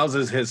Spider-Man. Miles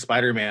is his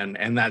Spider-Man,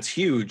 and that's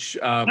huge.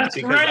 That's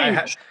because right.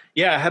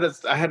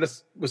 I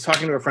was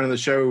talking to a friend of the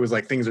show who was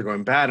like, things are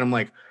going bad. I'm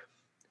like,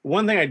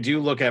 one thing I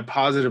do look at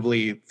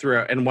positively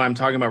throughout, and why I'm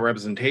talking about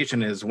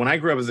representation is when I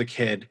grew up as a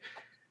kid,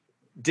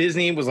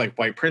 Disney was like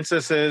white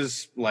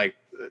princesses, like,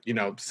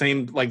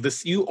 same like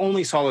this. You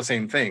only saw the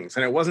same things,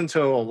 and it wasn't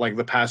until like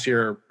the past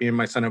year, me and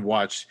my son have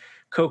watched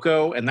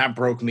Coco, and that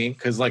broke me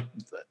because like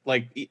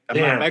I'm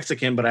not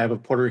Mexican, but I have a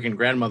Puerto Rican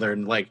grandmother,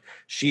 and like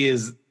she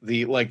is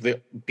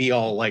the be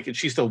all, like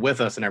she's still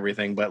with us and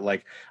everything, but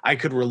like I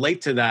could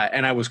relate to that,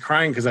 and I was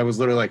crying because I was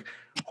literally like,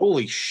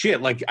 holy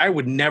shit, like I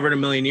would never in a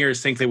million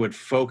years think they would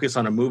focus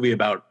on a movie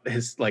about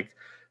his like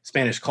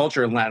Spanish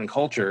culture and Latin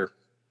culture.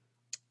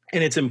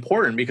 And it's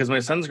important because my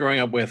son's growing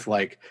up with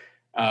like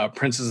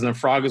Princess and the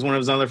Frog is one of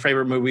his other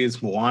favorite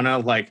movies, Moana,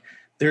 like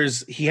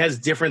he has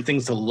different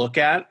things to look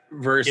at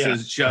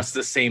versus just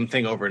the same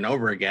thing over and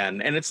over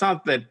again. And it's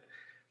not that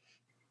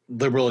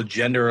liberal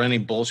agenda or any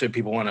bullshit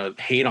people want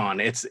to hate on.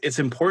 It's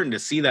important to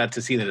see that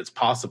it's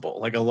possible.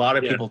 Like a lot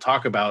of people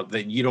talk about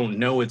that you don't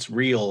know it's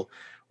real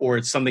or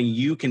it's something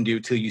you can do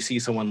till you see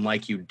someone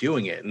like you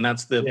doing it. And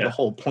that's the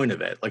whole point of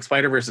it. Like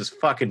Spider-Verse is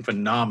fucking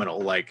phenomenal.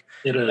 Like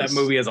that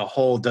movie as a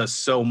whole does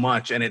so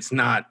much, and it's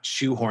not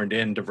shoehorned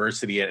in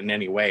diversity in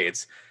any way.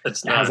 It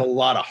has a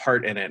lot of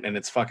heart in it, and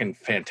it's fucking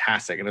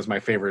fantastic. And it's my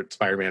favorite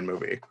Spider-Man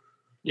movie.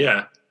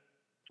 Yeah.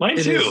 Mine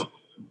too.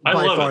 By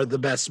far the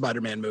best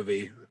Spider-Man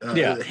movie,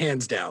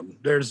 hands down.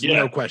 There's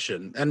no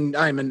question. And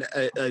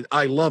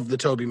I love the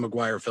Tobey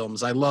Maguire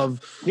films. I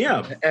love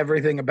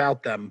everything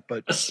about them,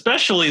 but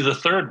especially the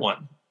third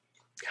one.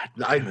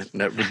 I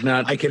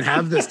can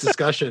have this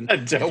discussion.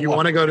 If you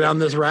want to go down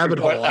this rabbit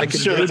hole, I can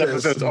sure do this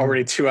this. episode's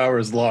already 2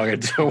 hours long. I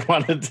don't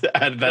want to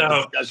add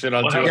that discussion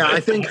on to it. Yeah, I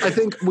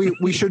think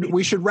we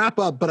should wrap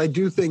up, but I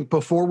do think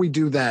before we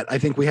do that, I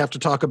think we have to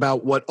talk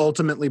about what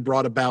ultimately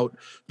brought about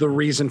the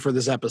reason for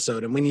this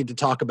episode, and we need to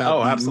talk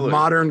about the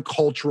modern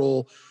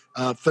cultural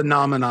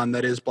phenomenon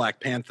that is Black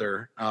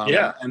Panther.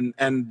 And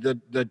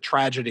the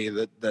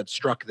tragedy that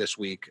struck this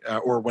week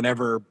or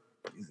whenever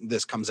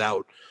this comes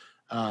out.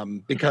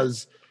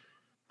 Because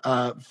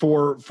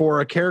for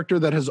a character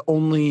that has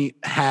only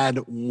had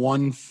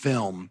one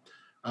film,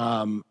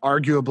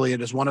 arguably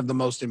it is one of the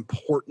most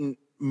important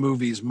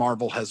movies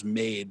Marvel has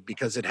made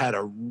because it had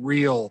a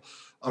real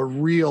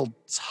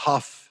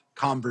tough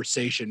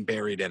conversation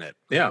buried in it.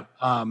 Yeah.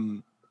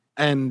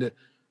 And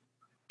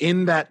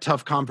in that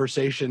tough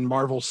conversation,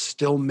 Marvel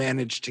still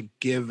managed to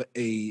give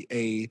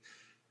an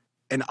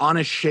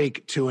honest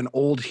shake to an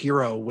old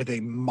hero with a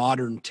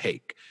modern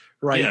take.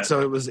 Right. Yeah. So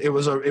it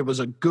was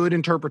a good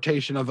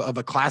interpretation of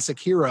a classic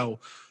hero,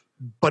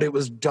 but it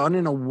was done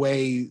in a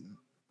way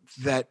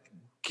that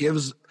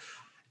gives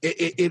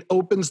it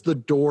opens the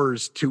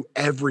doors to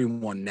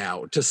everyone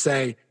now to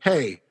say,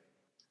 hey,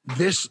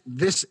 this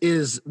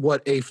is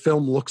what a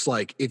film looks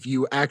like if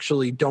you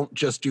actually don't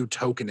just do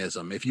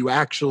tokenism, if you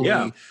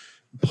actually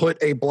put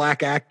a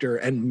Black actor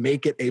and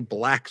make it a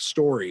Black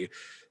story.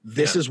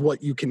 This is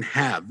what you can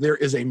have. There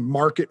is a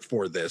market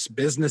for this.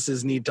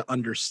 Businesses need to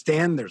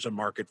understand there's a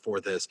market for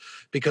this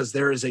because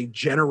there is a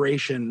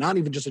generation, not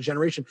even just a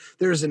generation,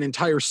 there is an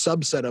entire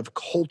subset of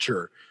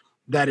culture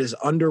that is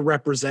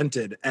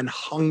underrepresented and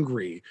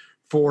hungry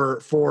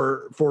for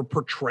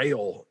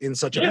portrayal in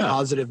such a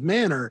positive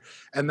manner.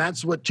 And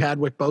that's what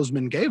Chadwick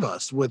Boseman gave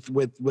us with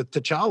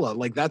T'Challa.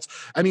 Like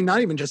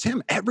not even just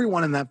him,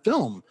 everyone in that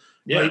film.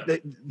 Yeah.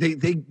 Right?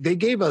 They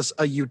gave us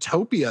a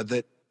utopia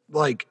that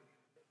like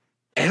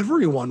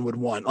everyone would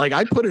want. Like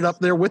I put it up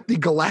there with the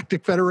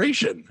Galactic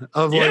Federation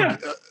of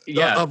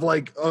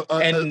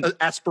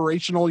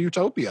aspirational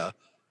utopia.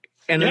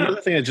 And another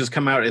thing that just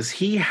come out is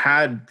he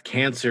had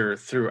cancer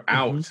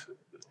throughout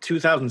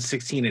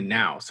 2016 and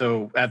now.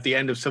 So at the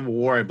end of Civil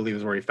War, I believe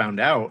is where he found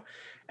out.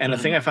 And the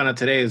thing I found out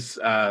today is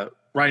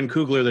Ryan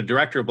Coogler, the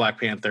director of Black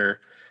Panther,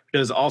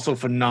 does also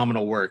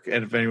phenomenal work.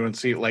 And if anyone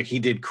see, like he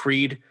did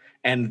Creed.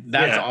 And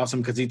that's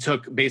awesome because he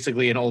took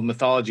basically an old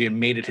mythology and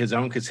made it his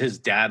own because his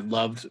dad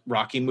loved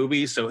Rocky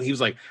movies. So he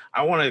was like,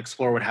 I want to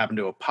explore what happened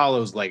to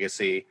Apollo's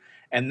legacy.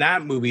 And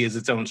that movie is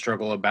its own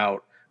struggle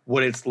about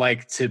what it's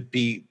like to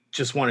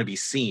just want to be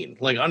seen.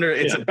 Like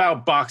it's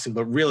about boxing,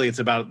 but really it's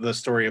about the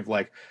story of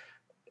like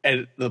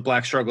the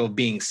Black struggle of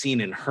being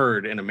seen and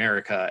heard in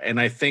America. And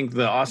I think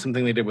the awesome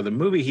thing they did with the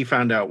movie, he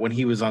found out when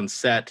he was on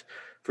set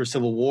for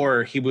Civil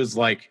War, he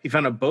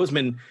found out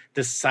Boseman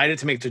decided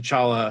to make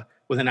T'Challa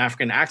with an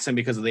African accent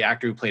because of the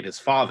actor who played his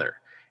father.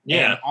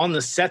 Yeah. And on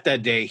the set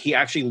that day, he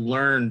actually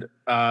learned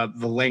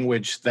the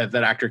language that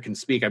actor can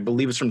speak. I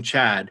believe it's from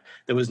Chad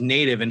that was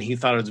native, and he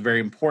thought it was very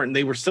important.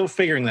 They were still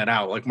figuring that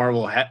out. Like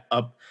Marvel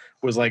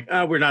was like,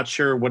 we're not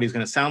sure what he's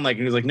going to sound like.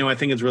 And he was like, no, I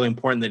think it's really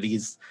important that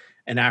he's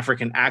an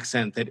African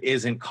accent that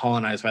isn't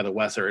colonized by the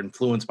West or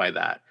influenced by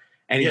that.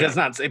 And he does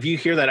not, if you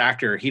hear that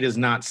actor, he does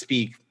not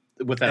speak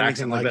with that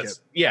accent like that.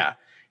 Yeah.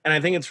 And I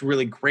think it's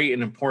really great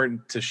and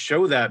important to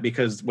show that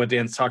because what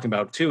Dan's talking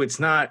about too, it's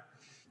not,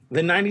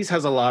 the 90s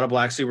has a lot of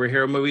Black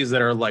superhero movies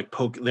that are like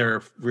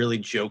they're really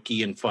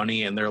jokey and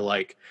funny and they're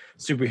like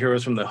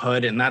superheroes from the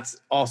hood. And that's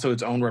also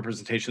its own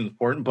representation is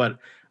important. But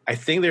I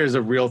think there's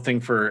a real thing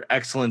for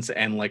excellence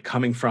and like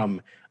coming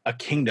from a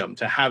kingdom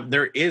to have,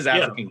 there is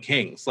African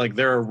kings. Like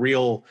they're a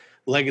real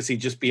legacy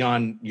just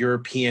beyond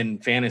European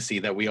fantasy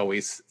that we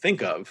always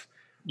think of.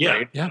 Yeah.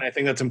 Right? Yeah. And I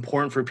think that's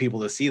important for people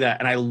to see that.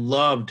 And I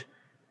loved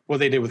what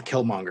they did with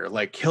Killmonger.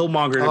 Like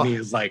Killmonger to me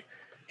is like,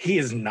 he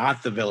is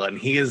not the villain.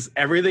 He is,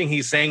 everything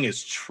he's saying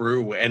is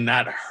true. And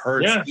that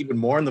hurts even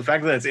more. And the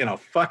fact that it's in a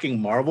fucking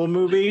Marvel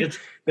movie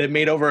that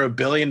made over $1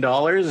 billion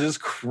is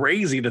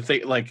crazy to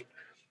think. Like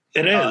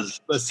it is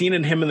the scene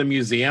in him in the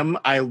museum.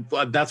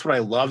 That's what I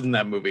loved in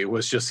that movie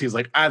was just, he's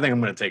like, I think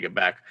I'm going to take it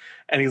back.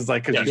 And he's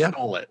like, cause you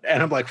stole it.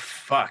 And I'm like,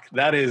 fuck,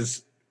 that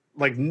is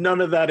like,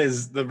 none of that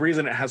is the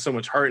reason it has so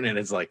much heart in it.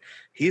 Is like,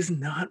 he's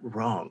not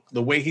wrong.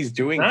 The way he's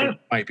doing it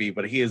might be,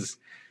 but he is,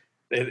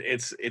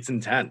 it's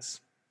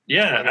intense.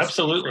 Yeah,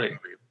 absolutely.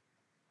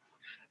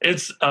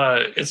 It's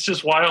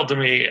just wild to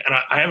me, and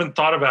I haven't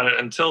thought about it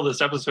until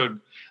this episode.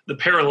 The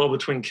parallel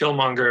between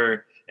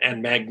Killmonger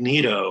and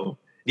Magneto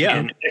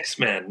in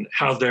X-Men,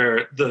 how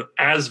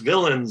as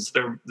villains,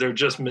 they're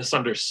just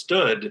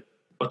misunderstood,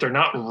 but they're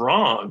not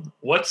wrong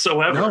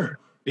whatsoever. No.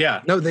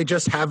 Yeah. No, they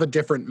just have a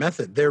different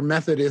method. Their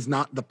method is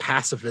not the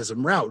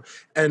pacifism route.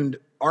 And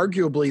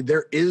arguably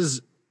there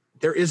is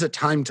a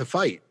time to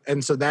fight.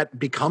 And so that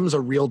becomes a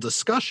real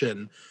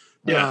discussion.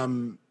 Yeah.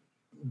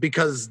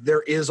 Because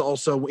there is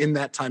also, in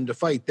that time to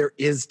fight, there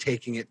is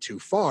taking it too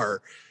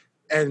far.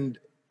 And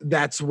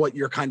that's what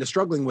you're kind of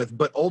struggling with.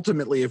 But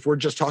ultimately, if we're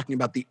just talking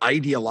about the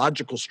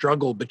ideological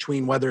struggle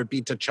between whether it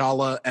be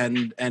T'Challa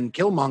and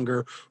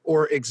Killmonger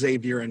or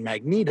Xavier and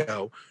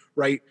Magneto,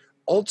 right?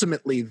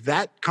 Ultimately,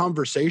 that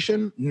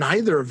conversation,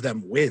 neither of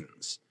them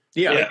wins.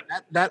 Yeah. Like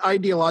that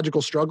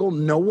ideological struggle,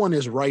 no one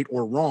is right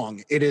or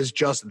wrong. It is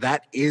just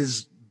that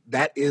is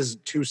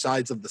two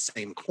sides of the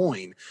same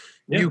coin.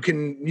 Yeah.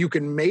 You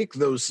can make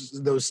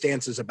those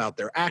stances about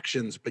their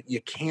actions, but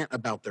you can't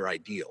about their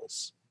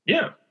ideals.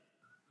 Yeah.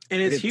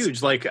 And it's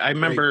huge. Like I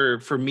remember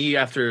for me,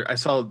 after I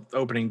saw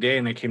opening day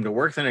and I came to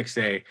work the next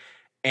day,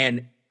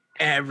 and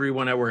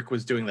everyone at work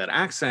was doing that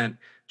accent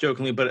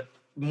jokingly, but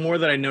more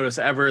than I noticed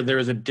ever, there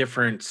was a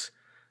difference.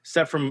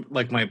 Except from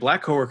like my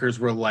black coworkers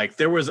were like,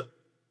 there was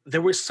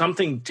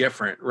something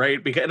different,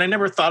 right? Because, and I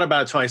never thought about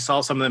it until I saw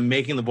some of them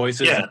making the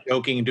voices and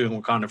joking and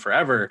doing Wakanda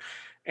Forever.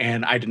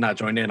 And I did not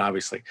join in,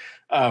 obviously.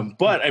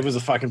 But it was a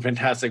fucking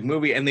fantastic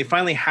movie. And they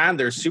finally had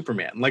their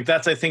Superman. Like,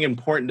 that's, I think,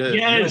 important to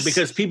know,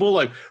 because people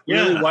like,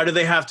 really, why do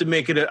they have to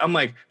make it? I'm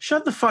like,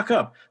 shut the fuck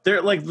up.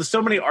 There like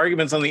so many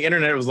arguments on the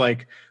internet. It was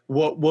like,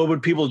 what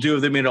would people do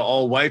if they made an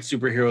all-white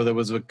superhero that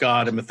was with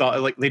God and mythology?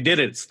 Like, they did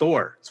it. It's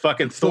Thor. It's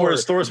fucking Thor.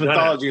 It's Thor's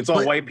mythology. It's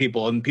all white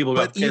people. And people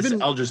got pissed.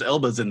 Eldris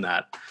Elba's in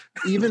that.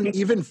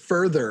 even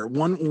further,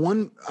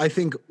 one I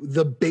think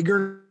the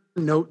bigger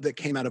note that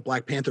came out of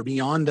Black Panther,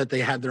 beyond that they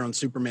had their own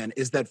Superman,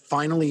 is that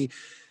finally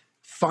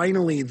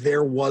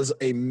there was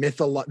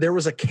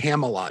a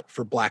Camelot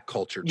for Black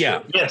culture too.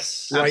 Yeah.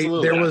 Yes. Right.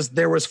 Absolutely.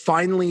 There was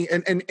finally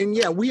and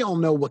yeah, we all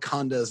know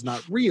Wakanda is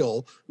not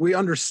real. We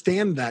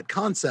understand that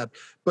concept,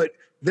 but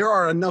there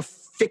are enough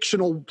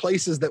fictional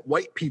places that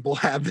white people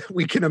have that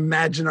we can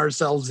imagine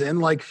ourselves in.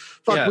 Like,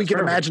 we can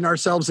imagine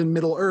ourselves in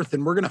Middle Earth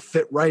and we're going to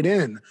fit right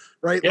in.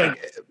 Right.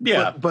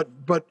 Yeah.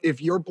 But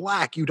if you're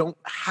Black, you don't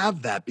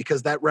have that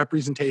because that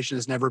representation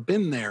has never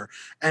been there.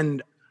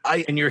 And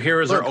your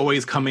heroes are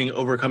always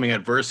overcoming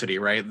adversity,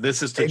 right?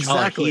 This is T'Challa.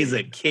 Exactly. He's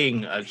a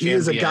king. He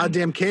is a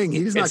goddamn king.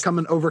 He's not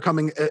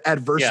overcoming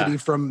adversity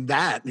from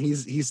that.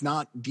 He's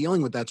not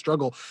dealing with that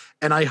struggle.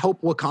 And I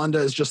hope Wakanda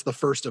is just the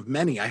first of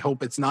many. I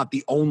hope it's not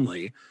the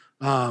only.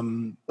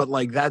 But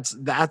like that's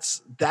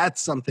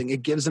something.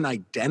 It gives an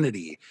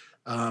identity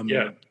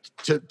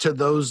to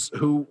those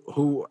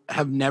who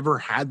have never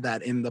had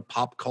that in the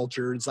pop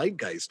culture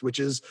zeitgeist, which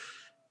is,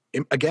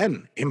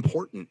 again,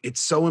 important. It's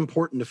so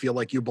important to feel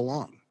like you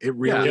belong. It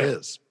really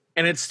is.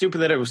 And it's stupid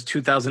that it was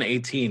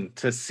 2018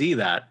 to see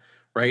that,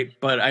 right?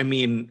 But I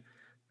mean,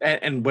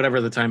 and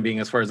whatever the time being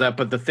as far as that,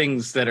 but the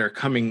things that are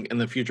coming in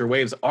the future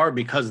waves are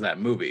because of that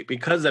movie.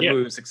 Because that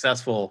movie was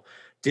successful,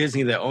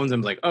 Disney that owns them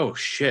is like, oh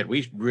shit,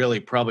 we really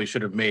probably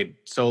should have made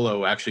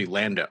Solo actually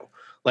Lando.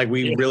 Like,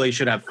 we really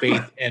should have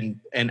faith in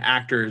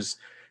actors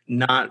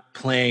not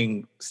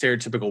playing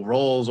stereotypical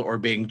roles or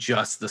being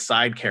just the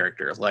side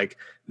character. Like,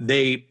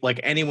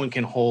 anyone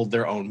can hold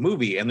their own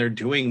movie, and they're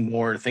doing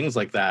more things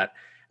like that.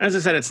 And as I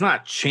said, it's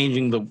not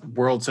changing the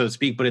world, so to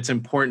speak, but it's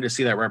important to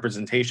see that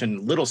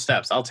representation. Little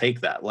steps. I'll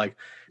take that. Like,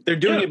 they're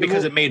doing it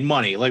because it made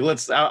money. Like,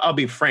 I'll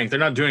be frank. They're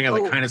not doing it out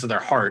of the kindness of their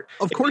heart.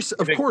 Of course.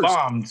 If it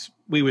bombed,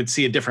 we would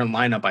see a different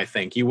lineup, I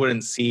think. You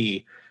wouldn't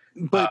see...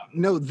 But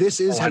no,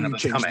 this is how you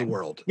change the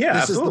world. Yeah,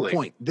 this absolutely. is the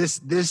point.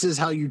 This is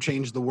how you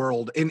change the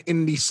world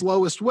in the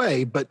slowest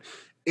way, but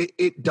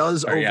it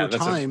does over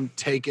time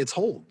take its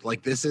hold.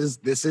 Like, this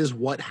is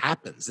what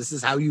happens. This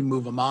is how you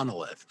move a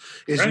monolith.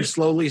 You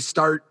slowly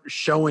start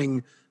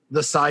showing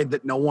the side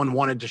that no one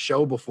wanted to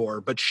show before,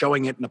 but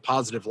showing it in a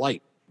positive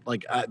light.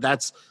 Like,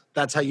 that's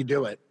how you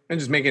do it. And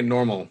just make it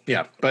normal.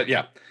 Yeah.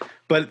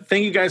 But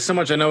thank you guys so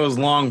much. I know it was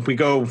long. We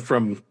go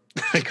from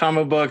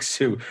comic books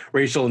to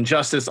racial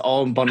injustice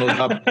all bundled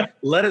up.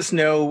 Let us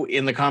know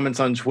in the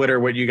comments on Twitter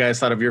what you guys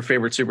thought of your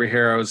favorite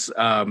superheroes.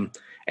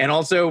 And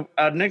also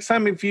next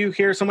time, if you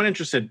hear someone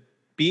interested,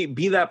 be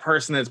that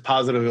person that's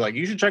positively like,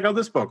 you should check out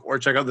this book or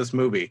check out this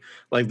movie.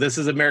 Like, this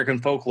is American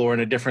folklore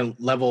in a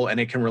different level, and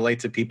it can relate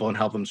to people and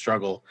help them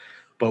struggle.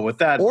 But with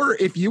that, or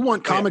if you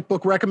want comic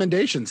book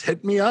recommendations,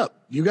 hit me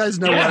up. You guys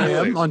know where I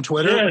am on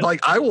Twitter. Yeah. Like,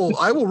 I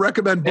will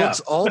recommend books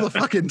all the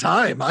fucking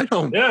time. I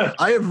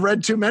have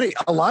read too many.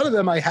 A lot of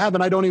them I have,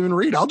 and I don't even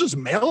read. I'll just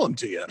mail them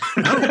to you.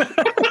 I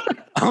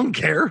don't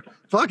care.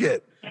 Fuck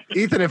it.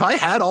 Ethan, if I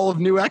had all of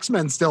New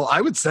X-Men still,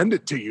 I would send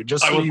it to you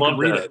just so you can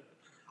read it.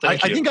 I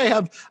think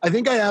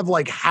I have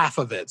like half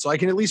of it, so I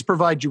can at least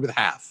provide you with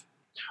half.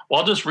 Well,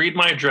 I'll just read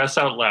my address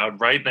out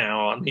loud right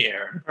now on the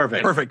air.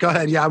 Perfect. Go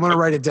ahead. Yeah, I'm going to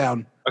write it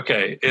down.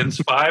 Okay, it's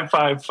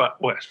 555.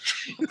 What?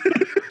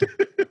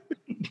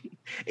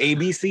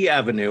 ABC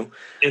Avenue.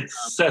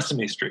 It's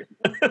Sesame Street.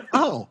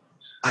 Oh,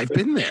 I've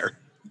been there.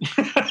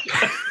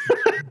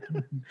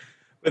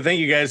 But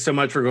thank you guys so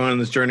much for going on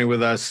this journey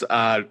with us.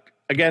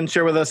 Again,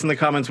 share with us in the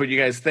comments what you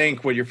guys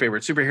think, what your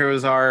favorite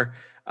superheroes are.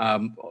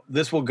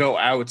 This will go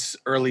out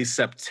early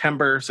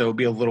September, so it'll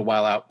be a little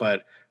while out,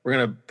 but we're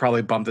going to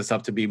probably bump this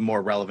up to be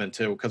more relevant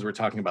too, because we're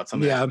talking about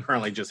something that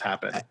currently just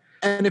happened.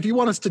 And if you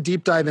want us to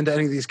deep dive into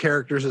any of these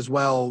characters as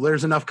well,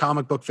 there's enough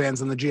comic book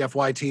fans in the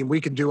GFY team. We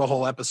can do a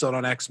whole episode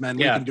on X-Men.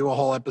 We can do a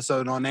whole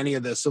episode on any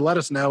of this. So let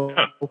us know.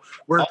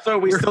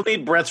 We still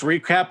need Brett's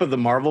recap of the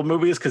Marvel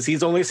movies because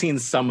he's only seen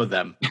some of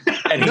them.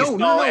 And no.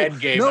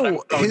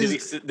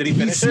 Endgame. Did he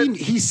finish it?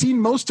 He's seen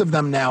most of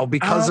them now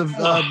because of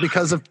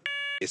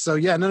So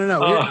yeah, no.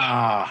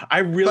 I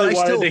really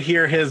wanted to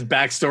hear his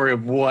backstory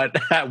of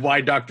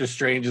why Doctor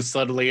Strange is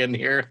suddenly in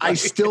here. I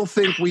still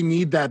think we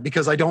need that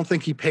because I don't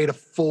think he paid a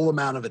full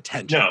amount of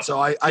attention. No. So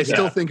I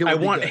still think I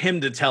want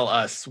him to tell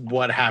us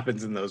what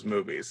happens in those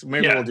movies.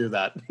 Maybe we'll do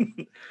that.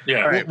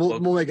 Yeah, all right, we'll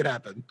make it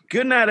happen.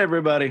 Good night,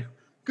 everybody.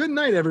 Good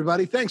night,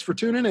 everybody. Thanks for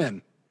tuning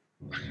in.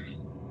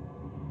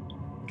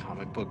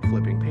 Comic book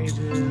flipping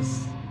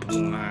pages.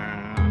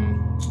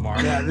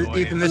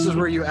 Ethan, this is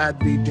where you add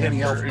the Danny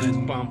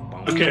Elfman.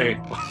 Okay.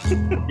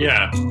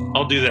 Yeah,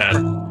 I'll do that.